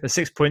Alonso, a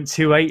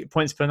 6.28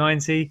 points per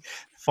 90,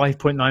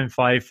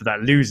 5.95 for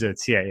that loser,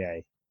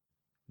 TAA.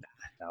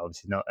 No,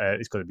 obviously not.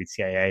 It's got to be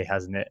TAA,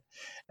 hasn't it?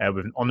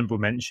 With an honourable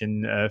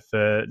mention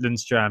for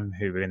Lundstram,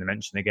 who we're going to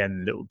mention again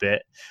in a little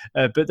bit.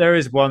 But there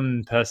is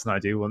one person I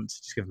do want to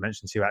just give a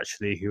mention to,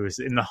 actually, who is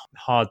in the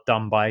hard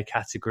done by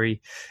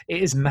category.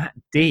 It is Matt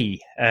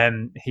D.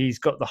 He's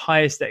got the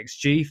highest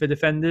XG for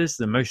defenders,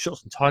 the most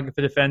shots on target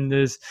for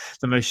defenders,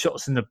 the most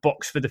shots in the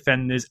box for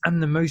defenders,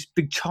 and the most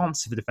big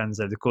chances for defenders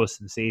over the course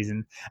of the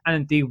season. And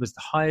indeed was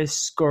the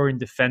highest scoring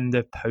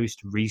defender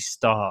post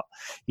restart.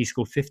 He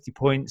scored 50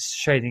 points,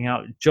 shading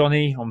out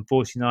Johnny on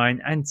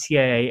 49, and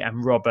TAA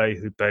and Robbo,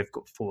 who both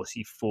got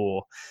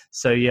 44.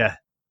 So yeah,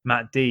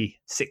 Matt D,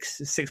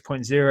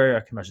 6.0. I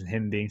can imagine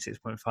him being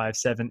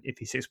 6.57. If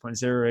he's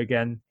 6.0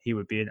 again, he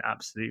would be an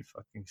absolute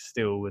fucking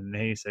steal, wouldn't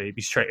he? So he'd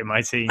be straight in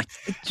my team.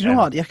 Do you know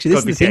what? Actually,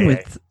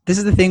 this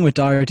is the thing with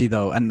Doherty,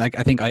 though, and like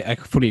I think I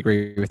fully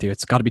agree with you.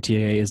 It's got to be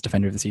TAA as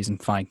defender of the season.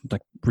 Fine,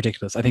 like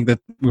ridiculous. I think that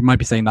we might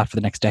be saying that for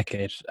the next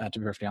decade, to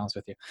be perfectly honest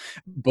with you.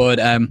 But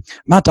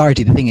Matt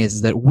Doherty, the thing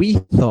is that we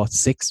thought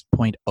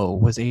 6.0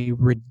 was a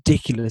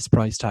ridiculous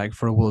price tag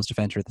for a Wolves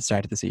defender at the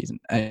start of the season.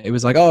 It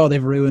was like, oh,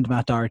 they've ruined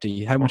Matt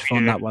Doherty. How much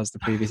fun that was the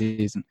previous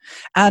season.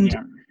 And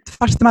the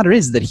fact of the matter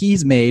is that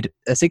he's made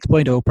a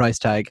 6.0 price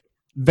tag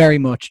very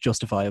much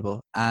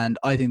justifiable, and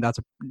I think that's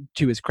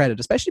to his credit,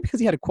 especially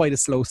because he had quite a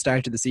slow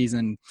start to the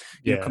season,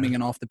 you know, coming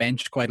in off the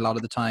bench quite a lot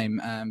of the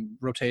time,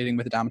 rotating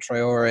with Adama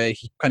Traore.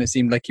 He kind of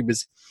seemed like he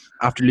was,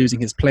 after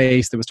losing his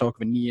place, there was talk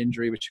of a knee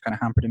injury which kind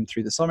of hampered him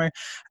through the summer,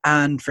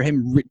 and for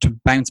him to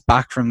bounce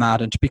back from that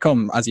and to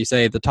become, as you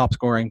say, the top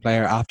scoring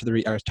player after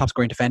or top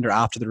scoring defender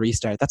after the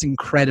restart, that's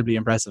incredibly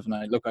impressive. And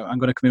I'm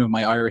going to come in with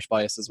my Irish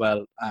bias as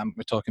well.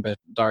 We're talking about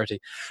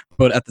Doherty,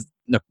 but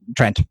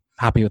Trent,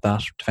 happy with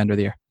that, defender of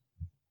the year.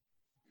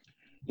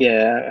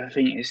 Yeah, I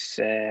think it's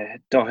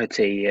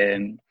Doherty.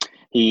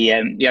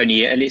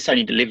 It's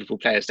only the Liverpool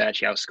players that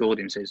actually outscored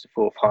him. So he's the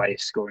fourth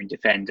highest scoring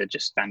defender,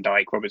 just Van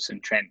Dijk, Robertson,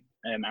 Trent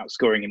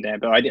outscoring him there.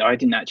 But I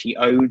didn't actually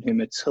own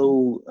him at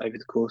all over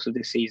the course of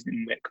this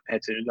season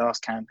compared to the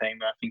last campaign,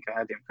 where I think I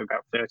had him for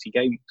about 30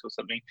 games or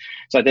something.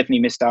 So I definitely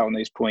missed out on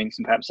those points,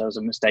 and perhaps that was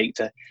a mistake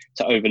to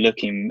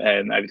overlook him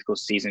over the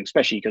course of the season,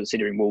 especially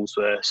considering Wolves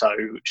were so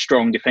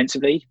strong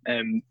defensively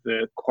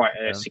for quite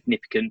a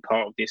significant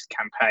part of this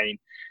campaign.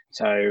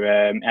 So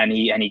and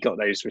he got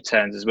those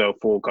returns as well,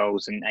 4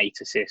 goals and 8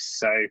 assists.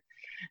 So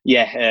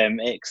yeah,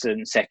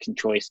 excellent second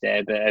choice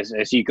there. But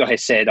as you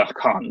guys said, I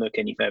can't look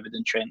any further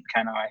than Trent,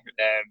 can I?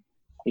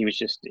 He was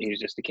just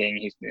the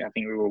king. I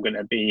think we're all going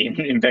to be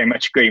in very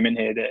much agreement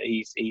here that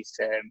he's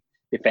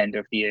defender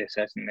of the year,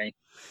 certainly.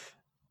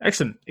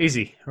 Excellent.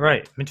 Easy.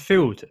 Right.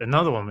 Midfield,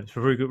 another one which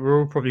we're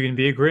all probably going to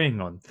be agreeing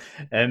on.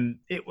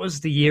 It was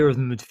the year of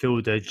the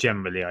midfielder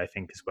generally, I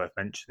think, is worth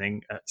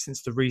mentioning.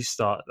 Since the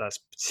restart, that's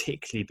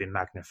particularly been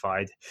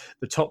magnified.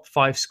 The top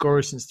 5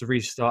 scorers since the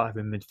restart have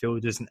been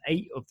midfielders, and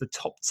 8 of the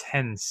top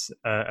 10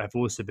 have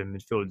also been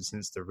midfielders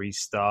since the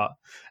restart.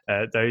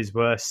 Those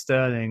were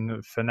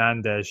Sterling,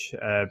 Fernandes,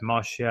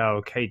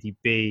 Martial,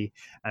 KDB,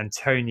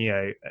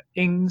 Antonio,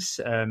 Ings,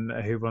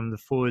 who won the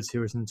forwards who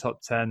was in the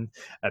top 10,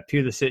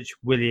 Pulisic,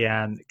 Willian,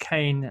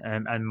 Kane,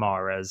 and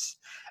Mahrez.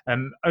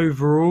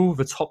 Overall,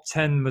 the top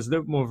 10 was a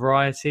little more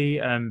variety,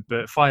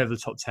 but 5 of the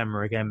top 10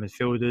 were again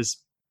midfielders.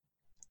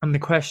 And the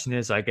question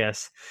is, I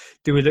guess,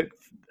 do we look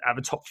at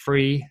the top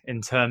 3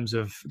 in terms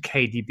of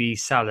KDB,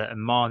 Salah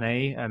and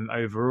Mane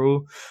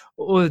overall?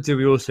 Or do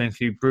we also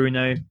include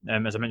Bruno?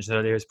 As I mentioned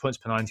earlier, his points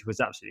per 90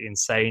 was absolutely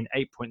insane,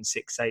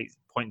 8.68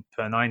 point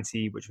per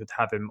 90, which would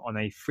have him on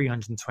a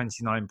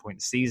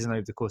 329-point season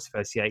over the course of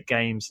 38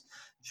 games.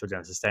 Surely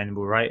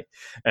unsustainable, right?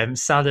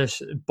 Salah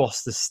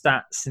bossed the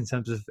stats in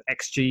terms of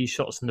XG,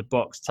 shots in the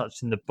box,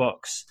 touch in the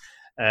box.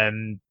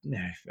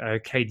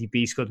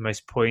 KDB scored the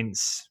most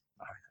points,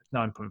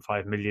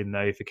 9.5 million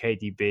though for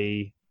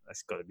KDB.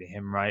 That's got to be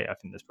him, right? I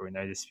think there's probably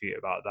no dispute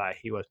about that.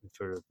 He was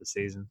midfielder of the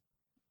season.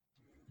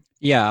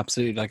 Yeah,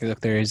 absolutely. Like, look,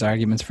 there is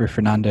arguments for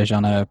Fernandes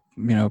on a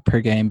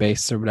per game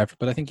basis or whatever,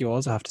 but I think you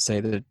also have to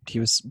say that he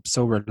was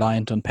so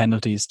reliant on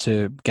penalties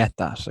to get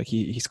that. Like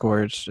he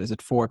scored,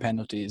 4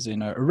 penalties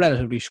in a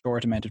relatively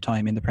short amount of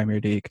time in the Premier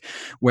League,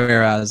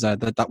 whereas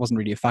that wasn't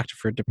really a factor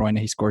for De Bruyne.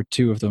 He scored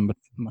 2 of them, but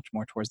much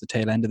more towards the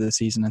tail end of the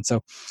season. And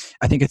so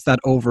I think it's that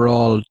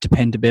overall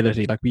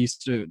dependability. Like we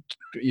used to,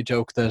 you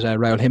joke that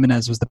Raul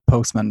Jimenez was the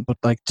postman, but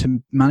like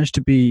to manage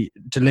to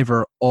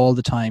deliver all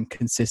the time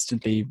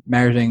consistently,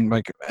 meriting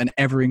like an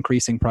ever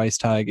increasing price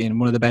tag in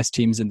one of the best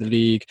teams in the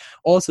league,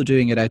 also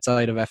doing it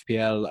outside of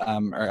FPL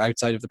or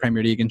outside of the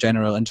Premier League in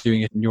general, and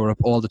doing it in Europe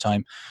all the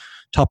time.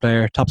 Top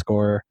player, top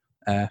scorer,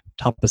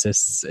 top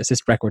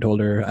assist record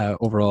holder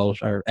overall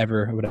or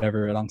ever or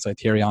whatever, alongside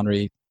Thierry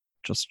Henry.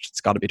 It's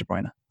got to be De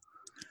Bruyne.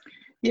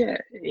 Yeah,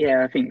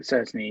 I think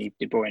certainly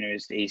De Bruyne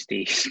is the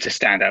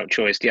standout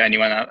choice. The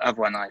only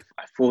other one I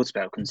thought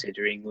about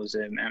considering was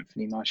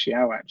Anthony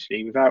Martial.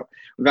 Actually, without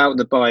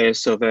the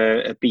bias of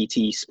a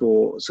BT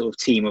Sport sort of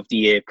Team of the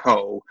Year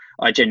poll,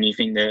 I genuinely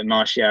think that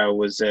Martial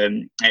was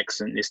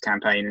excellent this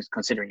campaign,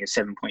 considering a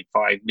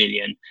 7.5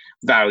 million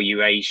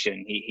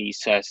valuation. He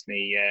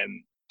certainly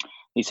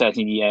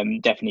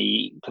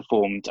definitely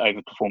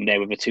overperformed there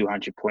with a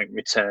 200-point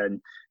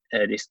return.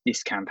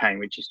 This campaign,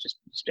 which is just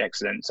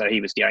excellent. So he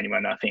was the only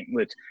one that I think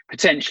would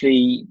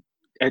potentially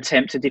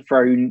attempt to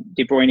dethrone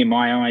De Bruyne in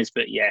my eyes.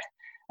 But yeah,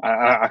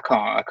 I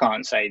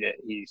can't say that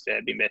he's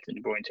been better than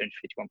De Bruyne.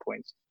 251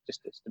 points,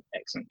 just an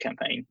excellent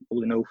campaign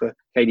all in all for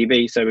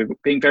KDB. So we're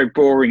being very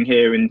boring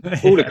here and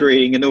all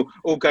agreeing and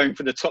all going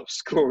for the top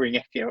scoring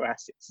FPL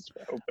assets as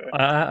well.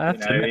 But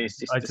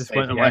I just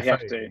went on my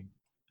phone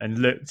and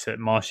looked at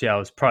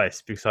Martial's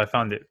price because I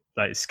found it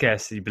like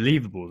scarcely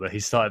believable that he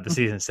started the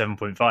season at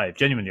 7.5.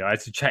 Genuinely, I had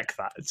to check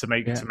that to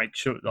make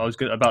sure. I was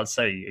about to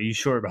say, are you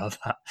sure about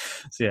that?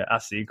 So yeah,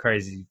 absolutely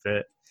crazy.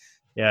 But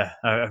yeah,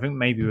 I think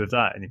maybe with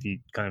that, and if you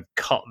kind of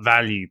cut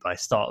value by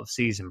start of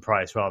season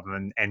price rather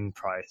than end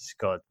price,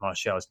 God,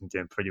 Martial's been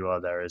doing pretty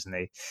well there, isn't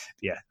he?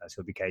 But yeah, that's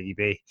going to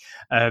be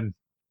KDB.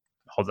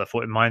 Hold that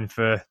thought in mind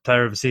for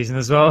player of the season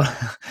as well.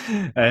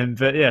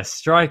 But yeah,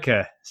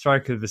 striker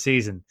of the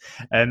season.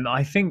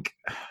 I think,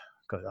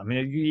 God, I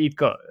mean, you've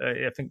got,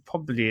 I think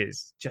probably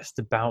it's just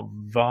about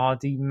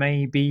Vardy,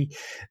 maybe.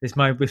 This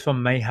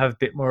one may have a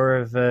bit more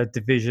of a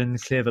division,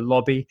 clear the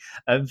lobby.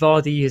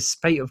 Vardy, his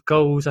spate of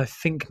goals, I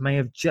think, may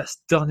have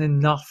just done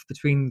enough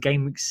between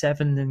game week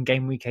 7 and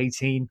game week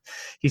 18.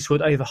 He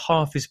scored over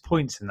half his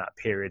points in that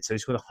period. So he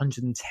scored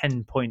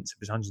 110 points of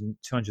his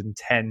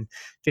 210,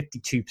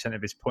 52%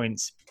 of his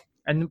points.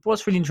 And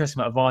what's really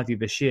interesting about Vardy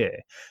this year,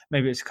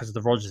 maybe it's because of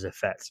the Rodgers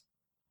effect,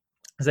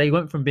 they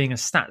went from being a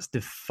stats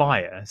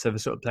defier, so the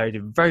sort of player who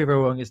did very,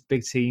 very well against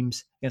big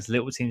teams, against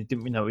little teams,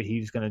 didn't really know what he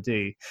was going to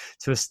do,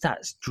 to a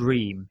stats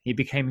dream. He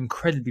became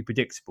incredibly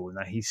predictable.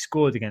 Now, he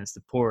scored against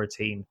the poorer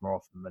teams more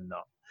often than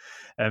not.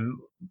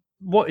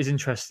 What is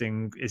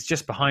interesting is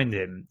just behind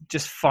him,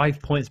 just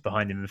 5 points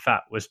behind him, in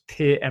fact, was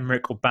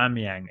Pierre-Emerick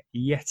Aubameyang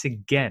yet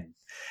again.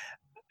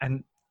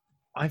 And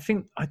I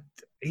think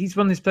he's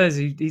one of these players,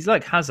 he's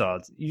like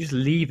Hazard. You just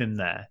leave him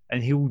there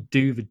and he will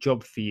do the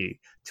job for you.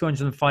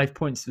 205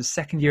 points. The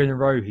second year in a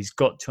row, he's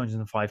got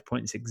 205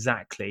 points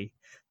exactly.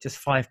 Just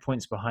 5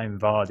 points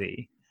behind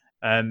Vardy.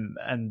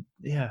 And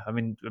yeah, I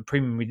mean, the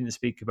premium we didn't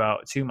speak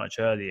about too much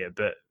earlier,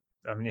 but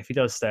I mean, if he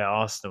does stay at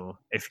Arsenal,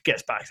 if he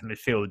gets back to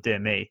midfield, dear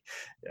me,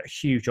 a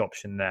huge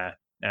option there.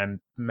 And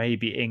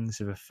maybe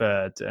Ings of a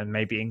third, and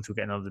maybe Ings will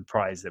get another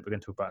prize that we're going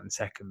to talk about in a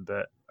second.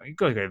 But you've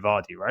got to go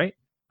Vardy, right?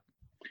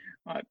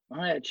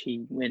 I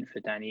actually went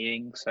for Danny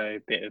Ings, so a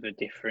bit of a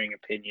differing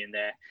opinion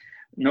there.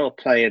 Not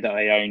a player that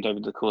I owned over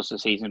the course of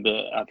the season,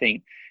 but I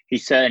think he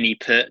certainly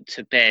put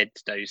to bed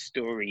those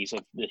stories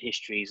of the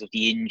histories of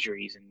the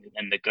injuries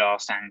and the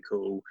glass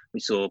ankle. We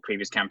saw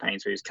previous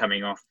campaigns where he was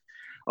coming off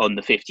on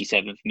the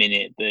 57th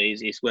minute, but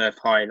it's worth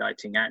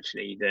highlighting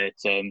actually that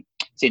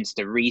since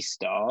the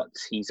restart,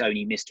 he's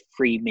only missed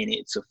 3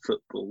 minutes of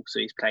football. So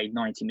he's played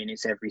 90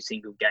 minutes every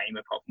single game,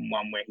 apart from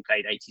one where he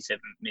played 87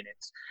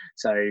 minutes.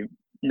 So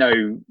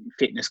no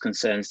fitness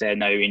concerns there,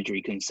 no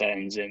injury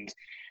concerns. And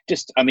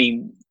just, I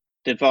mean,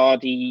 the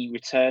Vardy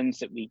returns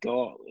that we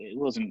got, I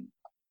wasn't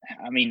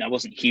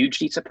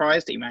hugely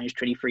surprised that he managed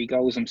 23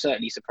 goals. I'm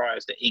certainly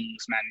surprised that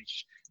Ings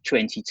managed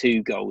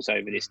 22 goals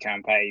over this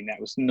campaign. That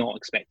was not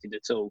expected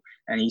at all.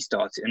 And he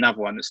started, another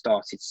one that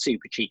started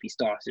super cheap. He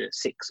started at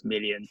 6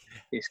 million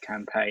this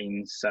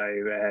campaign. So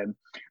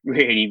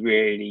really,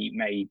 really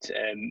made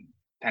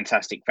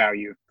fantastic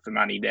value for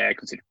money there,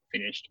 considering he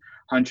finished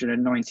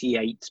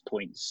 198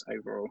 points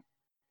overall.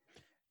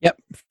 Yep,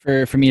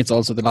 for me, it's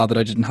also the lad that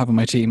I didn't have on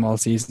my team all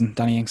season,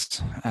 Danny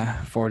Ings,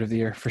 forward of the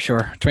year for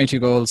sure. 22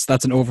 goals,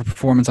 that's an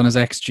overperformance on his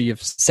XG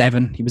of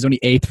 7. He was only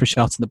 8th for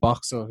shots in the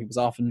box, so he was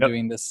often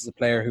doing this as a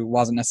player who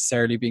wasn't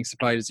necessarily being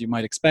supplied as you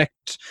might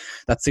expect.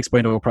 That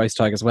 6.0 price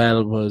tag as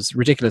well was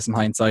ridiculous in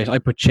hindsight. I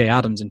put Che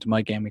Adams into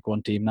my Game Week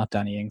 1 team, not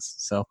Danny Ings,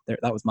 so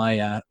that was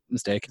my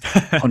mistake.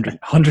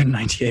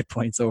 198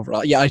 points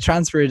overall. Yeah, I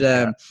transferred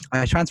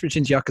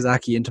Shinji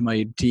Okazaki into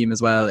my team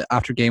as well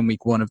after Game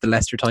Week 1 of the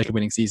Leicester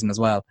title-winning season as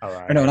well.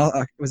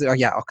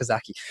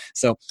 Okazaki.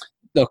 So,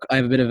 look, I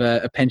have a bit of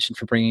a penchant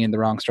for bringing in the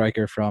wrong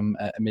striker from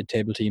a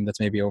mid-table team that's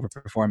maybe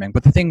overperforming.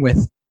 But the thing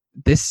with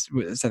this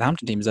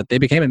Southampton team is that they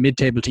became a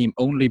mid-table team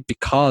only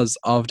because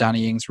of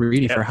Danny Ings,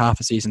 really, for half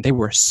a season. They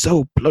were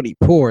so bloody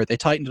poor. They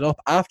tightened it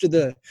up. After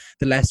the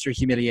Leicester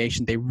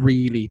humiliation, they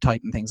really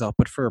tightened things up.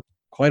 But for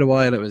quite a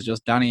while, it was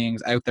just Danny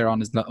Ings out there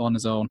on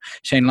his own.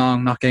 Shane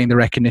Long not getting the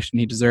recognition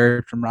he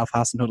deserved from Ralph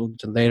Hasenhüttl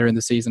until later in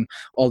the season.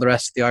 All the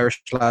rest of the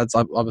Irish lads,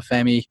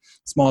 Obafemi,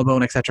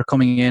 Smallbone, etc.,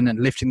 coming in and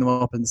lifting them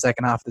up in the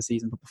second half of the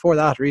season. But before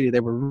that, really,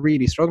 they were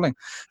really struggling.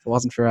 If it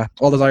wasn't for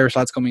all those Irish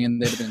lads coming in,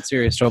 they'd have been in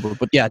serious trouble.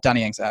 But yeah,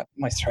 Danny Ings,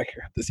 my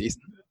striker of the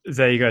season.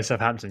 There you go,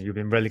 Southampton. You've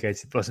been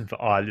relegated. It wasn't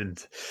for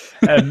Ireland.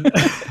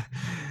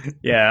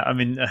 Yeah, I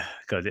mean,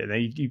 God,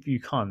 you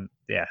can't.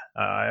 Yeah,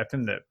 I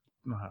think that.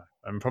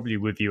 I'm probably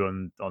with you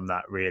on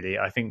that, really.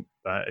 I think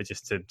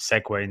just to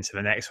segue into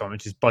the next one,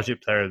 which is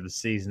budget player of the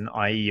season,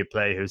 i.e. a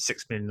player who's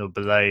 6 million or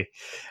below.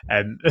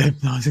 I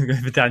was going to go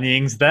for Danny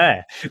Ings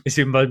there. It's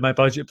my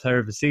budget player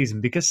of the season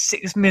because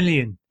 6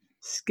 million,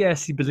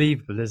 scarcely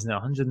believable, isn't it?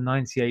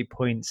 198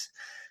 points.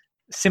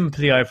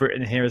 Simply, I've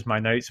written here as my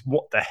notes,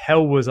 what the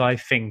hell was I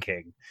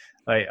thinking?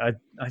 I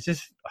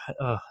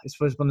it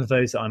was one of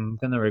those that I'm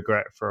going to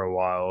regret for a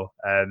while.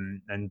 And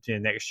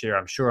next year,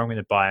 I'm sure I'm going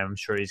to buy him. I'm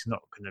sure he's going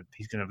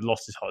to have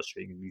lost his hot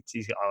streak.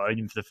 I'll own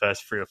him for the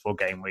first 3 or 4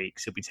 game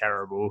weeks. It'll be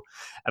terrible.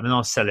 And then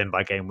I'll sell him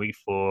by game week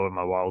 4 in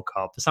my wild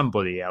card for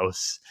somebody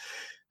else.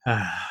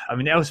 I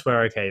mean,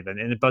 elsewhere, okay, then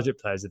in the budget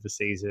players of the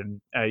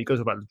season, you guys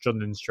talk about John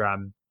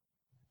Lundstram,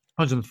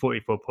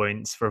 144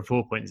 points for a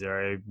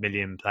 4.0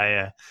 million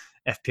player.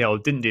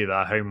 FPL didn't do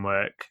their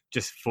homework,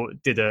 just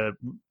that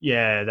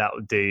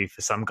would do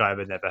for some guy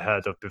they'd never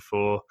heard of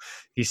before.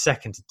 He's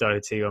second to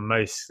Doherty on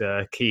most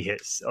key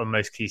hits, on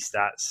most key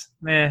stats.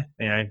 Yeah,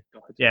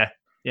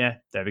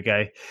 there we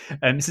go.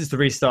 Since the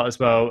restart as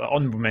well,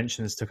 honourable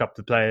mentions to a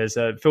couple of players.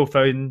 Phil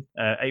Foden,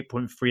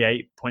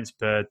 8.38 points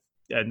per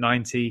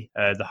 90,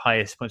 the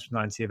highest points per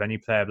 90 of any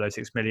player below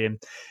 6 million.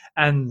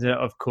 And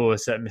of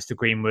course, Mr.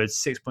 Greenwood,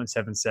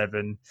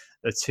 6.77,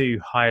 the 2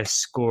 highest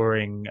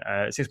scoring,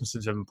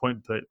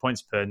 6.77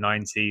 points per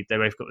 90. They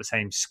both got the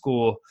same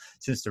score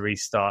since the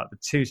restart, the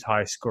 2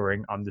 highest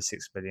scoring under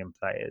 6 million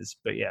players.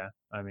 But yeah,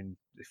 I mean,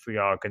 if we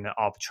are going to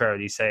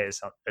arbitrarily say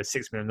it's a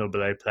 6 million or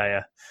below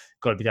player,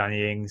 got to be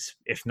Danny Ings.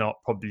 If not,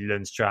 probably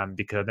Lundstram,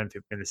 because I don't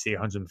think we're going to see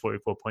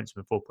 144 points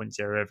from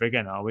 4.0 ever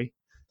again, are we?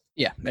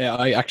 Yeah,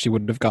 I actually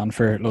would have gone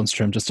for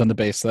Lundstram just on the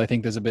base. So I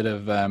think there's a bit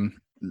of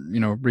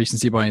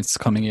recency bias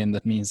coming in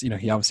that means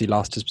he obviously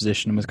lost his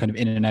position and was kind of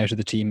in and out of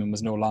the team and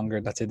was no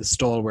longer, let's say, the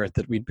stalwart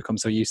that we'd become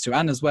so used to.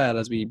 And as well,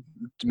 as we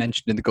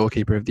mentioned in the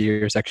goalkeeper of the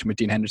year section with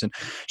Dean Henderson,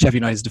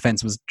 Sheffield United's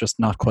defence was just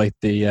not quite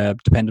the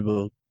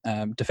dependable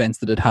defence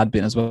that it had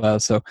been as well.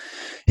 So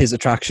his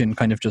attraction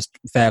kind of just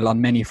fell on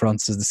many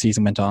fronts as the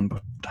season went on.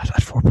 But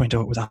at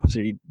 4.0, it was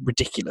absolutely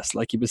ridiculous.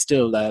 Like, he was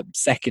still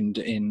second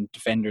in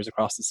defenders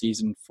across the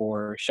season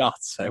for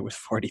shots with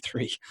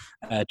 43,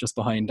 just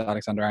behind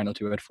Alexander Arnold,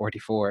 who had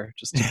 44.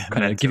 Just to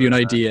kind of give you an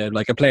idea,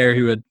 like a player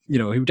who had,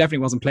 who definitely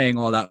wasn't playing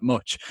all that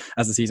much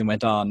as the season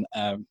went on,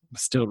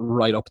 was still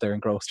right up there in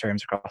gross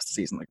terms across the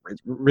season. Like,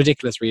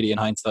 ridiculous, really, in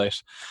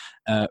hindsight.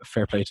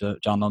 Fair play to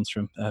John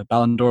Lundstram,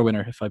 Ballon d'Or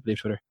winner, if I believe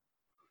Twitter.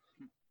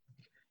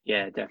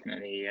 Yeah,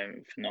 definitely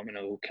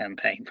phenomenal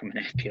campaign from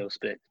an FPL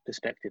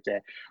perspective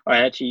there. I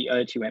actually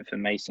went for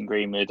Mason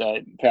Greenwood.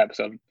 Perhaps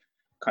I'm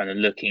kind of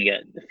looking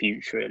at the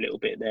future a little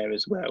bit there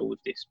as well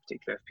with this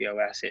particular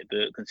FPL asset,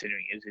 but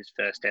considering it was his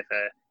first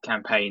ever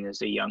campaign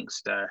as a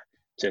youngster,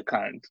 to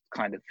kind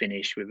of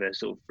finish with a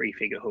sort of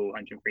 3-figure haul,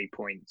 103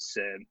 points,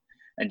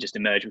 and just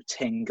emerge with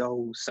 10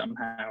 goals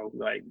somehow.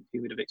 Like,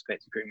 who would have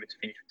expected Greenwood to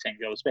finish with 10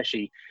 goals,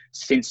 especially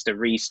since the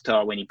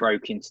restart when he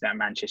broke into that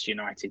Manchester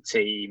United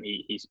team.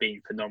 He's been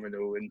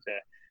phenomenal and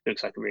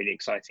looks like a really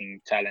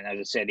exciting talent. As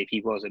I said, if he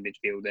was a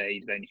midfielder,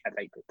 he'd only had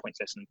 8 points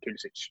less than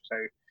Pulisic. So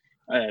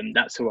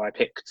that's who I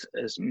picked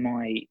as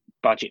my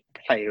budget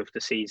player of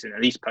the season,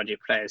 at least budget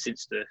player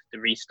since the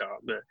restart.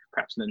 But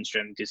perhaps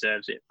Lundstram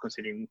deserves it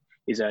considering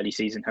his early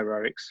season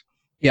heroics.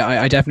 Yeah,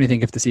 I definitely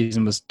think if the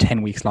season was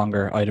 10 weeks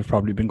longer, I'd have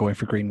probably been going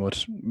for Greenwood,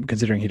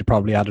 considering he'd have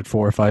probably added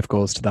 4 or 5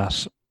 goals to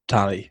that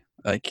tally.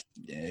 Like,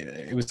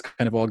 it was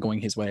kind of all going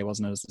his way,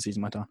 wasn't it, as the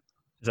season went on?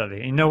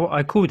 Exactly. You know what?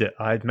 I called it.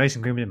 I had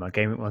Mason Greenwood in my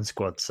Game Week 1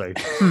 squad, so...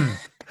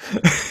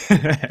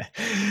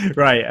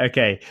 Right,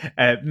 okay.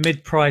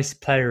 Mid-price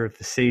player of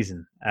the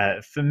season.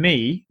 For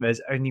me, there's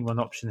only one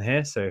option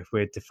here. So if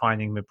we're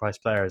defining mid-price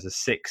player as a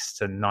 6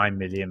 to 9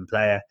 million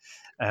player,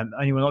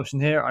 Only one option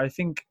here. I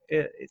think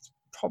it's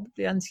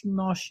probably Anthony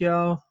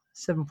Martial,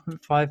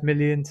 7.5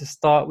 million to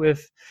start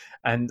with,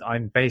 and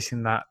I'm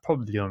basing that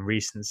probably on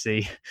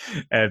recency.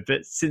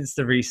 But since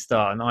the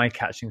restart, an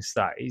eye-catching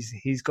stat,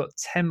 he's got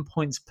 10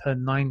 points per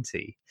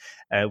 90,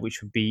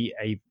 which would be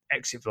a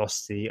exit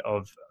velocity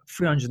of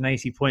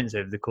 380 points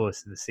over the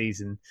course of the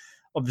season.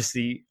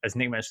 Obviously, as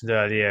Nick mentioned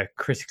earlier,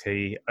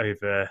 critically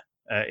over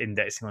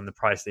indexing on the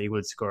price that he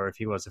would score if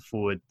he was a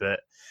forward, but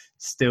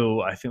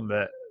still, I think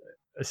that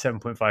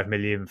 7.5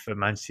 million for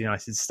Manchester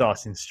United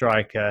starting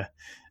striker,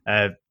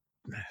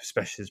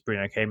 especially as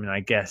Bruno came in,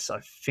 I guess I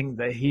think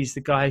that he's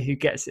the guy who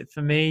gets it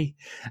for me,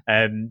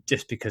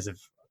 just because of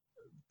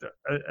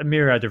a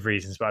myriad of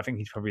reasons. But I think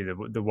he's probably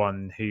the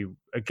one who,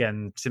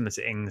 again, similar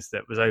to Ings,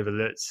 that was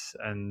overlooked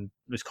and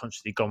was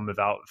consciously gone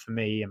without for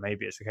me. And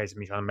maybe it's a case of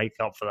me trying to make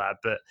up for that.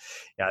 But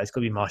yeah, it's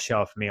got to be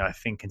Martial for me, I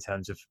think, in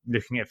terms of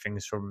looking at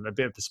things from a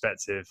bit of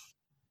perspective.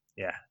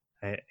 Yeah,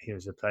 he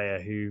was a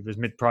player who was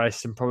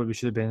mid-priced and probably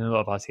should have been in a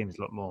lot of our teams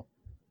a lot more.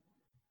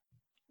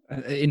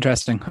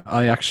 Interesting.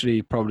 I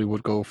actually probably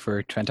would go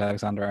for Trent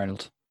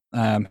Alexander-Arnold,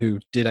 who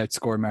did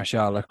outscore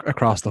Martial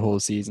across the whole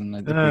season.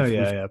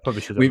 Probably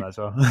should have done that as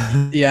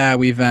well. Yeah,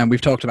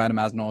 we've talked about him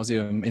ad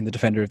nauseum in the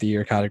Defender of the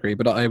Year category,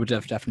 but I would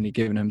have definitely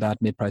given him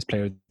that mid-price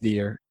Player of the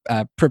Year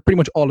for pretty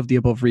much all of the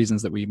above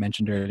reasons that we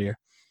mentioned earlier.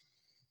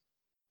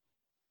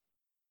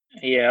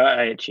 Yeah,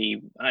 I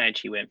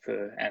actually went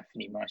for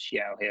Anthony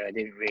Martial here. I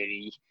didn't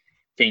really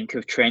think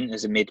of Trent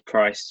as a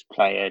mid-priced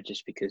player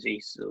just because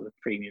he's sort of a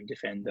premium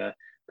defender.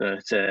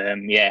 But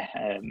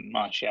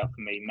Martial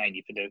for me,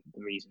 mainly for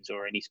the reasons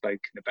already spoken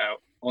about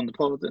on the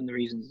pod and the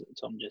reasons that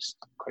Tom just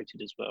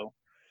quoted as well.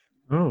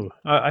 Oh,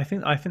 I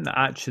think that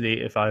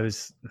actually, if I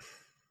was,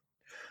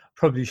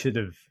 probably should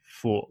have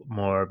thought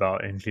more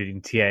about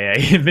including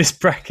TAA in this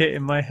bracket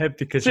in my head,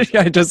 because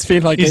I just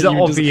feel like he's the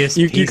obvious.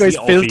 You guys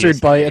filtered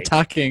by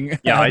attacking.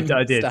 Yeah, I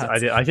did.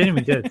 I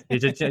genuinely did.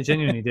 I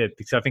genuinely did,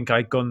 because I think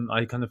I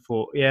kind of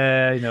thought,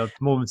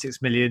 more than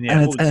 6 million.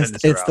 Yeah,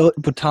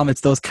 but Tom,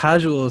 it's those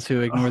casuals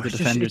who ignore the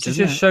defenders. It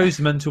just shows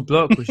the mental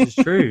block, which is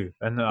true.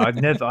 And I've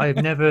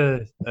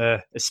never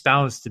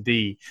espoused to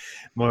be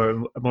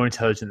more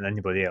intelligent than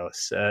anybody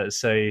else.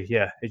 So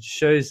yeah, it just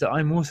shows that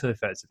I'm also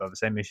affected by the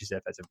same issues that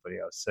affect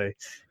everybody else. So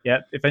yeah,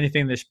 if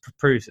anything, this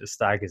proves that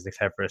Stag is the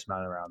cleverest man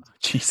around.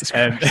 Jesus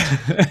Christ.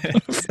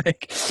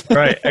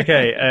 Right,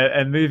 okay.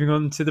 And moving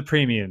on to the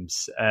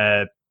premiums.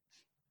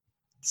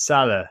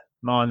 Salah,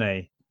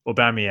 Mane,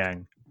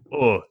 Aubameyang.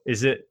 Or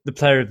is it the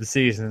player of the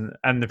season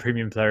and the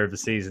premium player of the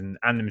season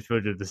and the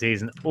midfielder of the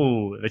season?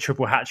 Oh, the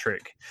triple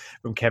hat-trick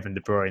from Kevin De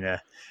Bruyne.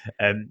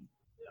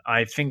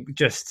 I think,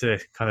 just to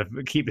kind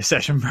of keep the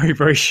session very,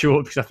 very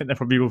short, because I think they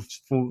probably will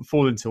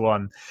fall into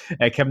one.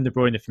 Kevin De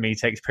Bruyne, for me,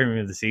 takes premium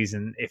of the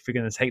season. If we're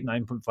going to take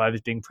 9.5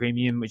 as being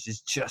premium, which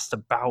is just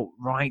about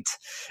right,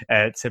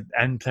 to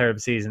end player of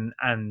the season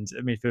and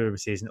midfielder of the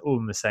season all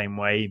in the same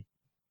way.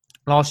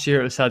 Last year,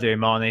 it was Sadio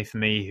Mane for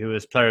me, who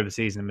was player of the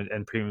season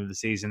and premium of the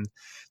season.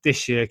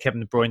 This year,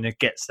 Kevin De Bruyne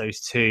gets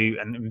those two,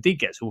 and indeed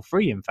gets all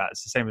three, in fact.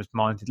 It's the same as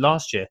Mane did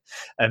last year.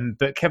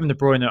 But Kevin De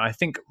Bruyne, I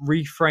think,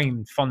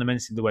 reframed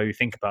fundamentally the way we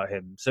think about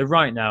him. So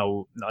right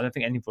now, I don't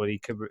think anybody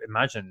could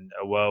imagine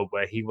a world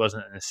where he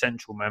wasn't an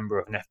essential member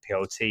of an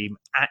FPL team,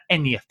 at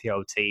any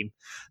FPL team.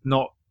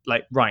 Not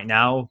like right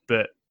now,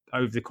 but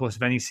over the course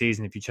of any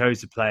season, if you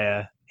chose a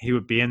player, he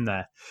would be in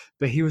there.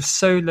 But he was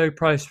so low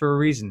priced for a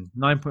reason,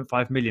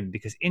 9.5 million,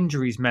 because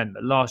injuries meant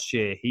that last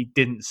year he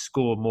didn't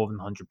score more than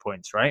 100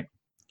 points, right?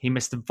 He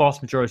missed the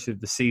vast majority of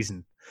the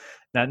season.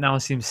 That now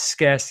seems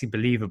scarcely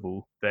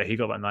believable that he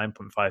got that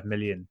 9.5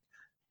 million.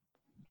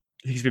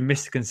 He's been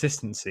Mr.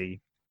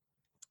 Consistency.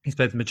 He's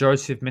played the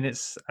majority of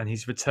minutes, and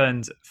he's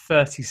returned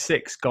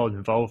 36 goal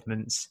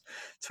involvements,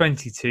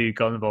 22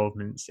 goal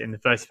involvements in the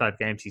 35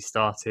 games he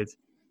started.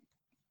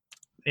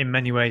 In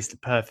many ways, the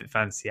perfect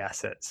fantasy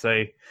asset.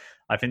 So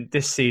I think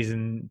this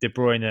season, De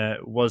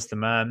Bruyne was the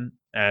man.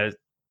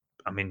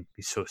 We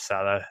saw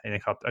Salah in a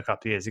couple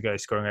of years ago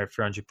scoring over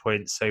 300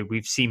 points. So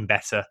we've seen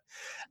better.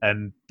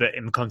 But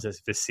in the context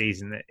of this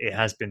season, it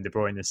has been De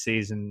Bruyne's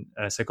season.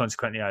 So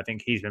consequently, I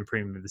think he's been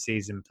premium of the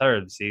season, player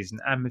of the season,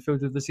 and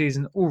midfielder of the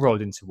season, all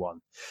rolled into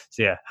one.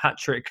 So yeah,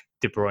 hat-trick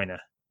De Bruyne.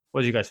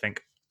 What do you guys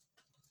think?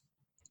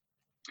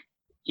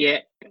 Yeah,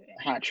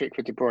 hat-trick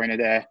for De Bruyne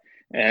there.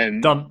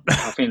 Done.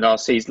 I think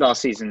last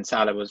season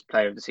Salah was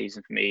player of the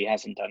season for me. He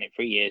hasn't done it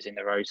 3 years in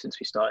a row since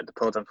we started the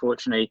pod,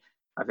 unfortunately.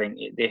 I think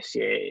this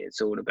year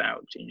it's all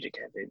about Ginger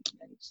Kevin,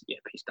 and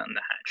he's done the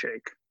hat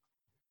trick.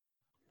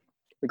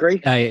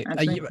 Agree? I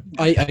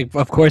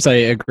of course I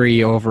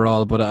agree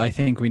overall, but I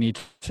think we need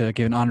to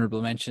give an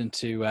honourable mention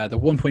to the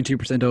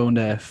 1.2% owned,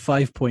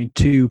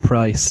 5.2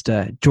 priced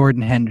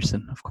Jordan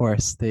Henderson. Of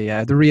course,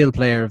 the real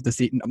player of the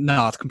season.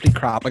 No, it's complete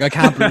crap. Like, I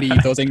can't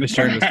believe those English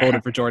journalists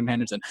voted for Jordan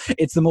Henderson.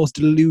 It's the most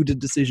deluded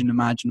decision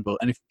imaginable.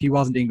 And if he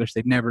wasn't English,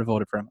 they'd never have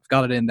voted for him. I've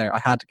got it in there. I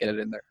had to get it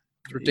in there.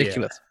 It's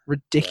ridiculous. Yeah.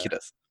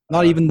 Ridiculous.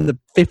 Not even the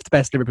 5th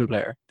best Liverpool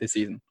player this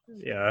season.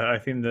 Yeah, I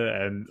think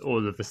that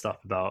all of the stuff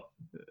about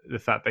the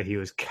fact that he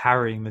was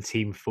carrying the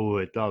team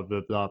forward, blah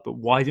blah blah. But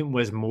why didn't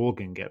Wes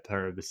Morgan get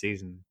Player of the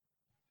Season?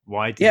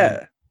 Why did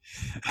yeah.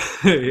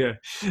 Yeah.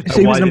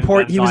 He was an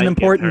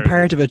important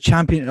part of a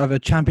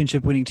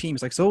championship winning team.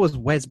 It's like, so was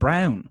Wes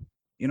Brown.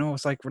 You know,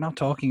 it's like, we're not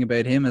talking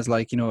about him as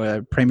like, you know,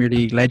 a Premier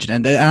League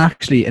legend. And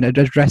actually, and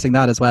addressing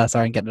that as well,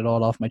 sorry, I'm getting it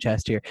all off my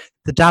chest here.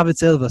 The David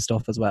Silva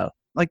stuff as well.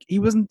 Like, he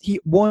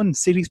won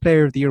City's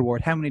Player of the Year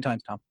award how many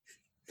times, Tom?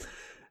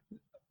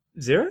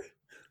 0?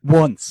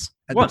 Once.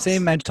 At the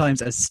same amount of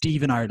times as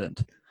Stephen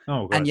Ireland.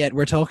 Oh, God. And yet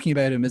we're talking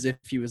about him as if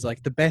he was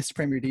like the best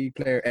Premier League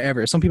player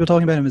ever. Some people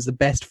talking about him as the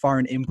best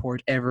foreign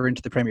import ever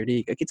into the Premier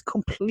League. Like, it's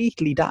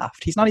completely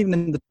daft. He's not even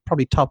in the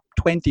probably top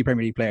 20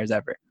 Premier League players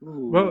ever.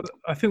 Well,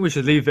 I think we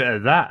should leave it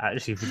at that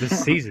actually for this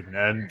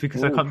season,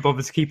 because I can't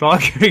bother to keep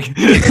arguing.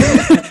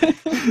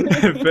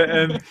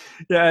 But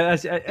yeah,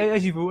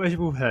 as you've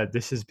all heard,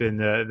 this has been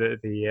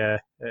the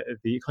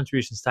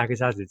contribution Stag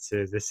has added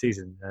to this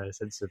season, a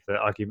sense of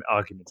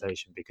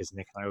argumentation, because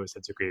Nick and I always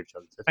tend to agree with each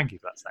other. So thank you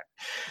for that, Stag.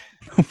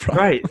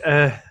 Right,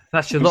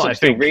 that's your lot. I'm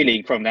still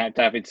reeling from that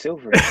David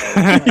Silva.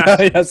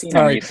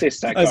 Sorry.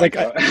 I was like,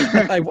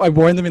 I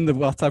warned them in the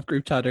WhatsApp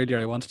group chat earlier.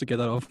 I wanted to get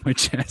that off my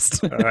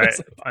chest. All right,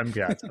 I'm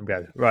glad.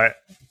 Right,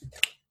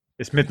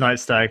 it's midnight,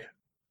 Stag.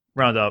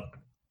 Round up.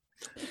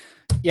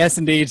 Yes,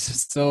 indeed.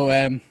 So,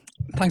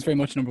 thanks very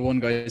much, number one,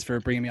 guys, for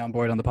bringing me on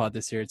board on the pod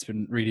this year. It's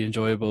been really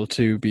enjoyable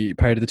to be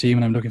part of the team,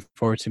 and I'm looking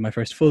forward to my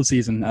first full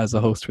season as a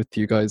host with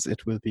you guys.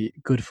 It will be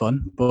good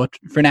fun. But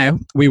for now,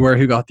 we were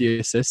Who Got the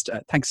Assist.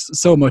 Thanks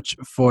so much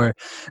for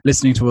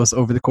listening to us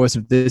over the course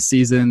of this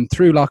season,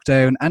 through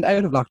lockdown and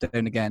out of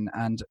lockdown again.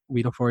 And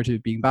we look forward to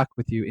being back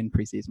with you in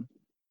pre-season.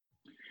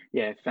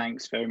 Yeah,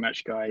 thanks very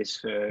much, guys,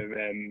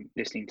 for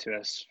listening to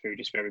us through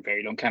this very,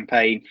 very long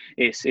campaign.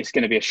 It's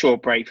going to be a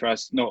short break for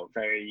us, not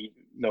very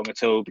long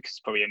at all, because it's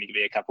probably only going to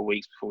be a couple of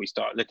weeks before we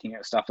start looking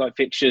at stuff like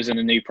fixtures and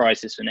the new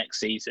prices for next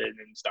season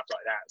and stuff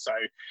like that. So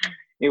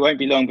it won't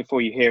be long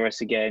before you hear us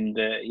again.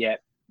 But yeah,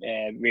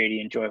 really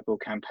enjoyable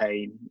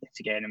campaign yet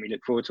again, and we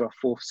look forward to our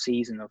 4th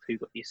season of Who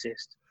Got the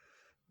Assist.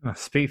 Oh,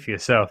 speak for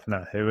yourself.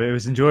 No, it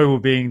was enjoyable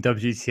being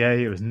WGTA.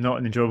 It was not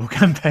an enjoyable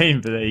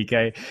campaign, but there you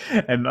go.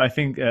 I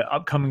think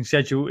upcoming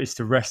schedule is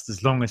to rest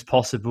as long as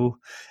possible.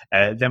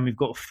 Then we've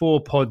got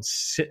 4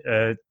 pods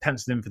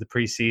penciled in for the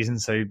pre-season,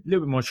 so a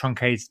little bit more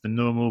truncated than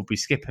normal. We'll be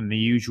skipping the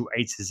usual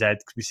A to Z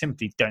because we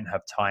simply don't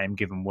have time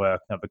given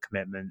work and other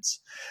commitments.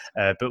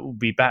 But we'll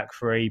be back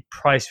for a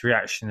price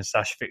reaction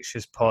 /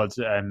 fixtures pod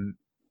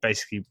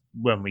basically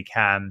when we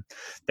can.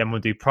 Then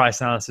we'll do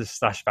price analysis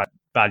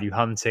 / value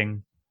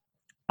hunting,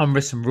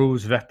 unwritten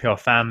rules of FPL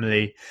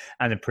family,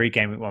 and a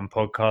pre-game week 1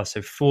 podcast.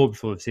 So 4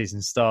 before the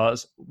season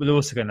starts. I'll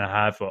also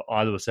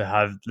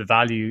have the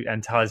value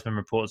and talisman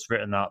reports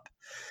written up.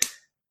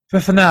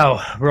 But for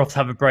now, we're off to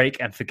have a break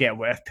and forget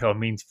what FPL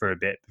means for a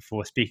bit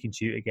before speaking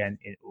to you again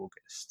in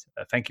August.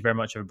 Thank you very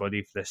much,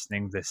 everybody, for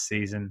listening this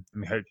season,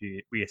 and we hope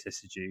we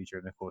assisted you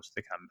during the course of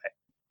the campaign.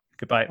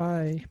 Goodbye.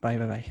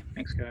 Bye.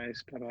 Thanks,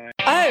 guys. Bye-bye.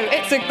 Oh,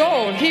 it's a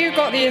goal. Who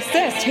got the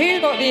assist?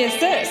 Who got the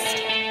assist?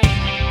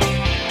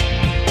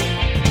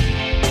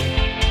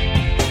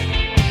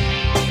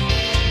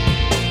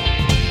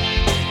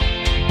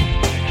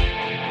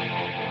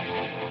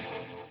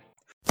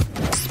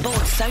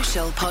 Sports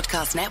Social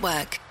Podcast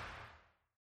Network.